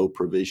is no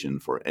provision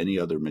for any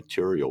other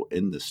material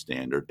in the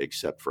standard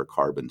except for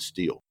carbon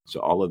steel. So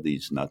all of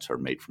these nuts are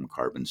made from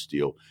carbon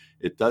steel.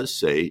 It does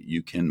say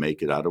you can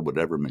make it out of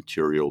whatever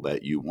material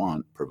that you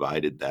want,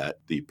 provided that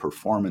the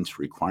performance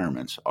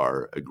requirements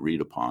are agreed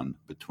upon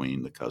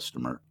between the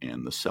customer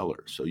and the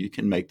seller. So you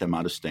can make them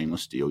out of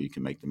stainless steel, you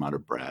can make them out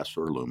of brass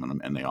or aluminum,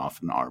 and they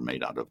often are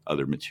made out of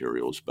other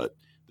materials, but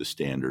the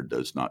standard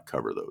does not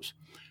cover those.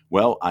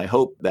 Well, I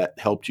hope that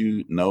helped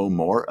you know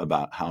more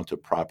about how to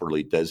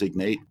properly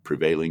designate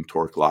prevailing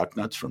torque lock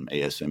nuts from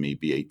ASME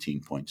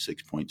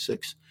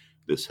B18.6.6.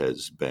 This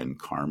has been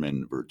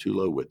Carmen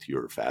Vertullo with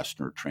your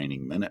Fastener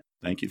Training Minute.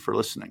 Thank you for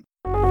listening.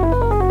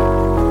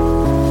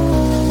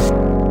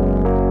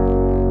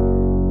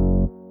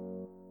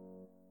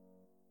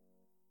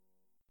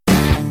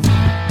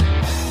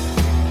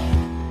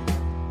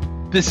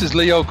 This is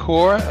Leo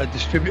Core,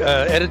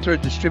 editor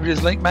of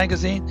Distributors Link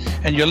magazine,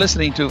 and you're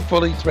listening to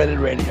Fully Threaded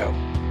Radio.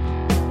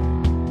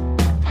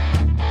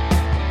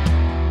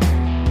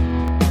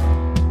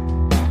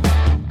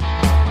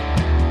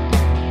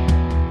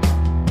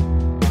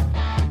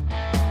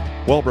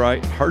 Well,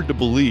 Brian, hard to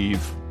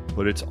believe,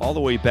 but it's all the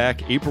way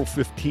back April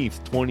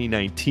 15th,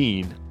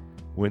 2019,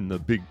 when the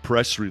big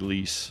press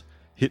release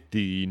hit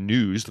the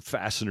news, the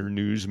Fastener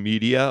News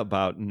media,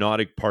 about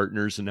Nautic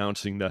Partners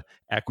announcing the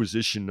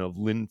acquisition of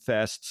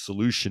Linfast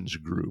Solutions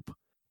Group.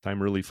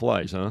 Time really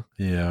flies, huh?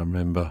 Yeah, I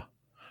remember.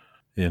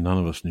 Yeah, none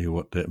of us knew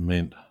what that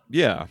meant.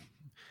 Yeah.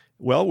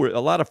 Well,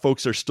 a lot of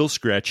folks are still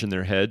scratching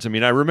their heads. I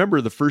mean, I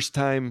remember the first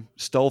time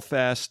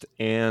Stelfast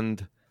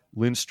and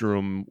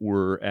Lindstrom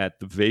were at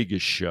the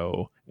Vegas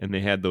show, and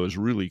they had those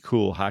really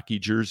cool hockey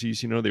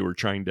jerseys. You know, they were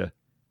trying to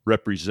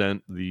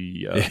represent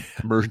the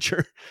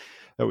merger.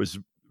 That was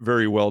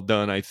very well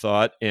done, I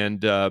thought.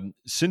 And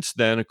since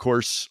then, of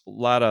course, a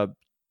lot of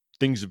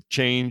things have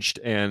changed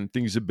and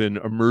things have been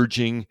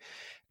emerging,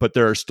 but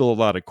there are still a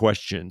lot of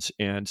questions.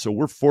 And so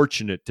we're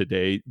fortunate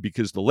today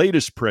because the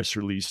latest press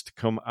release to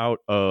come out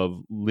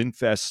of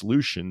Linfast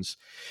Solutions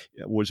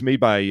was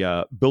made by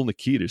Bill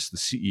Nikitas, the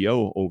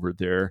CEO over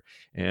there.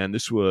 And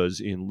this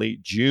was in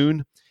late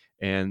June.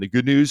 And the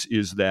good news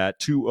is that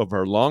 2 of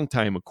our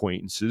longtime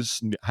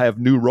acquaintances have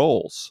new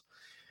roles.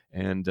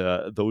 And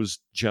those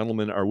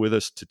gentlemen are with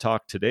us to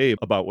talk today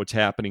about what's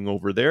happening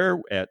over there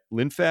at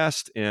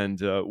Linfast and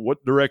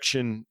what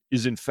direction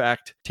is in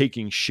fact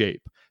taking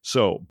shape.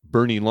 So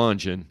Bernie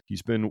Longin,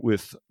 he's been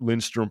with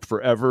Lindstrom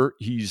forever.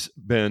 He's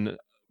been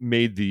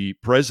made the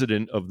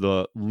president of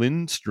the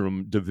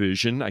Lindstrom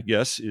division, I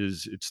guess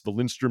it's the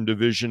Lindstrom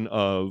division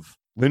of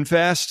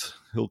Linfast.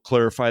 He'll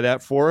clarify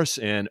that for us.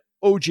 And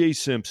O.J.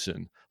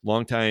 Simpson,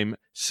 longtime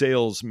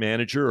sales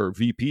manager or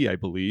VP, I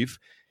believe.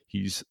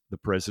 He's the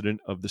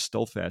president of the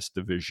Stelfast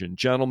division.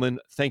 Gentlemen,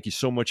 thank you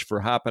so much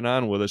for hopping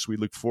on with us. We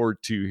look forward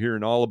to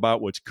hearing all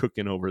about what's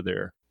cooking over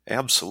there.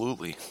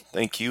 Absolutely.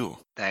 Thank you.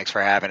 Thanks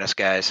for having us,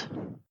 guys.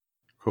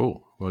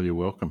 Cool. Well, you're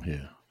welcome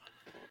here.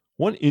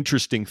 One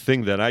interesting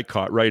thing that I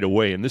caught right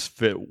away, and this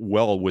fit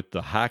well with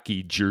the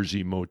hockey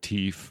jersey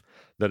motif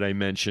that I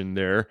mentioned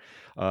there.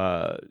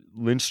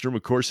 Lindstrom,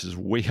 of course, is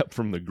way up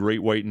from the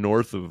Great White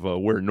North of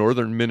where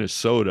northern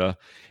Minnesota.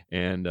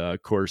 And,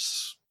 of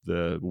course,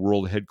 the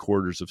world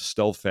headquarters of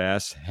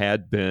Stelfast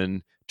had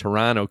been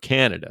Toronto,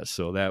 Canada.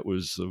 So that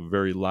was a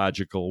very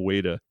logical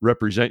way to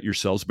represent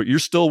yourselves. But you're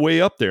still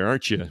way up there,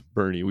 aren't you,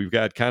 Bernie? We've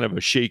got kind of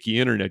a shaky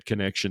internet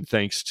connection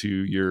thanks to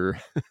your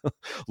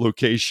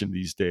location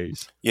these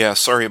days. Yeah,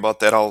 sorry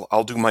about that.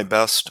 I'll do my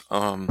best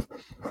and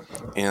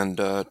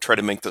try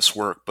to make this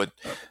work. But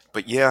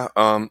yeah,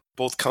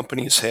 both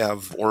companies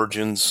have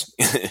origins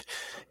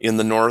in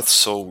the north,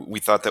 so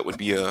we thought that would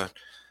be a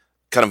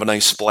kind of a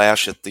nice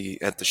splash at the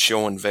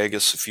show in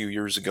Vegas a few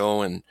years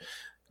ago, and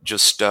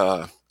just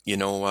kind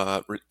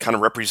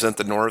of represent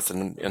the North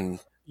and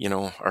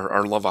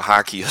our love of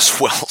hockey as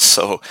well.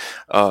 So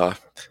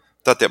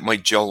thought that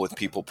might gel with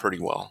people pretty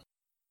well.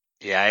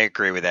 Yeah, I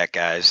agree with that,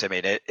 guys. I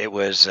mean, it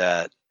was,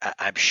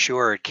 I'm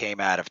sure it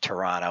came out of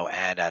Toronto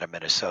and out of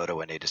Minnesota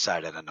when they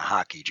decided on the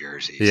hockey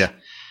jerseys. Yeah.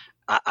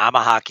 I'm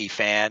a hockey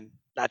fan.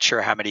 Not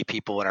sure how many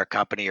people in our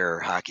company are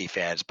hockey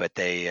fans, but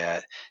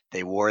they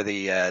wore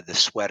the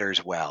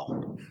sweaters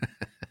well.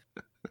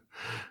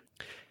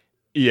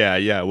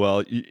 Yeah.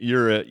 Well,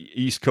 you're a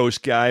East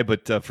Coast guy,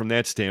 but from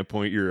that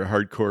standpoint, you're a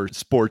hardcore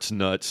sports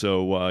nut.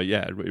 So,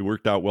 it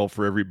worked out well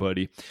for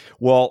everybody.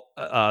 Well,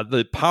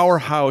 the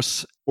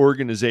powerhouse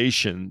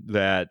organization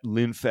that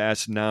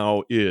Linfast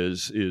now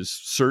is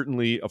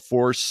certainly a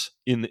force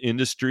in the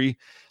industry.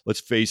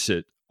 Let's face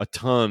it, a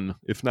ton,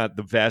 if not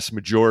the vast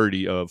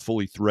majority of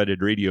Fully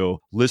Threaded Radio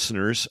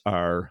listeners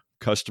are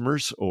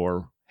customers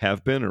or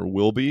have been or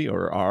will be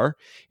or are.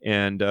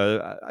 And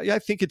I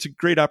think it's a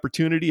great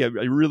opportunity. I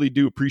really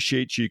do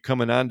appreciate you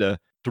coming on to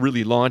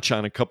really launch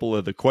on a couple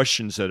of the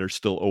questions that are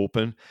still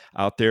open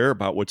out there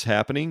about what's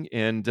happening.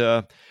 And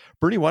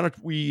Bernie, why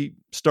don't we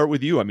start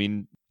with you? I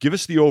mean, give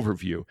us the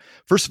overview.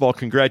 First of all,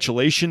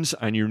 congratulations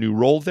on your new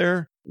role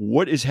there.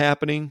 What is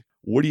happening?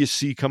 What do you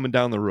see coming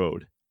down the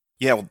road?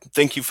 Yeah, well,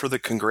 thank you for the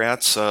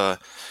congrats. I've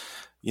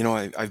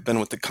been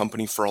with the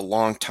company for a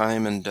long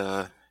time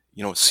and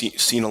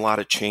seen a lot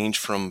of change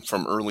from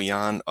early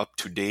on up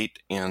to date,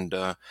 and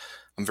I'm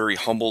very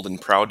humbled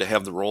and proud to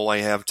have the role I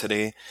have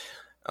today.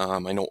 I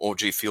know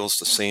OJ feels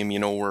the same.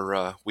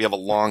 We have a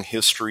long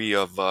history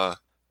of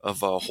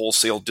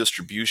wholesale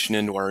distribution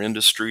into our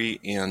industry,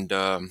 and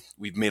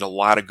we've made a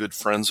lot of good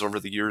friends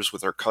over the years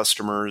with our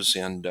customers,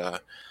 and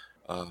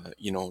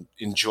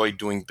enjoyed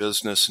doing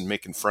business and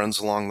making friends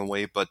along the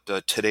way. But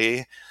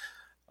today,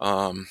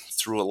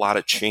 through a lot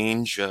of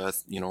change,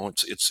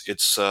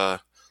 it's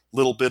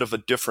little bit of a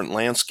different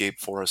landscape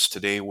for us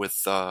today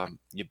with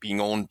being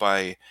owned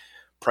by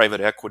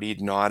private equity,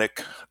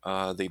 Nautic.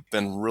 They've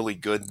been really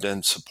good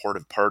and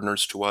supportive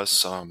partners to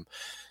us.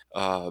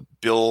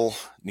 Bill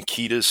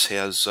Nikitas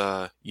has,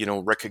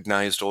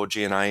 recognized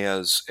OJ and I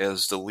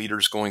as the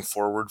leaders going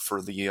forward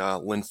for the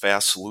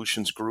Linfast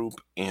Solutions Group.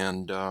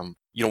 And,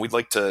 we'd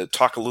like to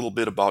talk a little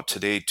bit about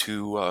today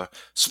to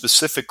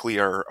specifically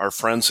our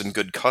friends and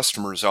good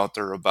customers out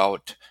there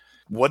about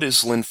what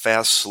is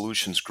Linfast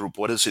Solutions Group?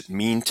 What does it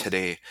mean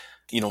today?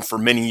 For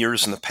many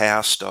years in the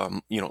past,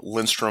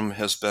 Lindstrom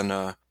has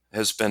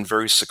been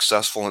very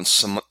successful and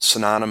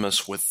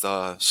synonymous with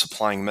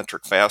supplying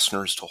metric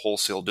fasteners to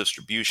wholesale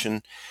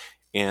distribution.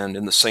 And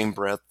in the same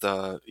breath,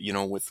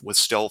 with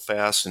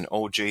Stelfast and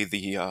OJ,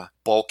 the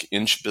bulk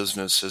inch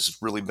business has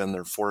really been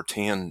their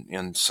forte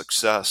and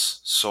success.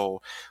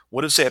 So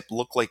what does that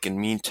look like and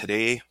mean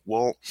today?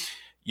 Well,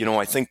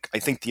 I think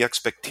the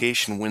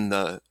expectation when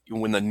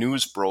the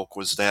news broke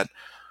was that,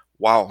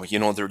 wow,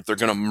 they're going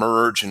to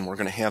merge and we're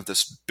going to have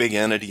this big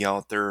entity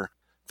out there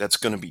that's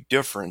going to be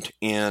different.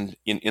 And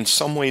in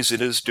some ways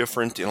it is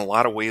different. In a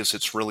lot of ways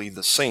it's really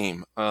the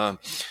same.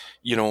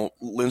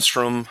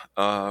 Lindstrom,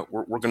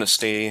 we're going to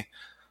stay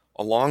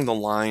along the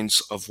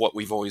lines of what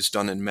we've always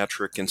done in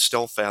metric and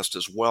Stelfast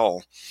as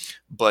well.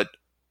 But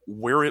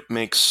where it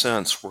makes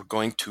sense, we're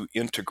going to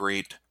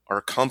integrate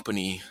our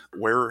company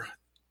where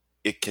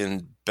it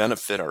can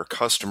benefit our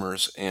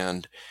customers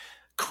and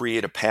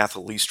create a path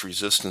of least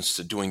resistance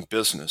to doing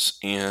business.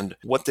 And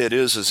what that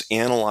is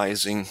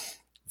analyzing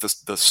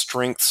the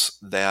strengths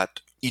that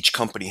each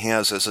company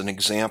has. As an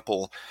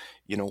example,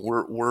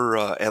 we're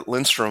at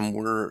Lindstrom,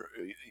 we're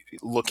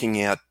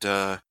looking at,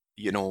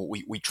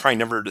 we try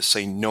never to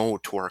say no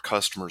to our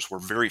customers. We're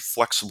very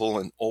flexible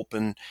and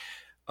open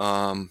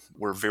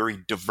We're very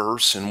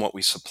diverse in what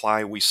we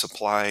supply. We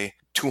supply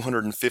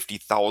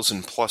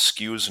 250,000 plus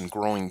SKUs and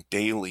growing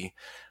daily.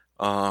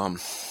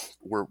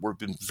 We've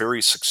been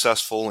very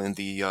successful in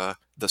the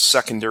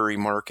secondary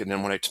market,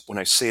 and when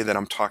I say that,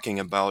 I'm talking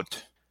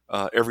about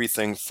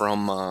everything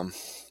from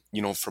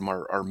from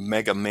our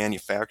mega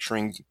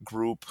manufacturing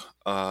group,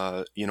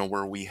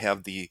 where we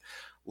have the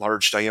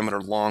large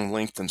diameter, long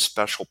length, and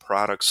special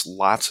products,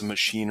 lots of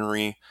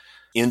machinery,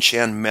 inch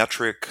and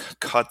metric,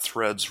 cut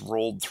threads,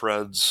 rolled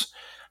threads,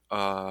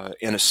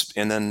 and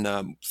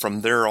then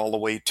from there all the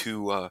way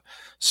to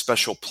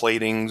special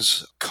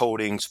platings,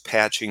 coatings,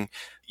 patching.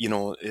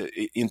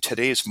 In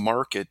today's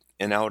market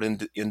and out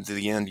into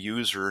the end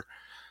user,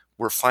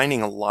 we're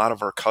finding a lot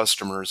of our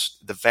customers,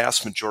 the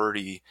vast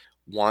majority,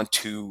 want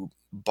to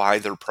buy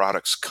their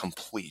products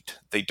complete.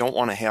 They don't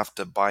want to have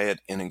to buy it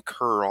and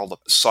incur all the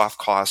soft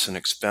costs and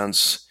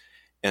expense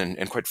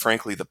and quite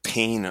frankly, the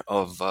pain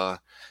of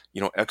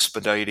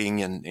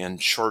expediting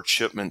and short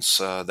shipments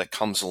that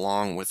comes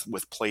along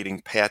with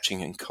plating,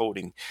 patching, and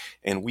coating.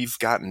 And we've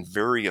gotten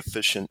very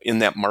efficient in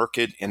that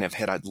market and have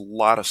had a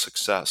lot of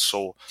success.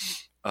 So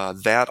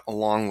that,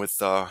 along with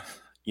the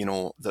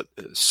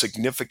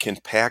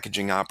significant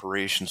packaging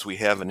operations we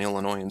have in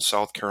Illinois and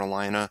South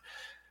Carolina,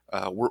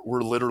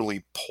 we're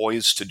literally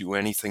poised to do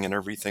anything and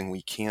everything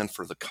we can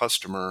for the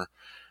customer.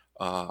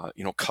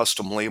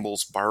 Custom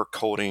labels,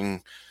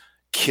 barcoding,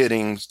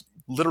 kitting,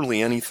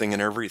 literally anything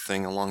and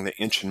everything along the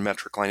inch and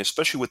metric line,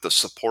 especially with the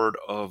support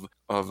of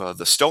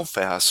the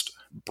StelFast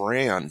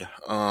brand.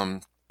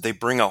 They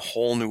bring a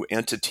whole new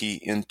entity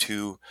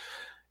into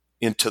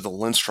the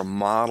Lindstrom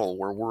model,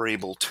 where we're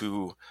able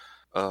to,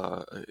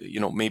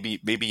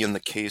 maybe in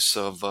the case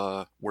of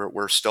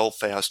where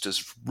StelFast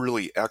is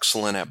really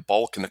excellent at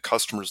bulk and the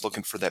customer's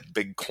looking for that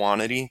big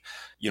quantity,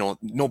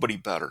 nobody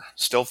better.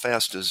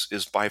 StelFast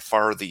is by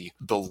far the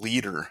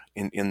leader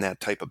in that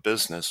type of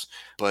business.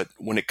 But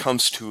when it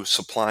comes to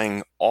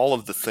supplying all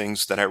of the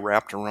things that I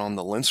wrapped around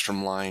the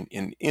Lindstrom line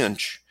in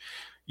inch,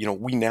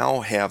 we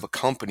now have a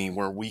company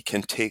where we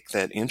can take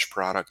that inch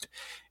product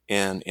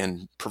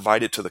and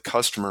provide it to the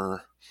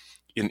customer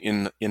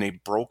in a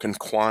broken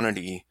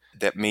quantity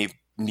that may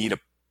need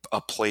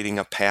a plating,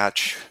 a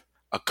patch,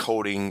 a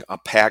coating, a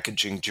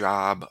packaging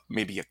job,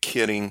 maybe a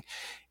kitting,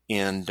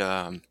 and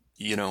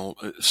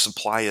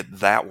supply it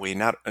that way.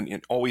 Not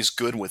always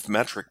good with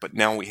metric, but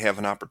now we have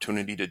an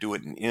opportunity to do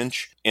it in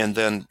inch. And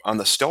then on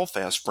the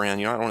StelFast brand,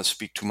 I don't want to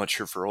speak too much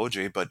here for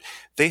OJ, but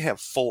they have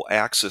full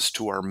access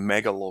to our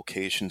mega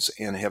locations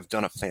and have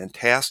done a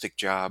fantastic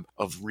job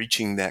of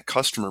reaching that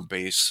customer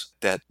base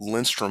that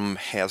Lindstrom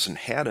hasn't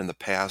had in the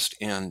past,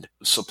 and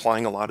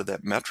supplying a lot of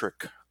that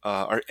metric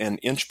and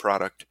inch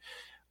product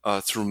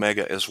through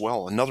Mega as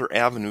well, another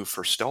avenue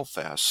for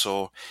StelFast.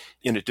 So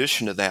in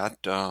addition to that,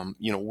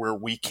 where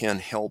we can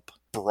help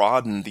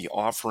broaden the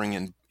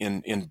offering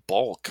in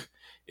bulk,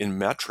 in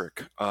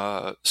metric,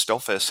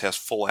 StelFast has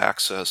full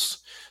access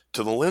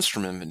to the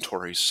Lindstrom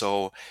inventory.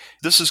 So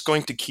this is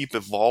going to keep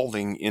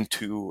evolving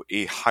into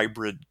a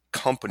hybrid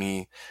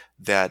company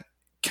that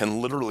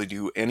can literally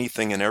do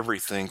anything and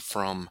everything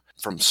from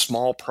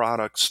small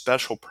products,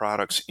 special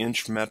products,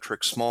 inch,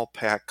 metric, small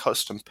pack,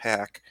 custom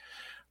pack,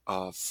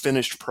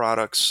 finished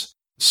products,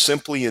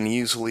 simply and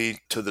easily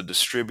to the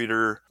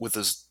distributor with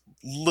as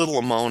little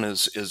amount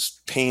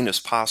as pain as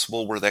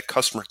possible, where that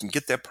customer can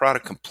get that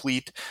product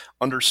complete,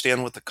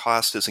 understand what the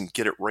cost is, and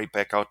get it right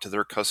back out to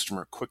their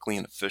customer quickly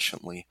and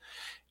efficiently.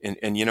 And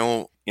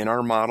in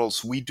our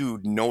models, we do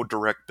no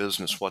direct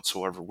business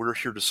whatsoever. We're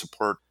here to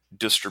support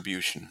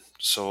distribution.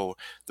 So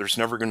there's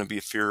never going to be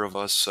a fear of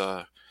us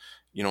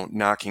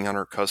knocking on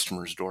our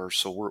customers' door.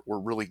 So we're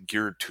really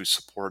geared to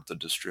support the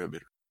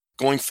distributor.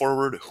 Going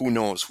forward, who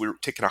knows? We're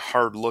taking a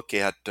hard look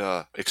at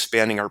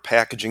expanding our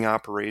packaging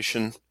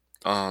operation,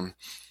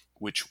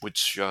 which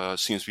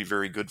seems to be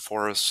very good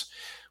for us.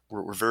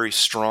 We're very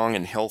strong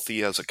and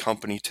healthy as a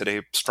company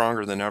today,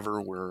 stronger than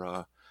ever.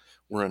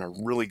 We're in a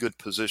really good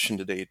position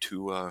today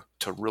to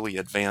really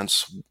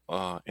advance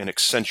and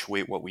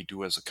accentuate what we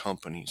do as a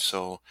company.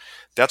 So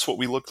that's what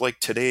we look like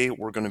today.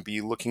 We're going to be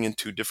looking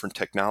into different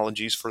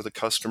technologies for the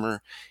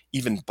customer,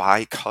 even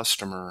by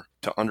customer,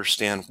 to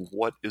understand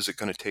what is it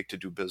going to take to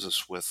do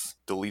business with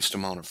the least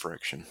amount of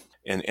friction.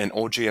 And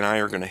OJ and I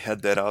are going to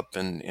head that up,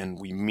 and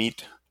we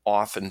meet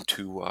often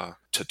to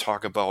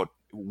talk about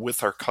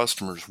with our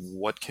customers,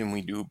 what can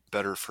we do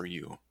better for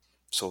you?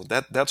 So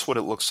that's what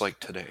it looks like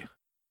today.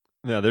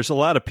 Yeah, there's a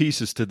lot of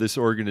pieces to this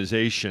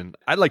organization.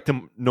 I'd like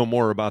to know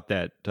more about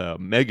that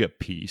mega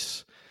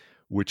piece,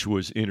 which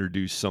was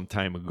introduced some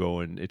time ago,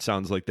 and it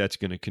sounds like that's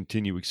going to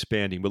continue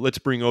expanding. But let's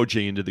bring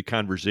OJ into the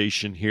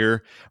conversation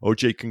here.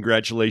 OJ,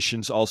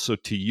 congratulations also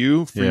to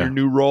you for your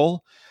new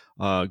role.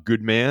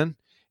 Good man.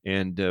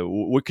 And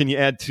what can you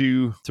add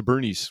to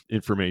Bernie's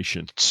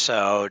information?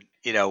 So,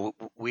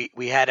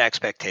 we had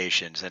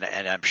expectations, and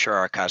I'm sure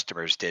our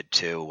customers did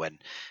too when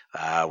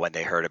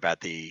they heard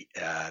about the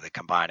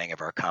combining of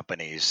our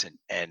companies,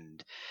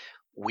 and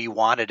we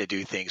wanted to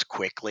do things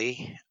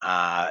quickly.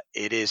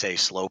 It is a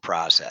slow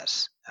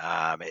process.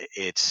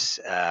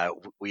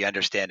 We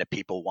understand that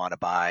people want to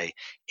buy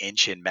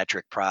inch and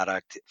metric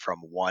product from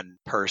one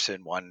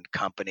person, one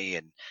company,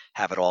 and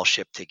have it all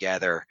shipped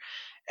together.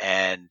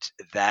 And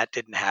that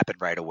didn't happen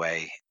right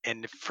away,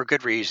 and for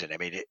good reason. I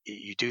mean,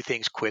 you do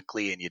things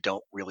quickly and you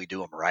don't really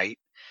do them right.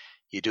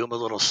 You do them a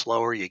little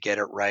slower, you get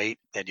it right,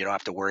 then you don't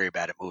have to worry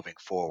about it moving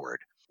forward.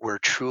 We're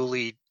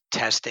truly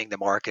testing the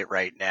market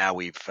right now.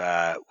 We've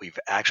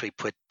actually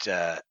put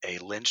a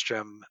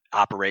Lindstrom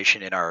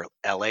operation in our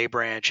LA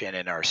branch and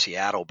in our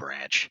Seattle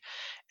branch.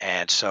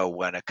 And so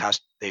when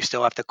they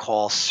still have to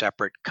call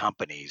separate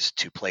companies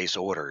to place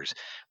orders,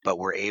 but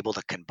we're able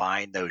to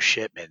combine those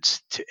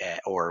shipments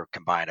or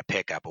combine a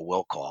pickup, a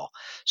will call,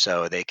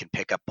 so they can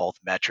pick up both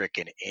metric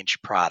and inch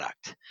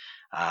product.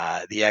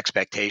 The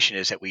expectation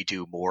is that we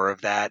do more of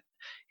that.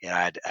 You know,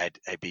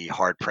 I'd be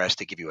hard pressed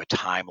to give you a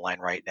timeline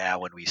right now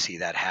when we see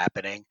that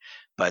happening,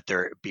 but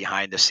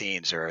behind the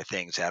scenes, there are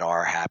things that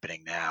are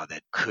happening now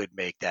that could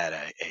make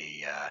that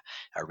a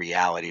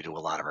reality to a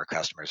lot of our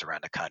customers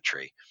around the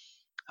country.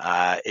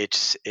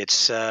 It's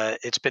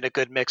been a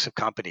good mix of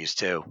companies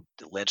too.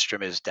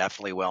 Lindstrom is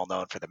definitely well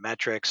known for the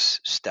metrics,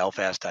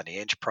 Stellfast on the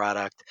inch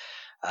product.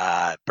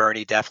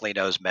 Bernie definitely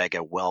knows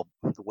Mega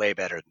way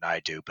better than I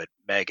do, but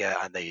Mega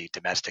on the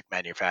domestic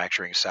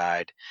manufacturing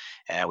side.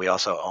 And we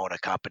also own a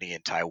company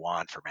in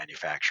Taiwan for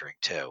manufacturing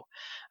too.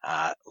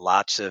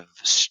 Lots of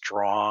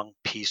strong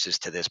pieces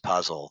to this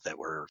puzzle that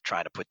we're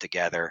trying to put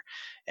together.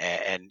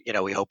 And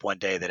we hope one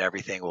day that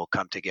everything will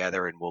come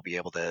together and we'll be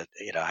able to,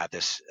 have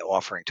this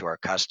offering to our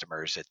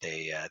customers that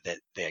they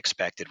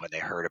expected when they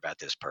heard about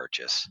this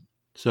purchase.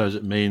 So does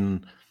it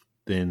mean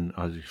then,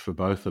 for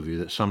both of you,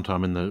 that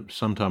sometime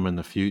in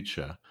the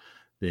future,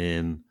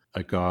 then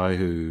a guy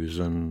who's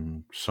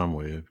in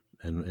somewhere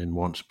and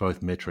wants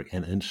both metric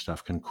and inch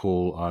stuff can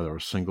call either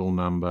a single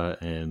number,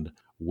 and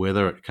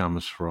whether it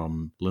comes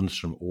from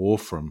Lindstrom or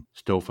from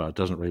Stellfast, it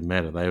doesn't really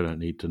matter. They don't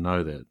need to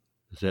know that.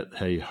 Is that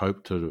how you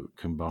hope to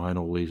combine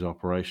all these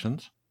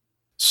operations?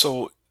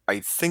 So I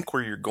think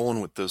where you're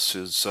going with this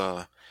is,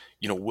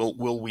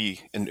 will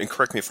we, and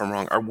correct me if I'm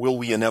wrong, will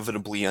we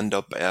inevitably end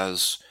up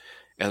as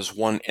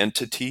one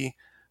entity?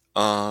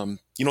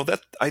 That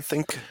I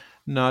think.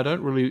 No, I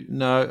don't really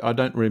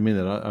mean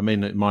that. I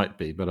mean, it might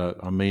be, but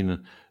I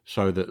mean,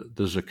 so that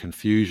there's a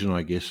confusion,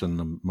 I guess, in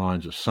the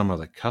minds of some of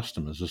the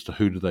customers as to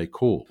who do they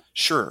call.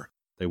 Sure.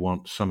 They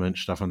want some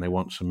inch stuff and they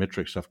want some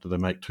metric stuff. Do they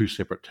make two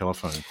separate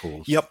telephone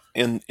calls? Yep,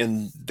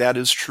 and that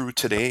is true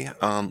today.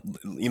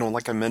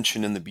 Like I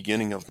mentioned in the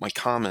beginning of my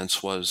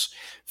comments, was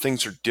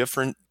things are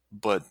different,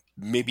 but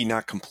maybe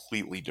not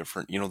completely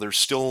different. There's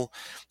still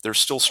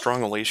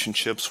strong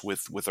relationships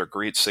with our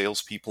great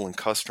salespeople and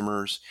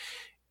customers,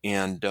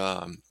 and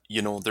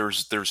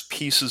there's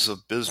pieces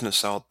of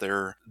business out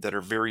there that are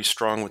very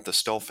strong with the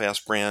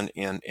Stellfast brand,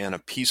 and a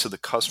piece of the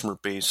customer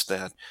base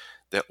that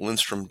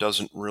Lindstrom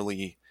doesn't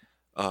really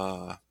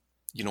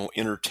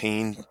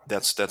entertain.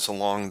 That's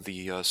along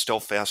the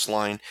Stellfast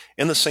line,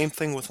 and the same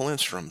thing with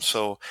Lindstrom.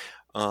 So.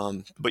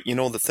 But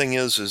the thing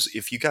is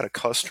if you got a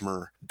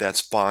customer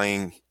that's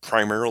buying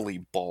primarily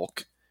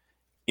bulk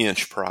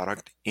inch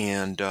product,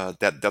 and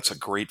that's a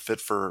great fit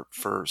for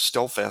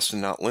Stellfast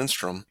and not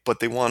Lindstrom, but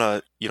they want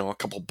a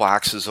couple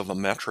boxes of a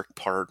metric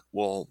part,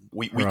 well,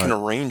 we can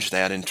arrange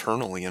that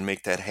internally and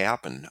make that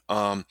happen.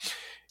 If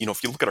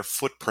you look at our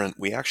footprint,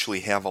 we actually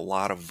have a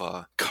lot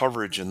of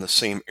coverage in the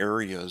same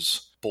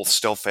areas, both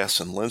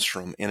Stellfast and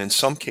Lindstrom, and in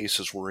some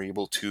cases we're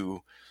able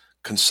to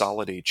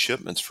consolidate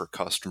shipments for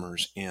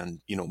customers and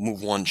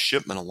move one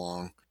shipment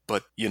along.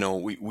 But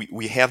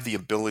we have the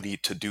ability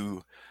to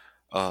do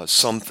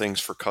some things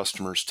for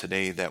customers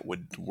today that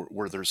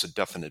where there's a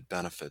definite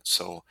benefit.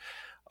 So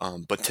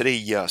but today,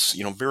 yes,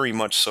 very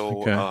much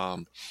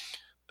so.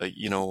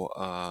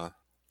 Okay.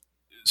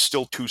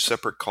 Still two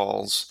separate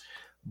calls,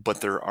 but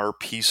there are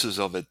pieces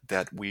of it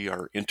that we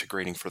are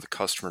integrating for the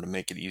customer to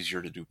make it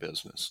easier to do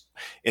business.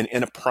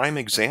 And a prime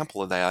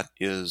example of that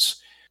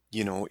is,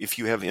 if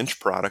you have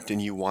inch product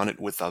and you want it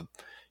with a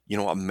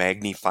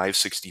Magni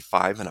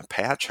 565 and a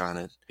patch on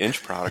it,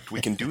 inch product, we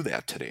can do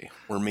that today.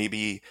 Where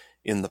maybe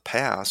in the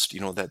past,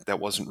 that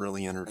wasn't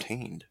really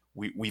entertained.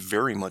 We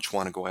very much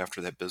want to go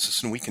after that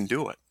business, and we can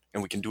do it,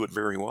 and we can do it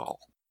very well.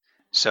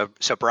 So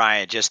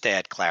Brian, just to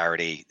add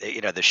clarity,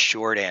 the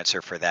short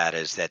answer for that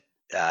is that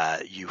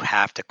you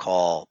have to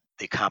call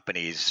the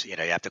companies. You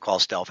have to call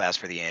Stellfast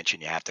for the inch,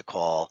 and you have to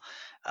call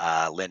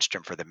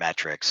Lindstrom for the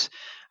metrics.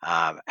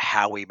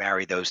 How we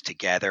marry those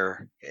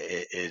together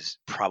is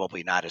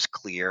probably not as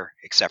clear,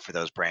 except for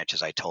those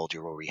branches I told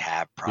you where we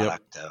have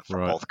product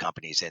from both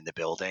companies in the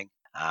building.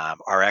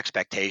 Our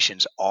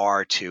expectations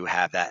are to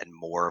have that in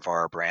more of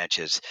our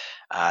branches.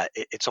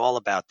 It's all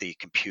about the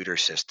computer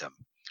system.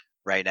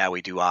 Right now,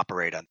 we do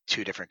operate on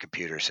two different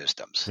computer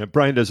systems. Yeah,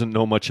 Brian doesn't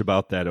know much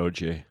about that,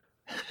 OJ.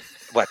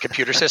 What,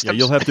 computer systems? Yeah,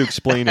 you'll have to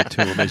explain it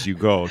to him as you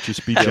go.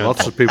 Just be gentle.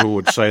 Lots of people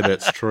would say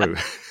that's true.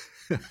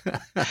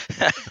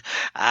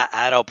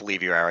 I don't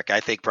believe you, Eric. I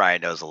think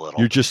Brian knows a little.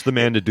 You're just the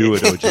man to do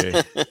it,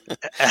 OJ.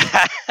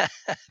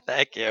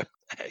 Thank you.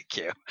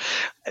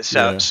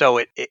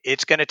 So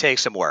it's going to take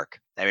some work.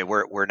 I mean,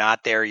 we're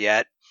not there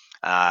yet.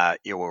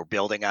 We're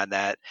building on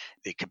that.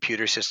 The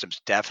computer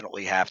systems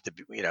definitely have to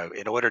be,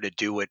 in order to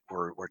do what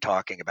we're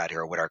talking about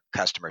here, what our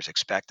customers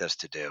expect us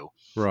to do,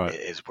 right,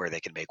 is where they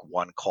can make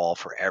one call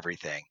for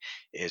everything,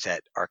 is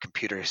that our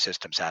computer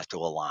systems have to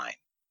align.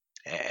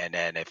 And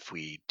then if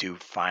we do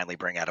finally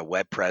bring out a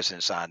web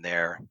presence on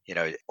there,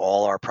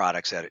 all our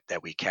products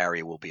that we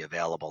carry will be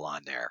available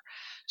on there.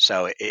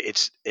 So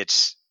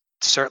it's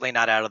certainly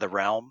not out of the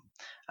realm.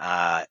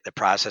 The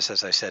process,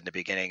 as I said in the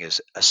beginning,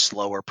 is a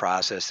slower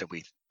process than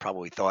we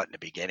probably thought in the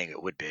beginning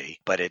it would be.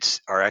 But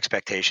our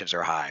expectations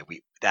are high.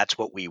 That's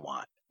what we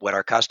want. What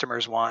our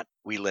customers want,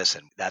 we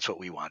listen. That's what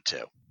we want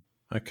too.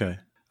 Okay.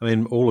 I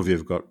mean, all of you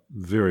have got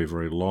very,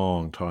 very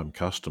long-time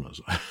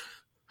customers.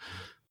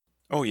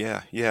 Oh,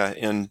 yeah.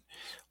 And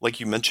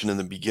like you mentioned in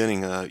the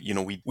beginning,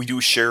 we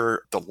do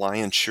share the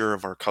lion's share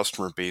of our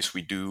customer base.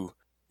 We do,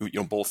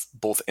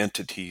 both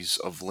entities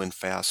of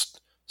LinFast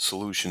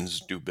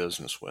Solutions do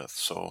business with.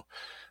 So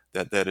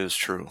that is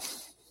true.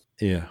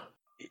 Yeah.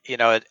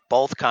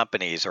 Both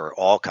companies, or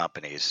all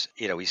companies,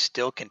 we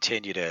still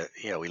continue to,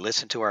 we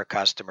listen to our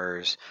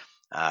customers.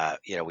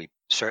 We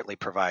certainly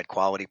provide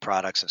quality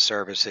products and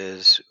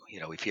services.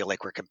 We feel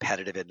like we're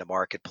competitive in the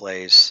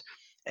marketplace.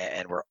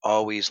 And we're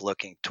always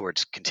looking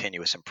towards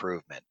continuous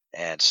improvement.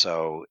 And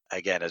so,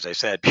 again, as I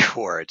said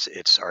before,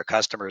 it's our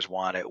customers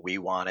want it, we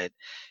want it.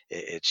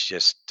 It's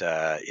just,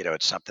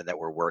 it's something that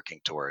we're working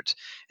towards.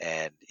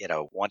 And,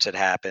 once it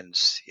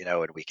happens,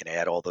 and we can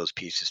add all those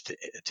pieces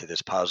to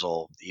this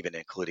puzzle, even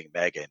including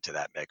Mega into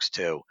that mix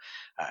too,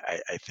 I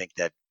think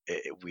that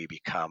we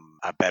become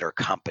a better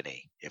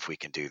company if we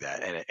can do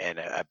that, and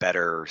a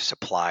better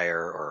supplier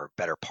or a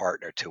better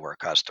partner to our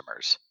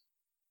customers.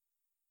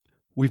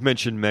 We've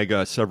mentioned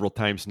Mega several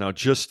times now.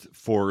 Just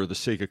for the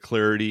sake of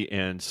clarity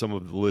and some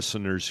of the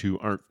listeners who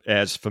aren't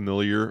as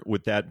familiar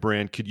with that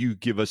brand, could you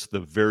give us the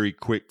very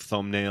quick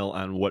thumbnail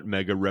on what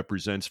Mega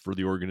represents for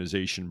the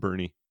organization,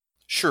 Bernie?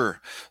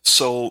 Sure.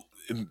 So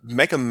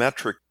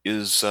Megametric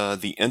is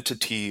the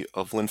entity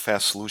of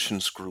LinFast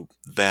Solutions Group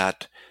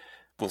that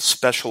will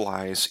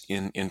specialize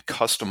in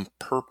custom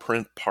per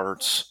print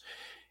parts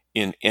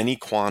in any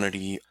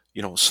quantity.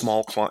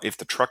 Small if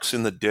the truck's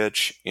in the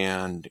ditch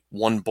and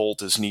one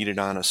bolt is needed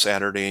on a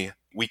Saturday,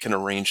 we can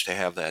arrange to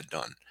have that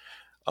done.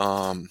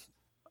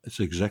 It's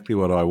exactly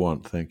what I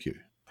want. Thank you.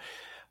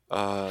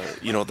 I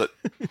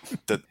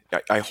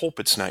hope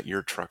it's not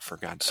your truck, for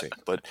God's sake.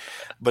 But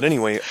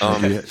anyway,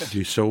 do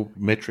you sell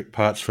metric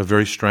parts for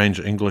very strange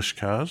English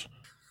cars?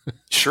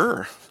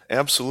 Sure,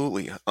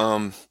 absolutely.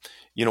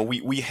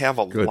 We have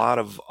a lot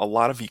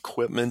of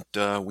equipment.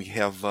 We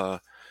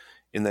have.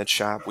 In that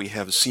shop, we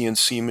have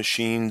CNC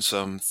machines,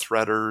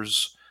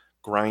 threaders,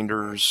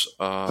 grinders,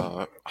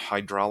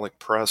 hydraulic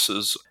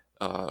presses.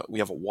 We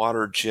have a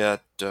water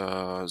jet,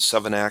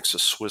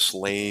 7-axis Swiss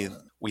lathe.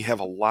 We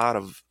have a lot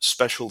of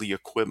specialty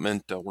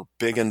equipment. We're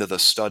big into the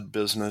stud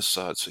business.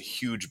 It's a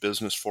huge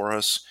business for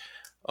us.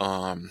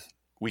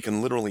 We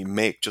can literally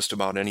make just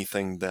about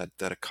anything that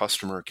a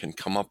customer can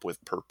come up with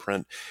per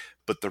print.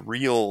 But the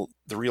real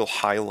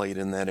highlight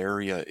in that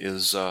area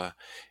is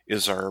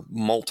our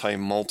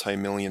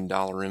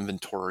multi-million-dollar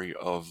inventory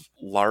of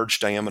large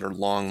diameter,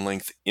 long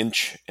length,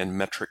 inch and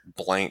metric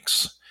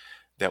blanks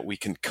that we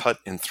can cut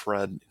and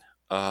thread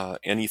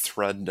any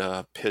thread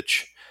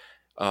pitch,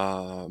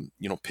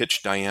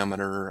 pitch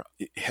diameter,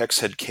 hex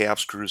head cap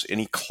screws,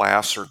 any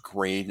class or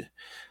grade,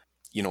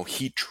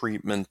 heat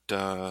treatment,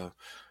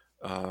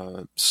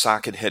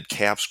 socket head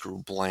cap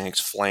screw blanks,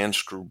 flange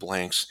screw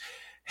blanks,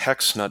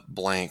 hex nut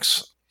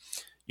blanks.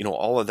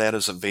 All of that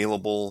is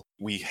available.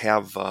 We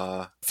have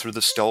through the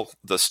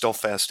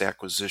Stelfast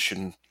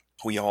acquisition,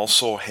 we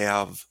also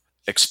have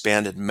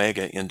expanded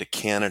Mega into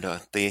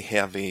Canada. They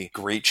have a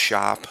great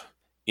shop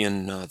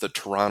in the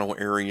Toronto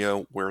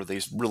area where they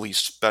really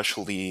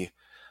specialty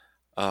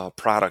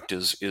product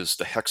is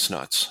the hex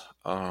nuts.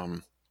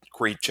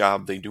 Great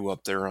job they do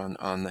up there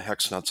on the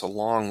hex nuts,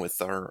 along with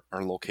our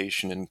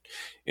location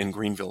in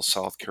Greenville,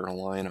 South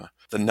Carolina.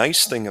 The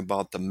nice thing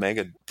about the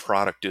Mega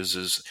product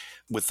is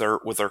with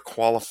our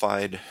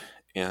qualified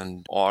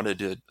and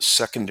audited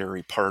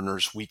secondary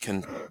partners, we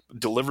can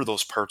deliver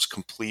those parts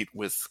complete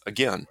with,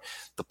 again,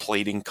 the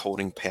plating,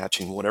 coating,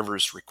 patching, whatever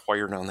is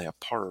required on that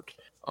part.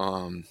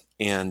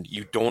 And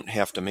you don't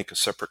have to make a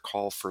separate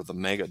call for the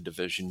Mega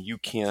division. You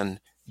can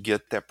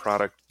get that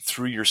product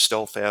through your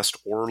Stelfast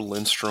or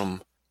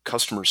Lindstrom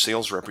customer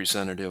sales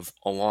representative,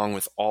 along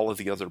with all of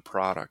the other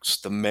products.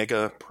 The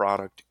Mega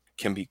product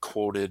can be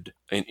quoted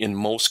in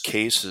most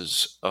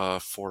cases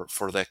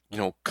for that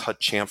cut,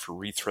 chamfer,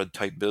 rethread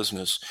type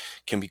business,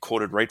 can be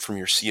quoted right from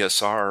your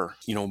CSR,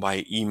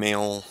 by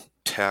email,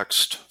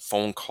 text,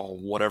 phone call,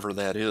 whatever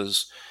that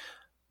is.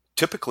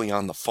 Typically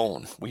on the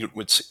phone.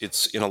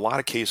 It's in a lot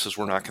of cases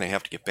we're not going to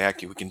have to get back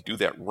to you. We can do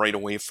that right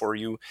away for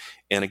you.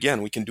 And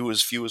again, we can do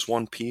as few as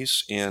one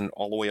piece and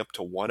all the way up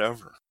to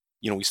whatever.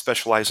 we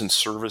specialize in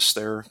service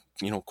there,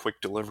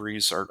 quick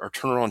deliveries. Our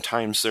turnaround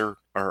times there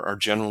are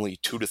generally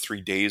 2 to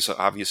 3 days,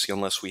 obviously,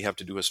 unless we have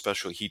to do a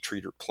special heat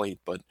treat or plate.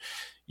 But,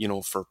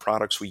 for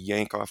products we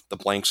yank off the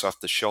blanks off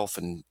the shelf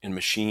and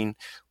machine,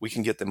 we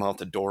can get them out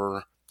the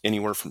door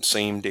anywhere from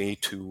same day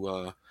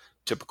to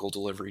typical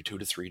delivery, 2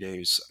 to 3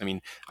 days. I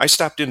mean, I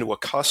stopped into a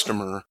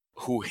customer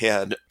who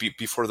had,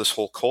 before this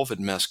whole COVID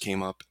mess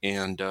came up,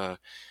 and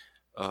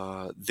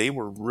they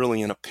were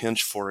really in a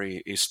pinch for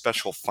a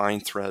special fine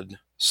thread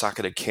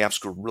socketed cap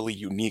screw, really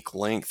unique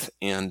length,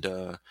 and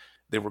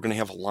they were going to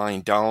have a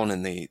line down,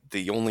 and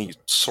the only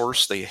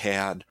source they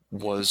had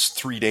was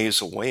 3 days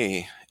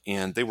away,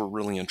 and they were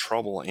really in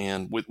trouble.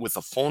 And with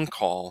a phone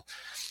call,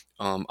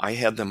 I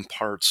had them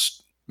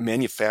parts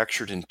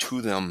manufactured and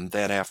to them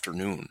that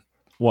afternoon.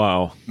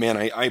 Wow, man,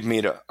 I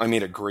made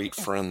a great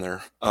friend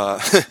there.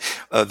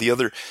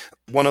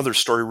 One other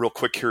story real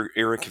quick here,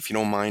 Eric, if you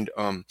don't mind.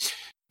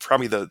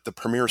 Probably the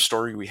premier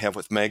story we have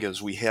with Mega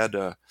is we had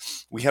a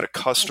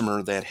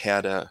customer that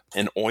had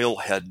an oil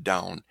head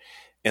down,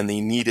 and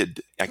they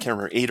needed, I can't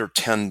remember, 8 or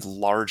 10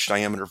 large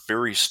diameter,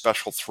 very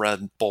special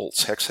thread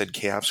bolts, hex head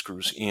cap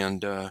screws,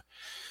 and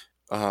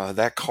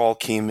that call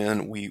came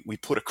in. We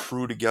put a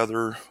crew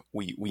together.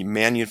 We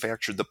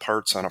manufactured the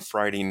parts on a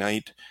Friday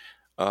night.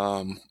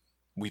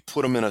 We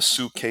put them in a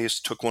suitcase,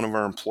 took one of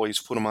our employees,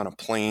 put them on a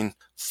plane,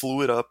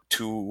 flew it up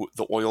to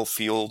the oil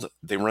field.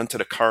 They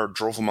rented a car,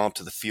 drove them out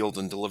to the field,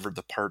 and delivered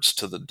the parts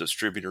to the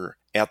distributor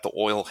at the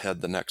oil head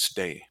the next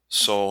day.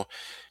 So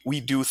we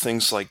do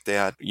things like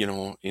that,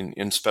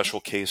 in special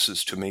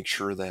cases to make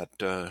sure that,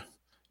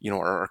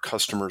 our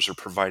customers are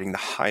providing the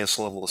highest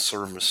level of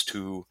service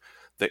to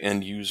the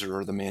end user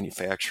or the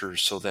manufacturer,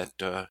 so that,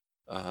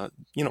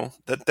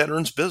 that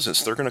earns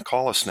business. They're going to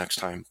call us next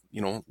time.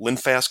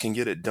 Linfast can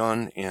get it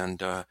done,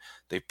 and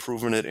they've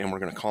proven it, and we're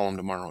going to call them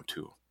tomorrow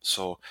too.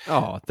 So,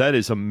 that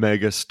is a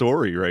mega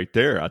story right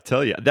there. I'll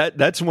tell you,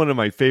 that's one of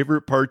my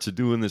favorite parts of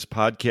doing this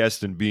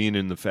podcast and being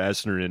in the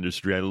fastener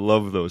industry. I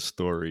love those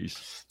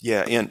stories.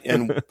 Yeah,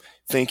 and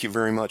thank you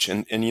very much.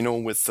 And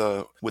with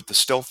the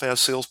Stelfast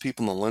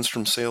salespeople and the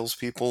Lindstrom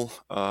salespeople,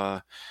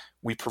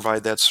 we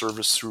provide that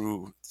service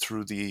through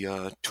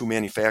the 2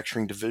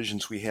 manufacturing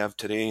divisions we have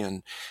today,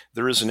 and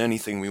there isn't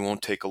anything we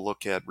won't take a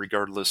look at,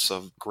 regardless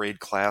of grade,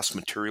 class,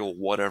 material,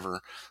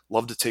 whatever.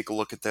 Love to take a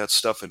look at that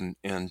stuff, and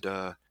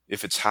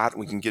if it's hot,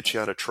 we can get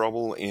you out of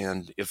trouble,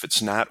 and if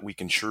it's not, we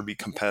can sure be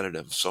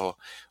competitive. So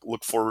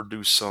look forward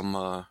to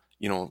some,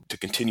 to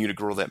continue to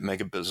grow that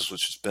mega business,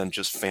 which has been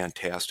just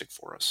fantastic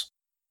for us.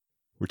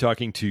 We're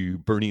talking to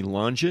Bernie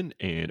Longin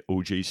and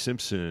OJ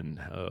Simpson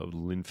of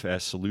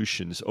Linfast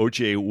Solutions.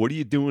 OJ, what are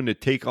you doing to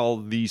take all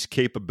of these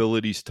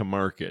capabilities to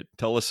market?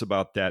 Tell us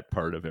about that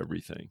part of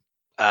everything.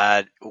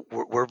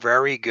 We're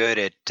very good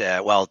at,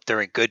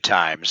 during good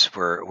times,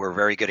 we're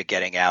very good at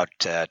getting out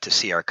to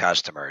see our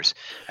customers.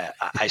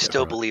 I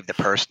still believe the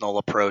personal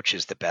approach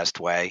is the best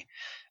way.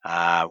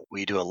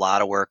 We do a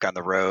lot of work on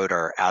the road.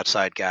 Our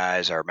outside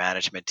guys, our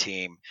management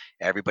team,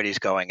 everybody's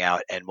going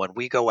out. And when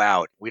we go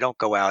out, we don't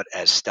go out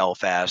as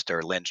Stelfast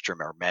or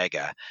Lindstrom or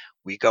Mega.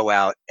 We go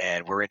out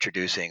and we're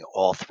introducing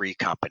all 3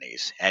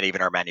 companies, and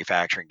even our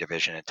manufacturing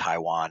division in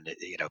Taiwan,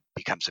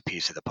 becomes a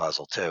piece of the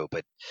puzzle too.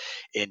 But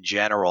in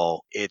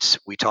general,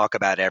 we talk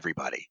about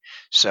everybody.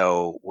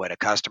 So when a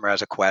customer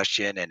has a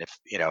question, and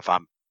if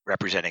I'm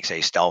representing,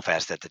 say,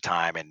 Stelfast at the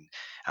time, and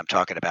I'm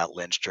talking about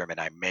Lindstrom, and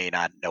I may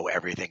not know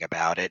everything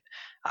about it,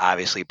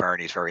 obviously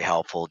Bernie's very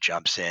helpful,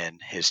 jumps in.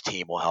 His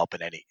team will help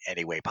in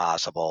any way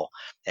possible,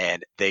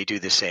 and they do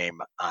the same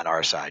on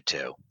our side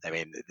too. I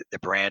mean, the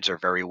brands are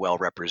very well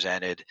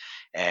represented,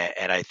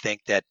 and I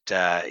think that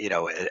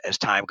as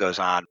time goes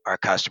on, our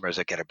customers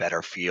will get a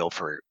better feel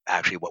for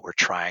actually what we're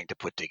trying to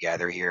put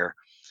together here.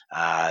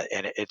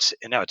 And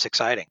it's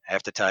exciting. I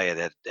have to tell you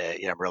that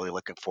I'm really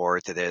looking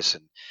forward to this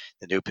and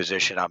the new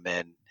position I'm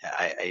in.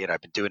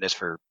 I've been doing this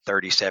for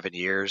 37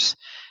 years.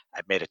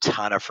 I've made a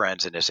ton of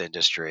friends in this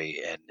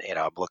industry, and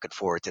I'm looking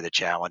forward to the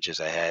challenges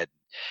ahead.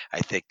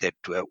 I think that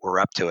we're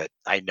up to it.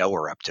 I know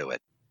we're up to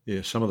it.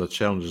 Yeah, some of the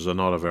challenges are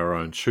not of our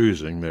own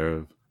choosing.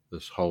 They're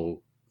this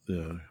whole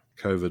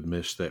COVID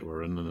mess that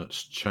we're in, and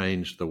it's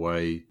changed the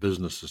way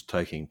business is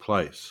taking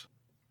place.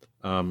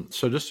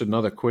 So just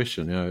another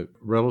question,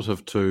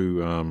 relative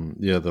to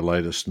the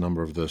latest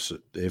number of this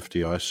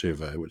FDI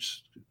survey,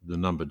 which the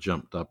number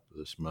jumped up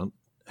this month.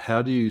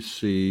 How do you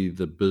see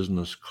the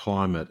business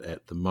climate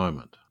at the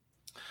moment?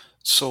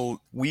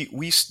 So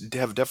we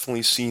have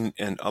definitely seen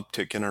an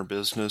uptick in our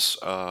business.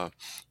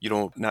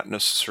 Not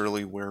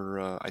necessarily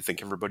where I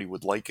think everybody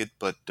would like it,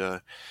 but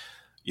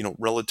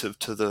relative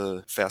to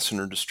the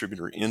Fastener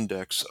Distributor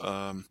Index,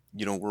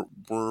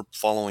 we're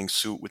following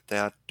suit with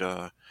that.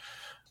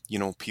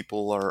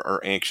 People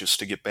are anxious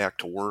to get back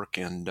to work,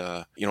 and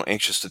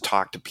anxious to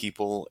talk to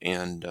people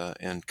and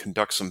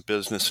conduct some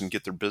business and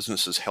get their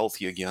businesses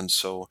healthy again.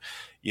 So,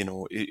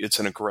 it's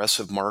an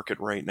aggressive market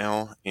right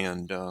now,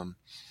 and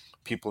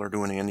people are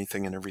doing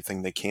anything and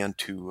everything they can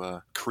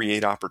to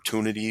create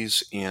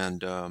opportunities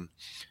and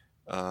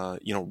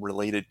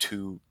related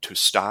to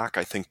stock.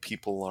 I think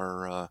people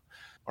are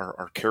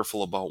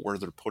careful about where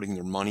they're putting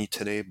their money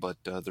today, but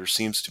there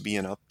seems to be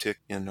an uptick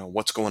in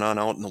what's going on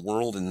out in the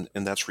world, and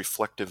that's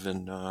reflective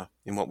in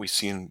what we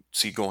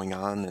see going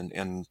on,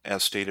 and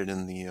as stated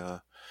in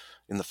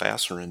the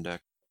Fastener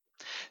Index.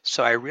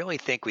 So I really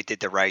think we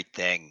did the right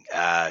thing.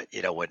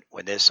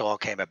 When this all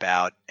came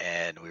about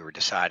and we were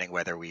deciding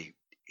whether we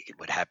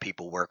would have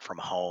people work from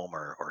home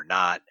or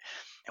not,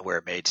 and where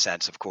it made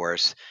sense, of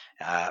course,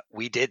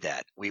 we did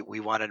that. We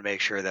wanted to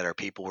make sure that our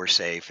people were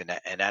safe,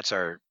 and that's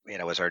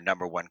was our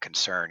number one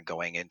concern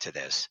going into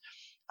this.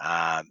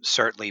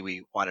 Certainly,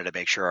 we wanted to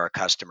make sure our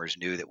customers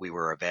knew that we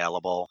were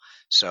available.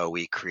 So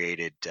we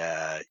created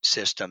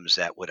systems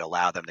that would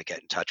allow them to get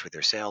in touch with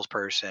their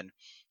salesperson,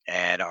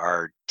 and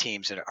our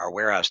teams and our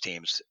warehouse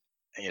teams.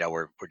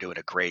 We're doing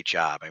a great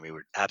job. I mean,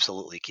 we're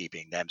absolutely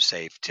keeping them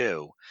safe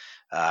too.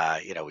 We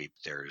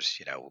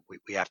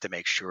have to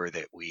make sure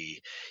that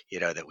we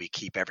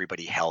keep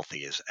everybody healthy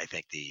is, I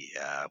think,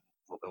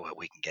 what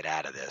we can get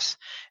out of this.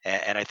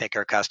 And I think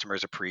our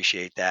customers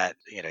appreciate that.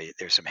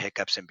 There's some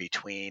hiccups in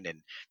between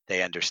and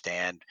they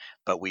understand,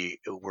 but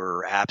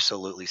we're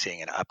absolutely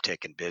seeing an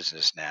uptick in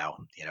business now.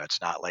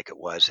 It's not like it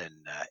was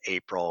in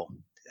April.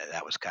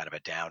 That was kind of a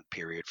down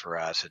period for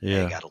us, and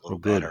May got a little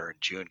better,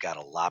 and June got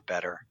a lot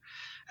better.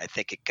 I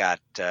think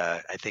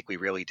I think we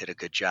really did a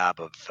good job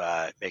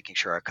of making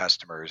sure our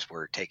customers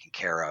were taken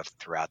care of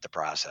throughout the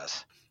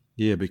process.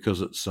 Yeah,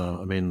 because it's,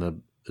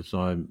 as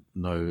I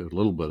know a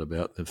little bit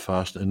about, the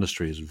fastener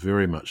industry is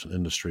very much an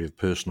industry of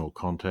personal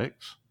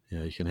contacts.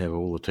 You can have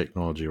all the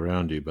technology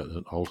around you, but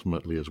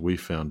ultimately, as we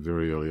found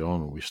very early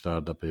on when we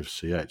started up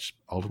FCH,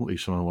 ultimately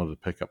someone wanted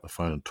to pick up the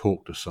phone and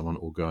talk to someone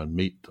or go and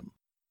meet them.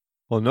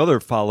 Well, another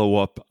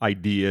follow-up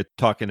idea,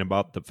 talking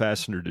about the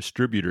Fastener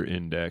Distributor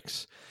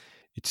Index,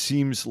 it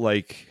seems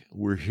like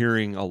we're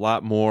hearing a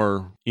lot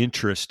more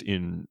interest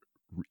in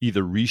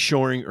either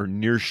reshoring or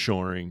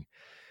nearshoring.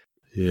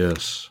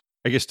 Yes.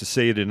 I guess to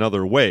say it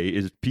another way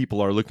is people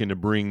are looking to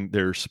bring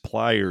their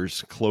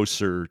suppliers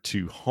closer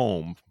to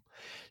home.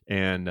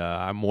 And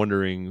I'm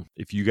wondering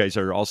if you guys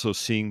are also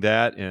seeing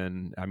that.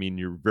 And I mean,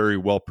 you're very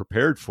well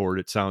prepared for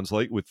it sounds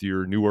like, with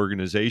your new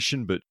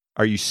organization, but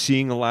are you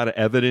seeing a lot of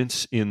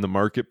evidence in the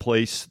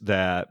marketplace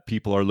that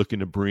people are looking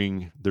to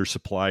bring their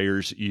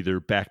suppliers either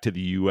back to the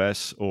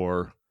U.S.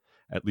 or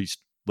at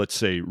least, let's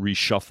say,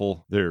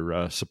 reshuffle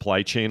their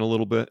supply chain a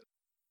little bit?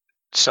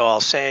 So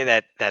I'll say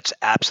that that's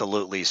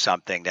absolutely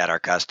something that our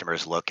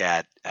customers look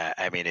at.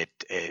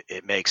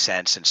 It makes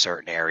sense in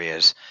certain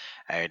areas.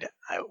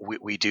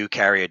 We do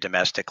carry a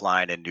domestic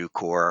line in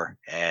Nucor,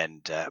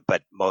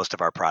 but most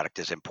of our product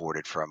is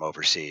imported from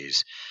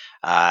overseas.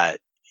 I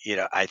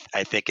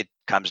think it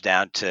comes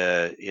down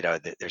to,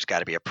 there's got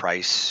to be a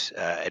price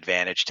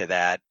advantage to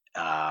that.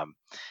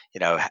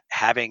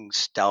 Having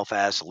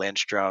Stelfast,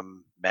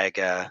 Lindstrom,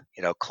 Mega,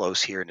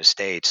 close here in the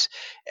States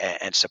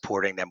and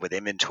supporting them with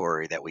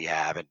inventory that we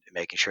have and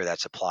making sure that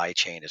supply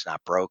chain is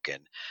not broken.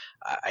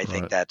 I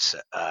think that's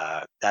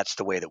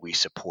the way that we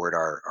support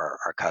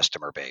our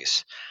customer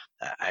base.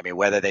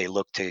 Whether they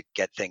look to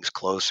get things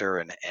closer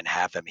and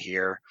have them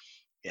here,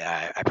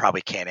 I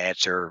probably can't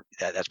answer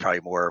that. That's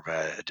probably more of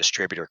a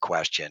distributor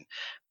question,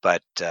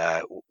 but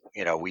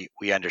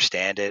we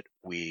understand it.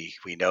 We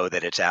know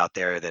that it's out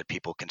there, that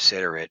people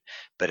consider it,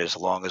 but as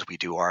long as we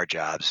do our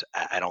jobs,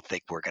 I don't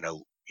think we're going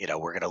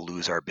to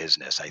lose our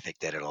business. I think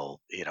that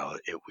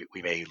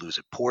we may lose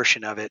a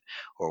portion of it,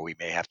 or we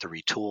may have to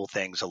retool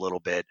things a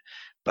little bit,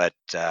 but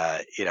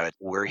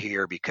we're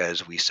here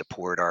because we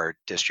support our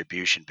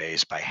distribution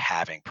base by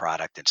having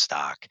product in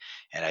stock,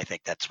 and I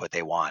think that's what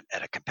they want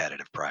at a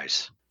competitive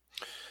price.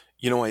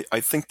 I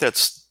think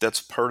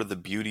that's part of the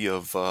beauty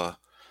of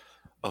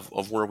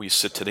where we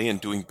sit today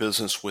and doing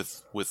business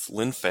with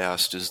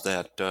Linfast is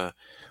that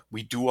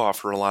we do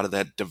offer a lot of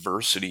that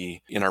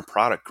diversity in our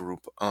product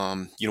group.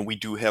 We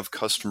do have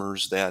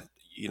customers that,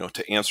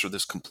 to answer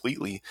this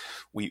completely,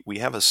 we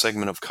have a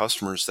segment of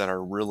customers that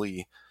are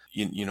really,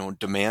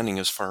 demanding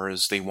as far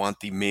as they want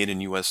the made in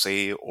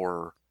USA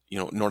or,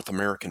 North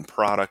American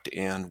product.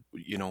 And,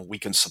 we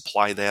can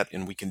supply that,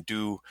 and we can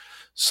do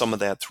some of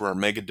that through our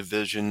Mega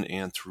division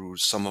and through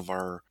some of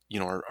our,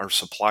 our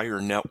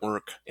supplier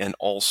network. And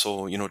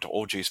also, to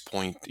OJ's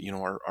point,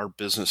 our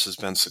business has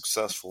been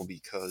successful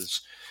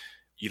because,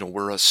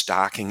 we're a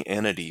stocking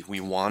entity. We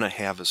want to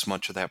have as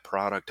much of that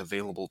product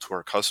available to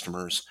our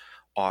customers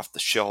off the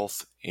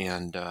shelf.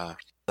 And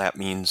that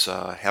means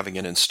having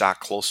it in stock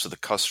close to the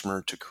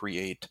customer to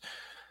create,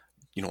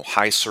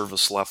 high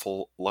service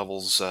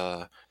levels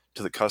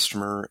to the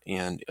customer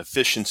and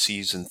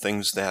efficiencies and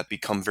things that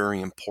become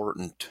very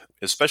important,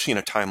 especially in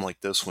a time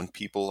like this when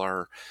people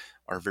are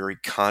very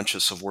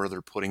conscious of where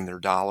they're putting their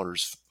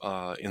dollars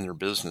in their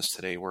business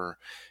today, where,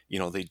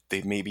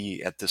 they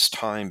maybe at this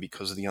time,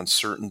 because of the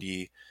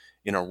uncertainty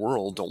in our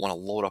world, don't want to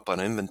load up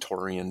on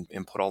inventory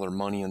and put all their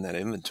money in that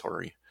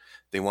inventory.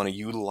 They want to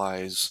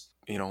utilize,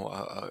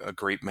 a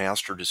great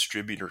master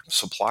distributor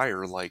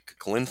supplier like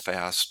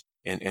Linfast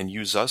and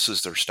use us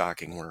as their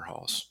stocking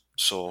warehouse.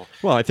 So,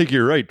 well, I think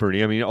you're right,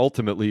 Bernie. I mean,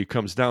 ultimately, it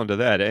comes down to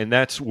that, and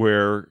that's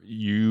where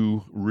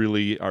you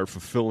really are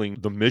fulfilling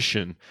the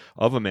mission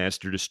of a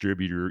master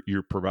distributor.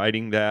 You're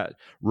providing that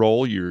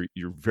role. You're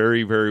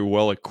very, very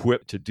well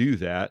equipped to do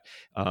that.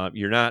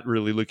 You're not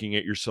really looking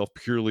at yourself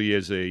purely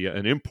as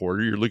an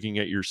importer. You're looking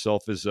at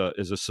yourself as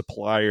a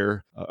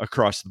supplier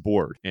across the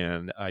board,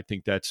 and I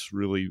think that's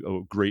really a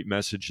great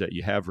message that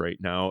you have right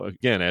now.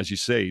 Again, as you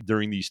say,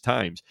 during these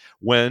times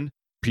when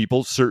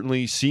people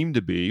certainly seem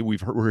to be,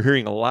 we're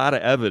hearing a lot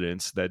of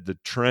evidence that the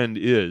trend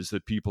is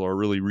that people are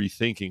really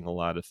rethinking a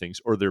lot of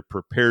things, or they're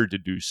prepared to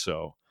do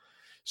so.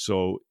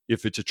 So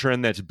if it's a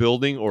trend that's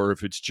building, or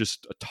if it's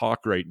just a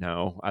talk right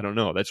now, I don't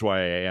know. That's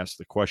why I asked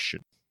the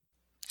question.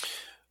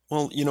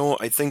 Well,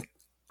 I think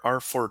our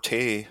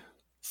forte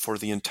for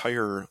the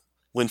entire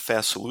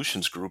LinFast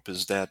Solutions group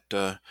is that,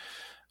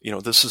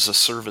 this is a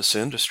service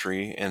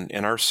industry,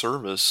 and our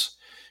service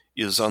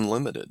is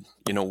unlimited.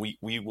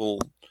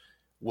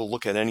 We'll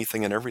look at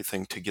anything and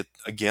everything to get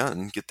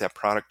that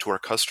product to our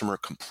customer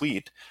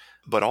complete.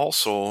 But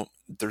also,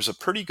 there's a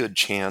pretty good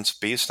chance,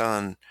 based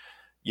on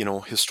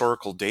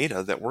historical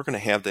data, that we're going to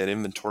have that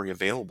inventory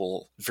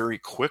available very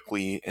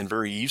quickly and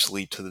very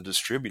easily to the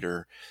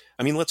distributor.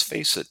 I mean, let's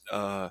face it,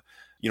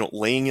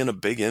 laying in a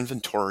big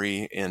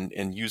inventory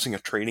and using a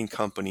trading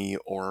company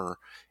or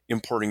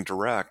importing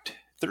direct,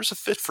 there's a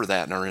fit for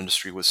that in our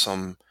industry with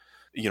some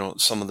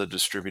of the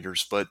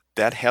distributors, but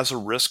that has a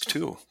risk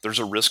too. There's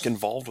a risk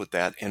involved with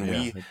that,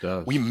 and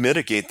we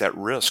mitigate that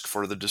risk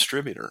for the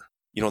distributor.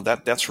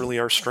 That's really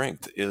our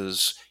strength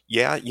is,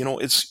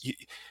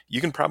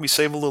 you can probably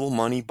save a little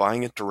money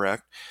buying it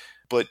direct,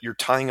 but you're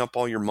tying up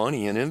all your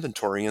money in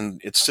inventory, and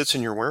it sits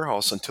in your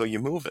warehouse until you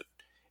move it.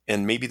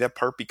 And maybe that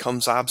part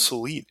becomes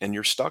obsolete and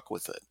you're stuck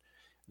with it.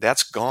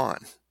 That's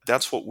gone.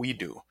 That's what we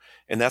do.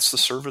 And that's the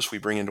service we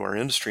bring into our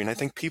industry. And I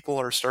think people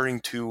are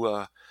starting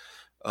to,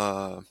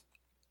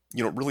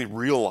 really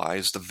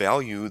realize the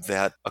value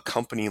that a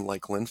company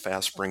like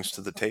LinFast brings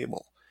to the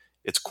table.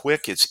 It's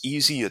quick, it's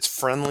easy, it's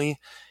friendly,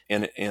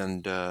 and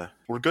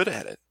we're good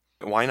at it.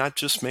 Why not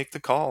just make the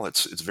call?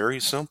 It's very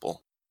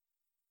simple.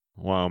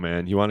 Wow,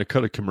 man! You want to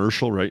cut a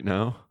commercial right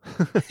now?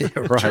 Yeah,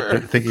 right. Sure. I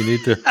think you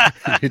need to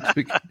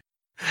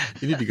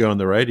go on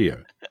the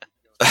radio.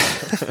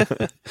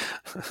 I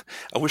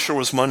wish there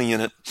was money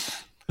in it.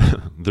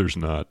 There's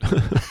not.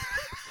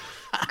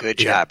 Good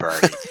job,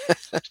 Bernie.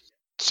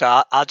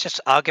 So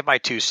I'll give my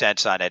 2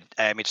 cents on it.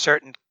 I mean,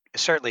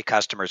 certainly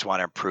customers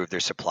want to improve their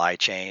supply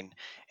chain,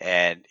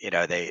 and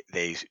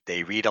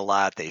they read a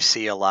lot, they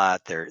see a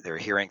lot, they're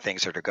hearing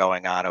things that are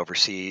going on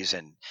overseas,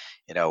 and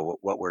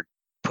what we're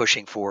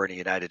pushing for in the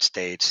United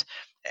States,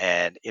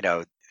 and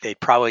they'd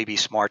probably be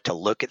smart to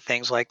look at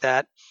things like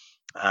that.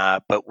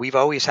 But we've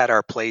always had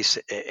our place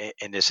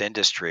in this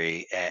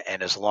industry,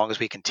 and as long as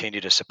we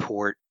continue to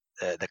support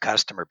the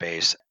customer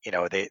base,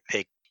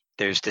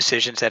 there's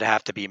decisions that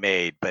have to be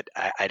made, but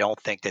I don't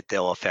think that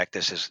they'll affect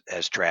us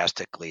as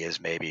drastically as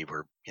maybe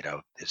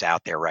is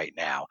out there right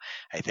now.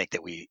 I think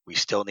that we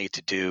still need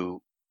to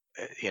do,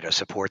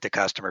 support the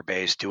customer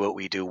base, do what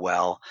we do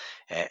well,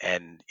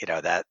 and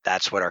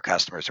that's what our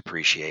customers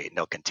appreciate, and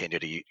they'll continue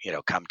to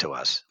come to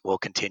us. We'll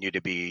continue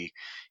to be,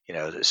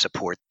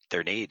 support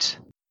their needs.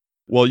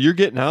 Well, you're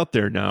getting out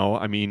there now.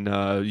 I mean,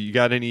 you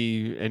got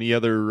any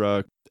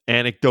other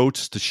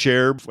anecdotes to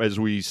share as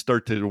we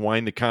start to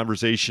wind the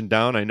conversation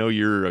down? I know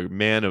you're a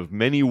man of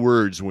many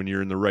words when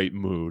you're in the right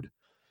mood.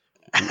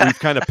 We've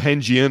kind of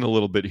penned you in a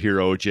little bit here,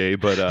 OJ,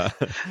 but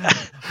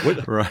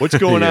what's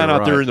going on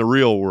out there in the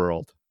real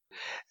world?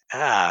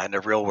 In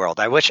the real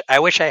world, I wish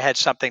I had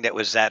something that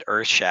was that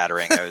earth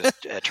shattering. I was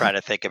trying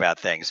to think about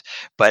things,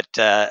 but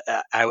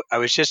I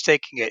was just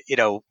thinking,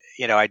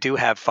 I do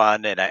have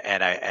fun, and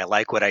I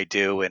like what I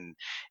do, and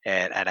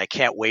I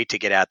can't wait to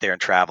get out there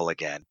and travel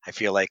again. I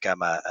feel like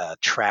I'm a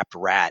trapped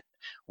rat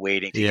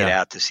waiting to get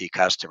out to see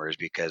customers,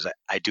 because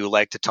I do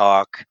like to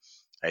talk.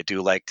 I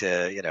do like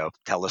to,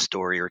 tell a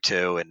story or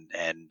two,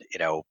 and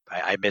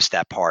I miss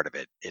that part of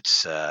it.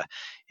 It's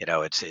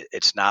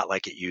it's not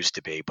like it used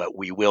to be, but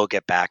we will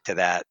get back to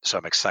that. So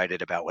I'm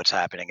excited about what's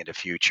happening in the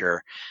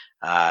future.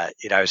 I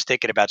was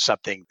thinking about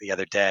something the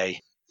other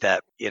day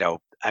that,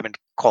 I've been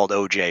called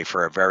OJ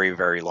for a very,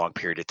 very long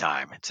period of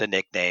time. It's a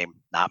nickname,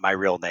 not my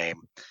real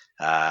name.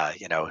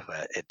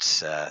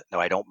 It's no,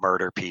 I don't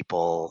murder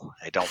people.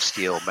 I don't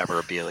steal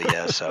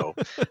memorabilia. So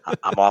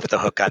I'm off the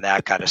hook on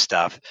that kind of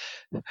stuff.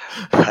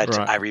 But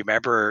right. I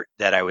remember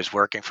that I was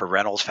working for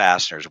Reynolds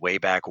Fasteners way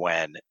back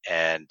when,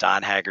 and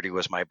Don Haggerty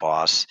was my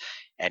boss.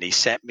 And he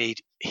sent me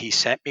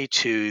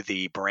to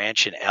the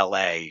branch in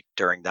LA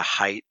during the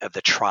height of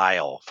the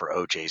trial for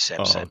O.J.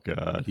 Simpson. Oh,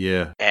 God.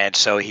 Yeah. And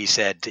so he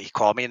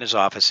called me in his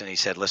office and he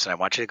said, listen, I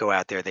want you to go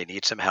out there. They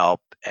need some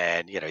help.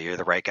 And, you're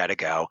the right guy to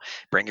go.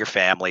 Bring your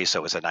family. So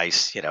it was a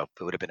nice, it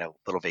would have been a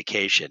little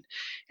vacation.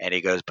 And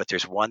he goes, but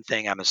there's one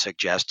thing I'm going to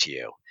suggest to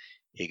you.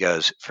 He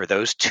goes, for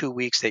those 2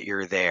 weeks that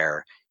you're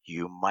there,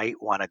 you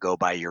might want to go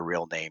by your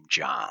real name,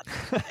 John.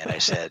 And I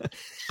said,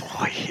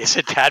 boy,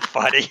 isn't that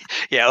funny?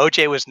 Yeah,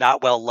 OJ was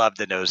not well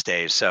loved in those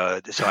days. So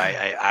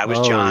I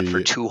was John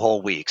for 2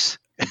 whole weeks.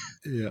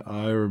 Yeah,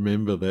 I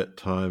remember that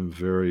time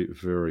very,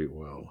 very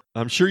well.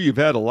 I'm sure you've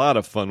had a lot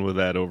of fun with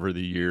that over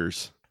the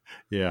years.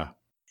 Yeah.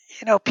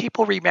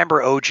 People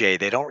remember OJ.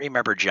 They don't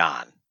remember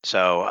John.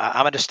 So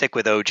I'm going to stick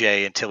with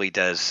OJ until he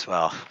does.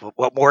 Well,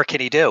 what more can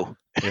he do?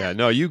 Yeah,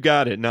 no, you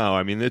got it now.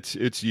 I mean,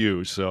 it's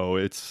you. So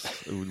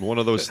it's one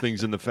of those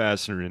things in the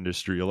fastener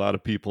industry. A lot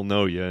of people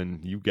know you,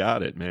 and you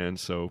got it, man.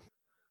 So.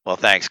 Well,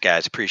 thanks,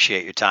 guys.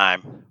 Appreciate your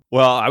time.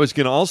 Well, I was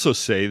going to also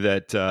say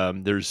that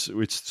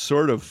it's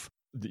sort of,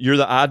 you're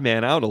the odd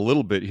man out a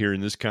little bit here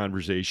in this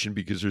conversation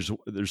because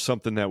there's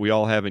something that we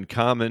all have in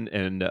common,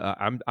 and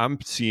I'm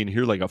seeing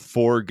here like a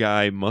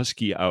 4-guy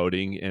muskie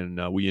outing,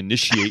 and we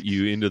initiate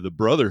you into the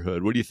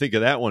brotherhood. What do you think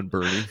of that one,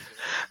 Bernie?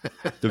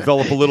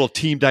 Develop a little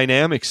team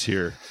dynamics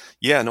here.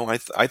 Yeah, no,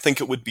 I think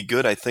it would be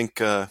good. I think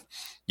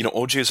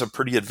OJ is a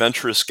pretty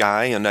adventurous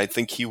guy, and I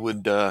think he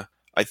would.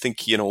 I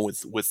think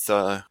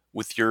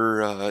with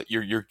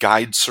your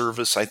guide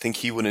service, I think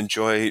he would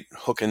enjoy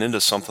hooking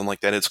into something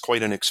like that. It's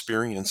quite an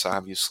experience.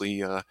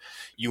 Obviously,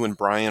 you and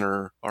Brian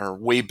are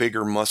way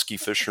bigger muskie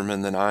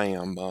fishermen than I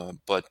am.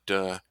 But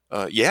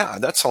yeah,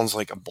 that sounds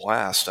like a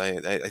blast.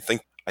 I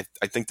think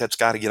that's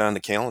got to get on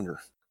the calendar.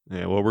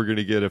 Yeah, well, we're going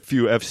to get a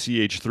few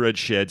FCH thread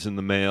sheds in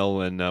the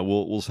mail, and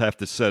we'll have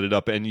to set it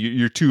up. And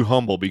you're too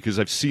humble because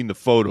I've seen the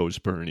photos,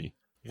 Bernie.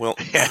 Well,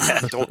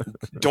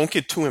 don't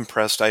get too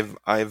impressed.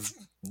 I've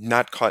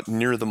not caught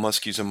near the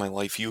muskies in my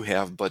life you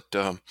have, but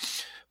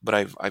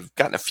I've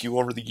gotten a few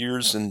over the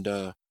years,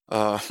 and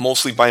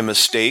mostly by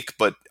mistake,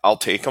 but I'll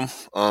take them.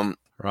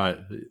 Right.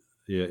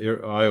 Yeah,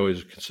 I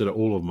always consider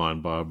all of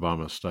mine by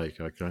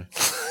mistake. Okay.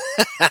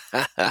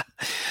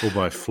 Or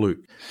by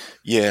fluke.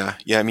 Yeah.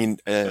 I mean,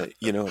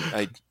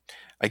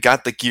 I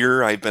got the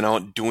gear. I've been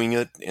out doing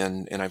it,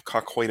 and I've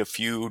caught quite a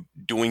few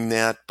doing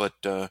that. But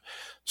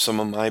some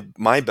of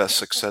my best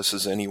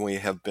successes anyway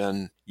have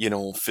been,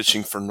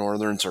 fishing for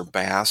northerns or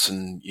bass,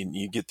 and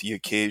you get the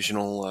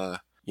occasional,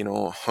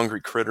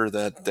 hungry critter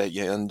that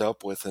you end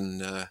up with,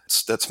 and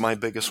that's my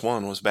biggest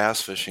one was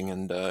bass fishing,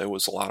 and it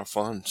was a lot of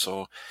fun.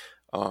 So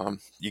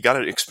you got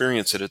to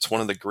experience it. It's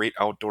one of the great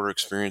outdoor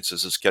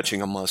experiences is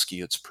catching a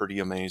muskie. It's pretty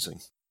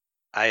amazing.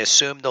 I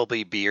assume there'll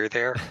be beer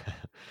there.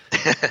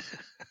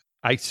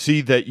 I see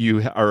that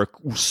you are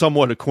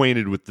somewhat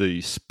acquainted with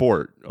the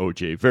sport,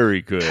 OJ.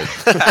 Very good.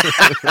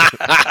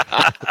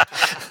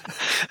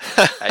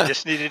 I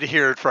just needed to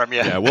hear it from you.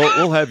 Yeah,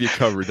 we'll have you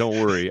covered. Don't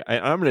worry.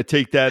 I'm going to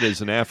take that as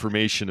an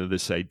affirmation of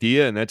this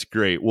idea, and that's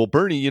great. Well,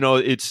 Bernie,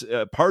 it's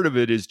part of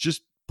it is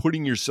just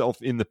putting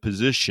yourself in the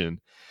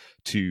position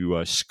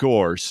to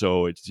score.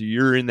 So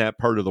you're in that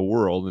part of the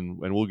world, and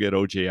we'll get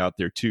OJ out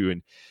there too.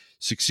 And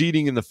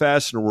succeeding in the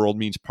fastener world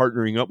means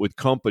partnering up with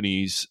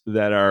companies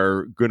that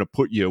are going to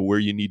put you where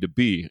you need to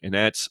be, and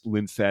that's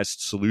Linfast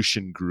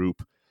Solution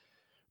Group.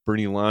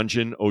 Bernie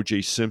Longin,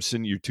 OJ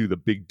Simpson, you're two of the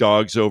big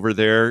dogs over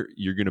there.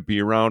 You're going to be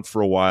around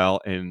for a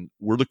while, and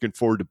we're looking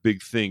forward to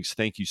big things.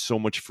 Thank you so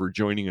much for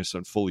joining us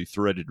on Fully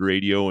Threaded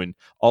Radio, and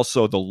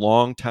also the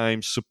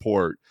longtime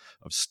support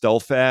of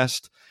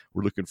Stelfast.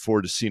 We're looking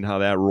forward to seeing how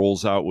that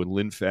rolls out with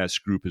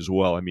Linfast Group as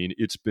well. I mean,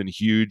 it's been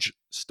huge.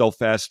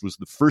 Stelfast was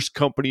the first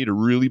company to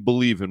really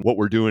believe in what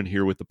we're doing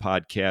here with the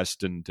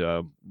podcast,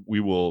 and we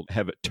will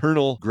have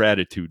eternal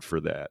gratitude for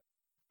that.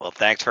 Well,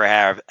 thanks for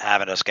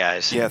having us,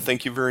 guys. Yeah,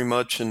 thank you very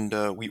much, and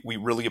we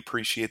really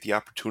appreciate the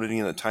opportunity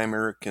and the time,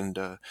 Eric, and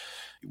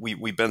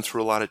we've been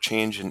through a lot of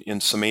change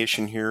in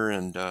summation here,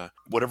 and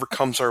whatever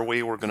comes our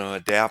way, we're going to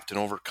adapt and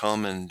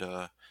overcome and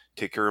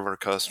take care of our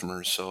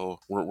customers. So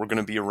we're going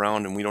to be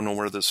around, and we don't know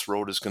where this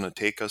road is going to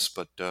take us,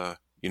 but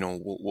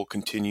we'll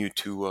continue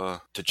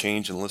to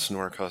change and listen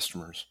to our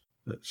customers.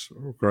 That's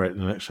great,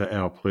 and that's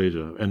our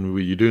pleasure. And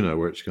you do know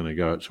where it's going to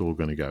go. It's all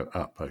going to go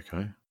up,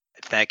 okay?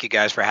 Thank you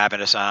guys for having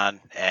us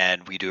on,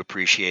 and we do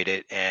appreciate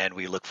it, and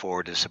we look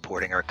forward to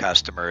supporting our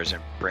customers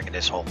and bringing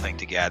this whole thing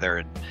together.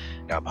 And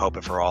I'm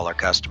hoping for all our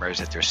customers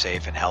that they're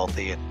safe and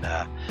healthy,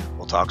 and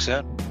we'll talk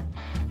soon.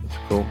 That's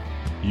cool.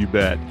 You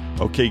bet.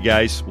 Okay,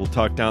 guys, we'll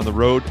talk down the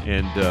road,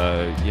 and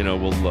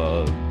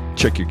we'll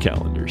check your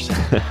calendars.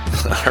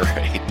 All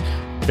right.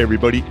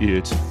 Everybody,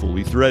 it's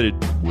Fully Threaded.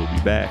 We'll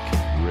be back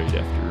right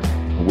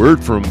after a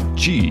word from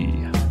G.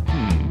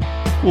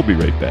 We'll be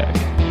right back.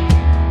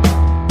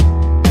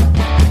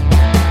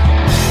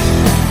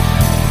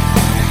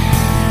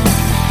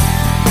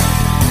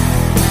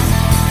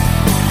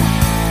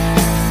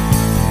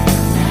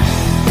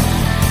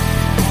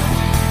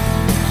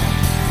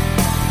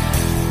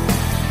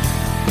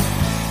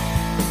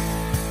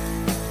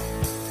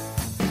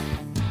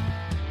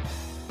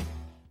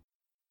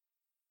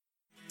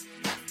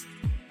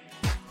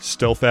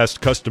 Stelfast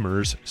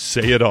customers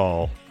say it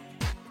all.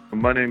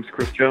 My name's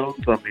Chris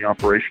Jones. I'm the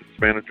operations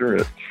manager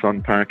at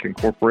Sunpack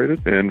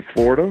Incorporated in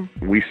Florida.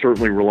 We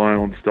certainly rely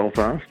on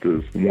Stelfast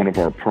as one of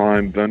our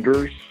prime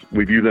vendors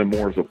we view them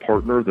more as a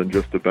partner than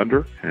just a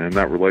vendor, and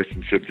that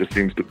relationship just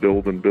seems to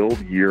build and build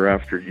year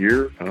after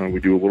year. We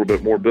do a little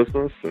bit more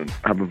business and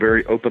have a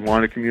very open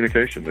line of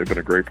communication. They've been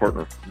a great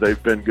partner.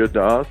 They've been good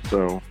to us,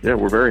 so yeah,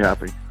 we're very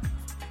happy.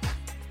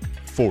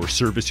 For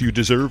service you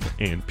deserve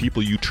and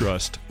people you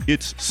trust,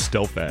 it's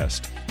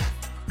Stelfast.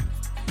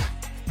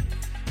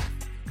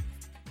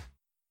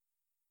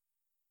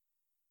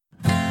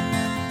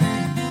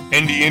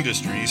 ND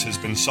Industries has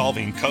been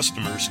solving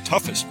customers'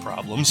 toughest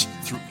problems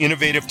through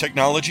innovative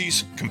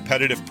technologies,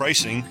 competitive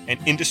pricing, and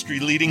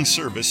industry-leading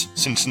service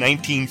since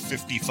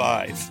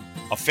 1955.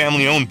 A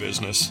family-owned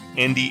business,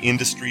 ND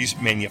Industries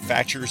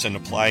manufactures and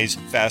applies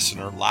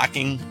fastener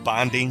locking,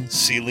 bonding,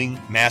 sealing,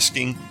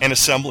 masking, and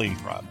assembling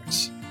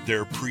products.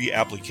 Their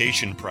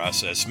pre-application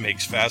process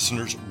makes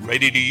fasteners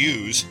ready to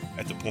use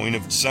at the point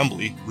of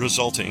assembly,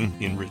 resulting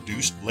in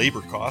reduced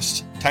labor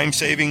costs, time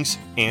savings,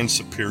 and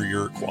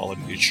superior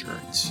quality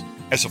assurance.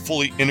 As a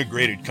fully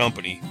integrated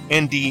company,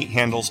 ND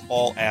handles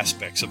all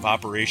aspects of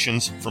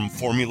operations, from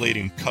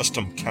formulating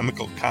custom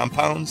chemical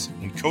compounds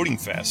and coating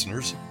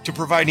fasteners to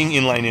providing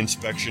inline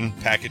inspection,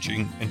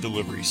 packaging, and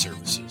delivery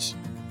services.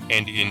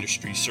 ND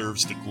Industries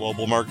serves the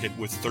global market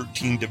with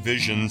 13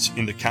 divisions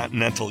in the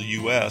continental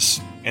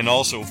U.S. and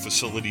also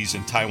facilities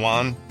in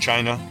Taiwan,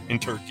 China,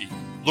 and Turkey.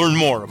 Learn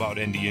more about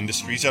ND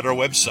Industries at our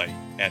website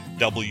at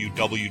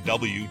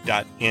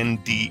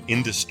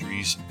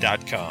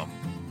www.ndindustries.com.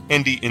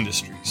 ND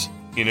Industries,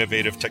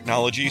 innovative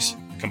technologies,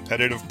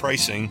 competitive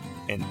pricing,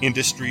 and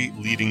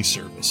industry-leading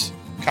service.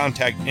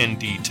 Contact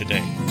ND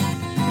today.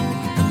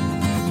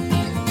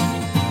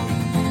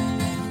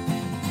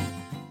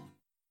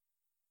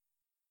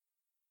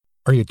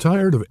 Are you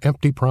tired of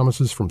empty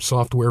promises from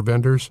software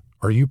vendors?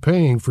 Are you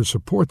paying for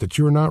support that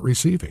you're not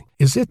receiving?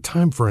 Is it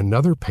time for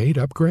another paid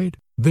upgrade?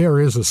 There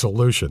is a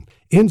solution.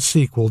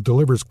 InSequel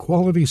delivers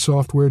quality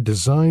software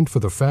designed for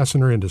the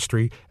fastener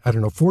industry at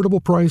an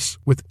affordable price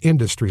with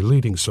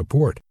industry-leading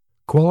support.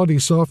 Quality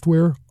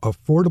software,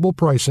 affordable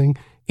pricing,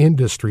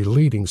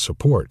 industry-leading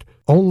support.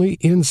 Only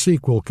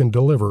InSequel can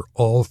deliver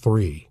all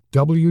three.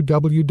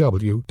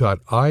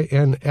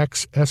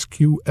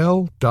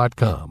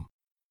 www.inxsql.com.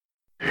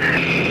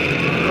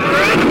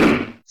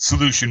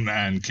 Solution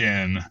Man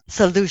Ken.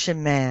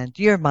 Solution Man,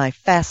 you're my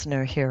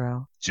fastener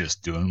hero.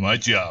 Just doing my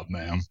job,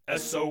 ma'am.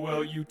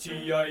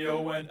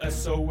 SOLUTIO and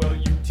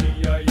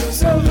SOLUTIO.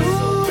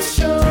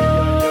 Solution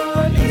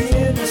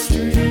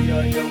Industry.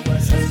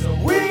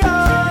 We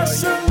are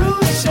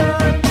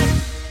Solution.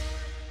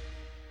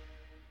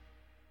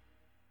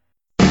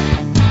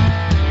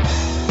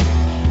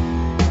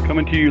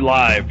 Coming to you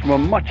live from a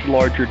much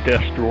larger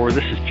desk drawer,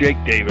 this is Jake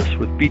Davis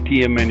with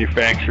BTM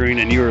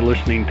Manufacturing, and you are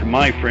listening to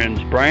my friends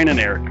Brian and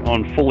Eric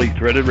on Fully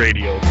Threaded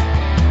Radio.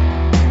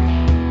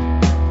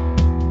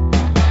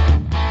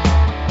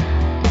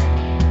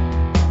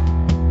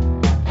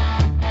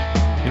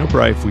 You know,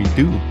 Brian, if we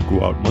do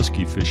go out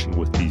muskie fishing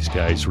with these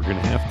guys, we're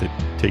going to have to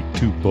take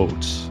 2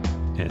 boats.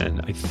 And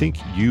I think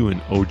you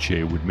and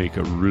OJ would make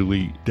a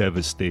really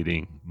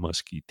devastating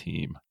muskie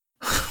team.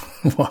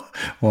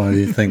 Why do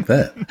you think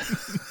that?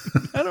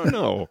 I don't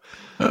know.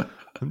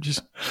 I'm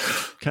just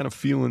kind of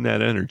feeling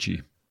that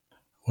energy.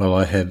 Well,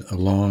 I had a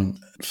long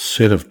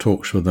set of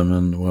talks with them,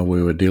 and while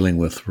we were dealing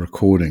with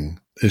recording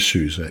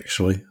issues,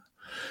 actually,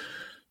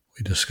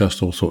 we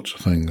discussed all sorts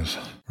of things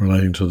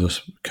relating to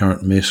this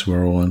current mess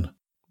we're all in.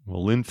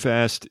 Well,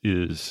 Linfast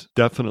is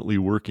definitely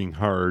working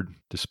hard,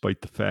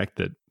 despite the fact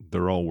that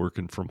they're all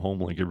working from home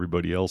like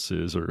everybody else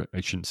is, or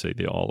I shouldn't say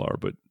they all are,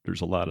 but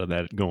there's a lot of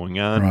that going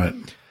on. Right.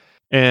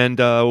 And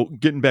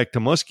getting back to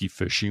muskie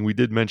fishing, we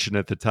did mention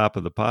at the top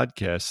of the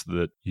podcast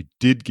that you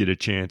did get a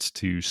chance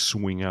to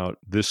swing out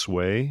this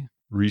way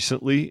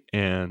recently,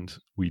 and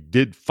we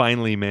did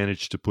finally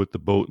manage to put the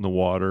boat in the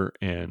water,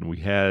 and we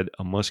had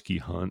a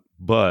muskie hunt.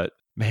 But,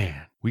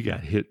 man, we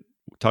got hit.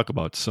 Talk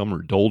about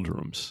summer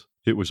doldrums.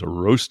 It was a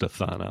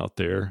roast-a-thon out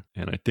there,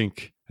 and I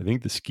think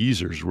the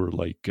skeezers were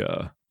like,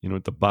 at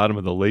the bottom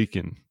of the lake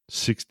in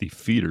 60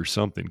 feet or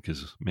something,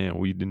 because, man,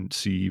 we didn't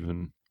see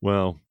even,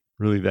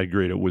 really that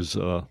great. It was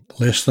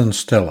less than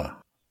stellar,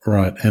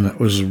 right? And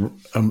it was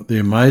the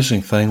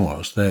amazing thing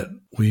was that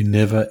we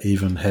never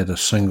even had a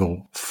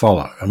single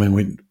follow. I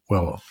mean,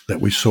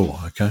 that we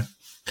saw. Okay,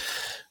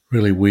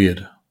 really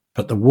weird.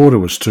 But the water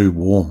was too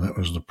warm. That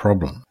was the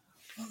problem.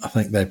 I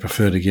think they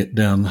prefer to get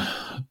down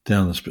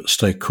this bit,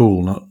 stay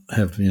cool, not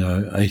have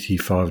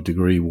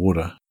 85-degree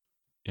water.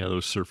 Yeah,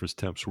 those surface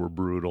temps were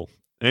brutal.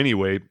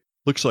 Anyway.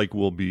 Looks like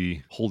we'll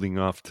be holding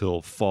off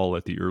till fall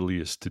at the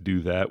earliest to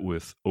do that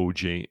with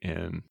OJ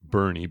and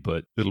Bernie,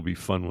 but it'll be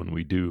fun when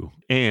we do.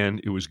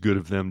 And it was good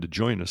of them to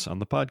join us on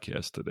the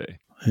podcast today.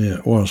 Yeah,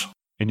 it was.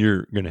 And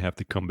you're going to have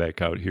to come back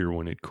out here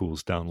when it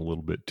cools down a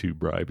little bit too,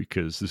 Bri,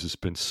 because this has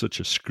been such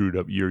a screwed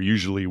up year.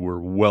 Usually we're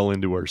well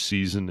into our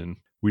season and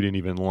we didn't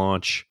even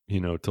launch,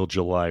 till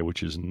July,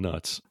 which is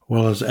nuts.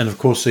 Well, and of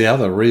course the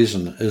other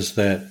reason is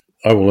that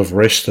I will have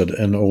rested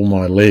in all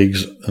my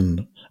legs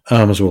and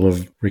arms will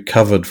have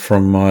recovered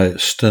from my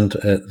stint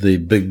at the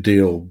Big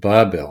Deal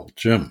Barbell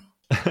Gym.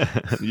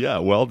 Yeah,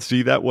 well,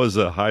 see, that was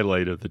a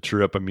highlight of the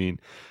trip. I mean,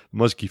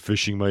 muskie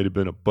fishing might have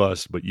been a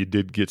bust, but you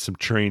did get some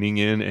training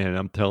in, and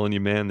I'm telling you,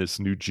 man, this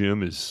new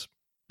gym is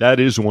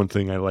one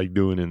thing I like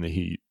doing in the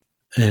heat.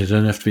 Yeah, you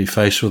don't have to be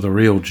faced with a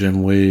real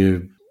gym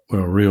a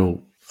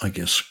real, I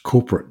guess,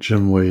 corporate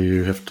gym where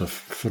you have to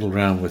fiddle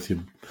around with your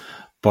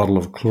bottle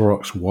of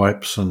Clorox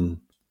wipes and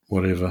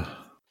whatever.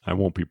 I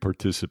won't be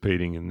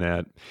participating in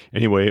that.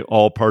 Anyway,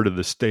 all part of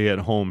the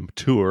stay-at-home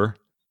tour.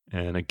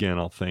 And again,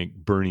 I'll thank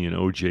Bernie and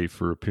OJ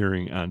for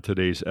appearing on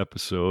today's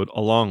episode,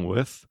 along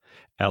with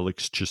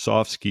Alex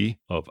Chasovsky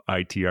of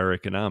ITR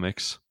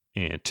Economics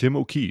and Tim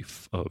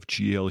O'Keefe of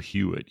GL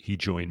Hewitt. He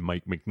joined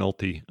Mike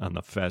McNulty on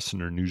the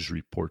Fastener News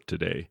Report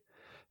today.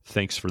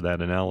 Thanks for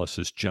that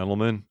analysis,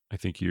 gentlemen. I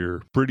think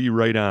you're pretty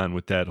right on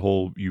with that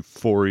whole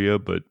euphoria,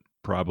 but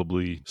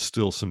probably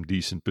still some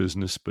decent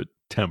business, but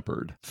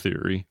tempered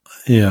theory.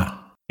 Yeah.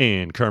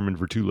 And Carmen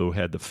Vertullo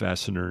had the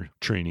Fastener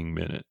Training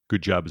Minute.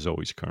 Good job as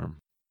always,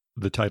 Carm.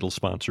 The title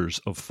sponsors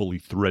of Fully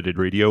Threaded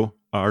Radio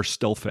are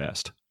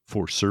Stelfast.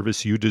 For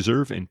service you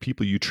deserve and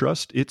people you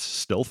trust, it's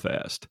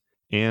Stelfast.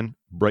 And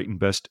Brighton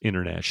Best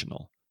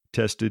International.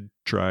 Tested,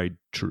 tried,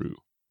 true.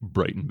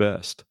 Brighton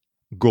Best.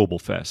 Global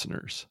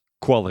Fasteners.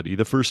 Quality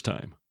the first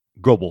time.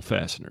 Global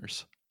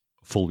Fasteners.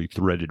 Fully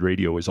Threaded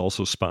Radio is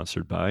also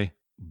sponsored by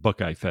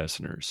Buckeye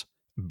Fasteners,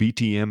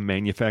 BTM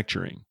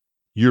Manufacturing,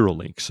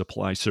 Eurolink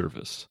Supply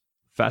Service,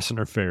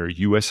 Fastener Fair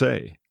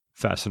USA,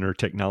 Fastener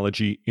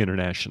Technology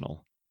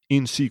International,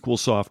 InSequel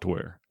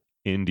Software,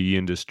 ND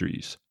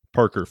Industries,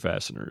 Parker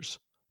Fasteners,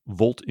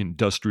 Volt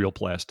Industrial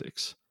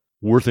Plastics,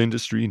 Worth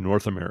Industry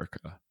North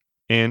America,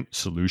 and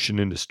Solution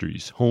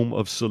Industries, home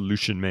of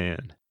Solution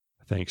Man.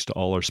 Thanks to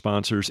all our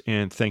sponsors,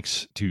 and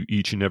thanks to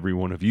each and every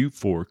one of you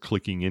for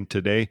clicking in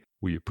today.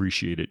 We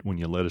appreciate it when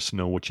you let us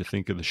know what you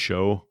think of the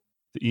show.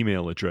 The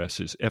email address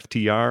is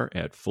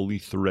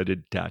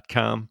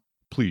ftr@fullythreaded.com.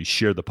 Please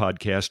share the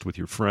podcast with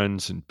your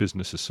friends and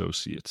business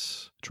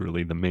associates. It's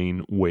really the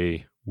main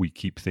way we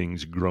keep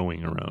things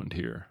growing around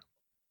here.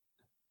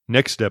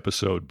 Next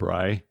episode,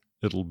 Bri,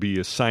 it'll be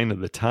a sign of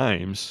the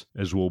times,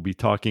 as we'll be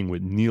talking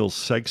with Neil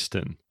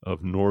Sexton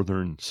of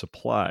Northern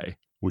Supply,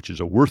 which is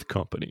a Worth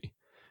company.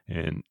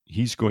 And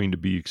he's going to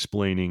be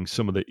explaining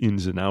some of the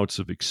ins and outs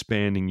of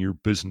expanding your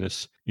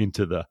business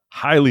into the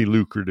highly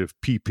lucrative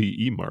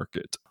PPE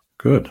market.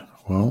 Good.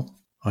 Well,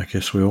 I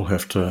guess we all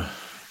have to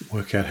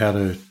work out how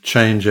to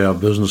change our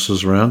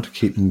businesses around to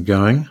keep them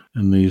going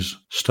in these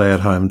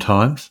stay-at-home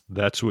times.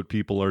 That's what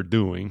people are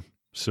doing.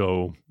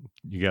 So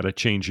you got to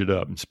change it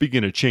up. And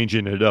speaking of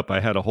changing it up,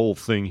 I had a whole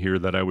thing here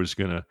that I was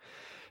going to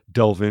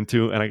delve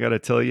into. And I got to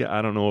tell you,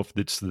 I don't know if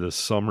it's the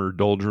summer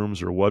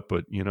doldrums or what,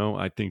 but,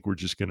 I think we're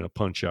just going to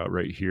punch out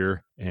right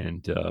here.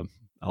 And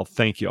I'll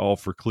thank you all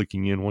for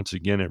clicking in once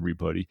again,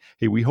 everybody.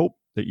 Hey, we hope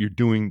that you're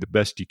doing the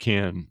best you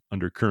can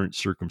under current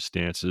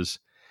circumstances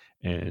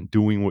and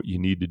doing what you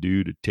need to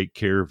do to take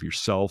care of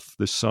yourself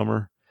this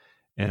summer.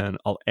 And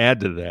I'll add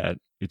to that,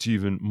 it's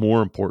even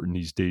more important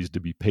these days to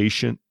be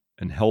patient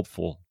and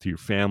helpful to your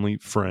family,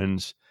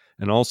 friends,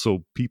 and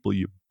also people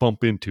you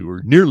bump into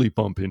or nearly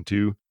bump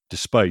into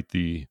despite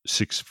the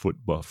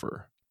 6-foot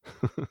buffer.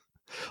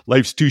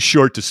 Life's too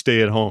short to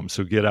stay at home,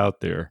 so get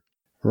out there.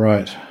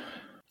 Right.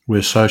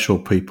 We're social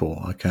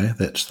people, okay?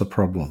 That's the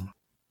problem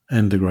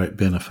and the great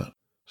benefit.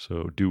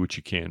 So do what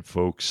you can,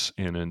 folks.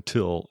 And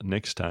until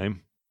next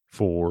time,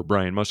 for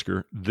Brian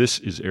Musker, this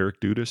is Eric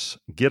Dudas.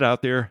 Get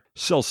out there,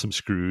 sell some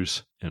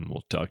screws, and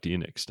we'll talk to you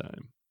next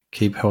time.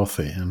 Keep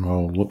healthy, and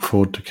we'll look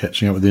forward to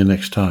catching up with you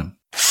next time.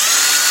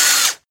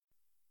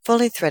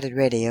 Fully Threaded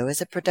Radio is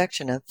a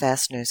production of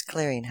Fasteners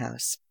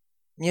Clearinghouse.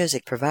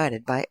 Music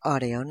provided by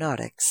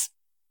Audionautics.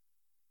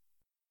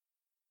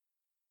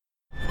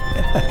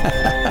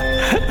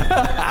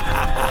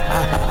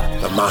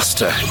 The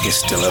master is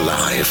still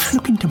alive.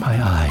 Look into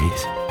my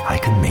eyes. I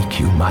can make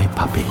you my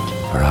puppet,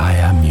 for I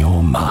am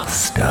your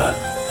master,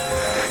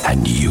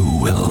 and you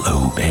will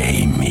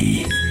obey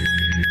me.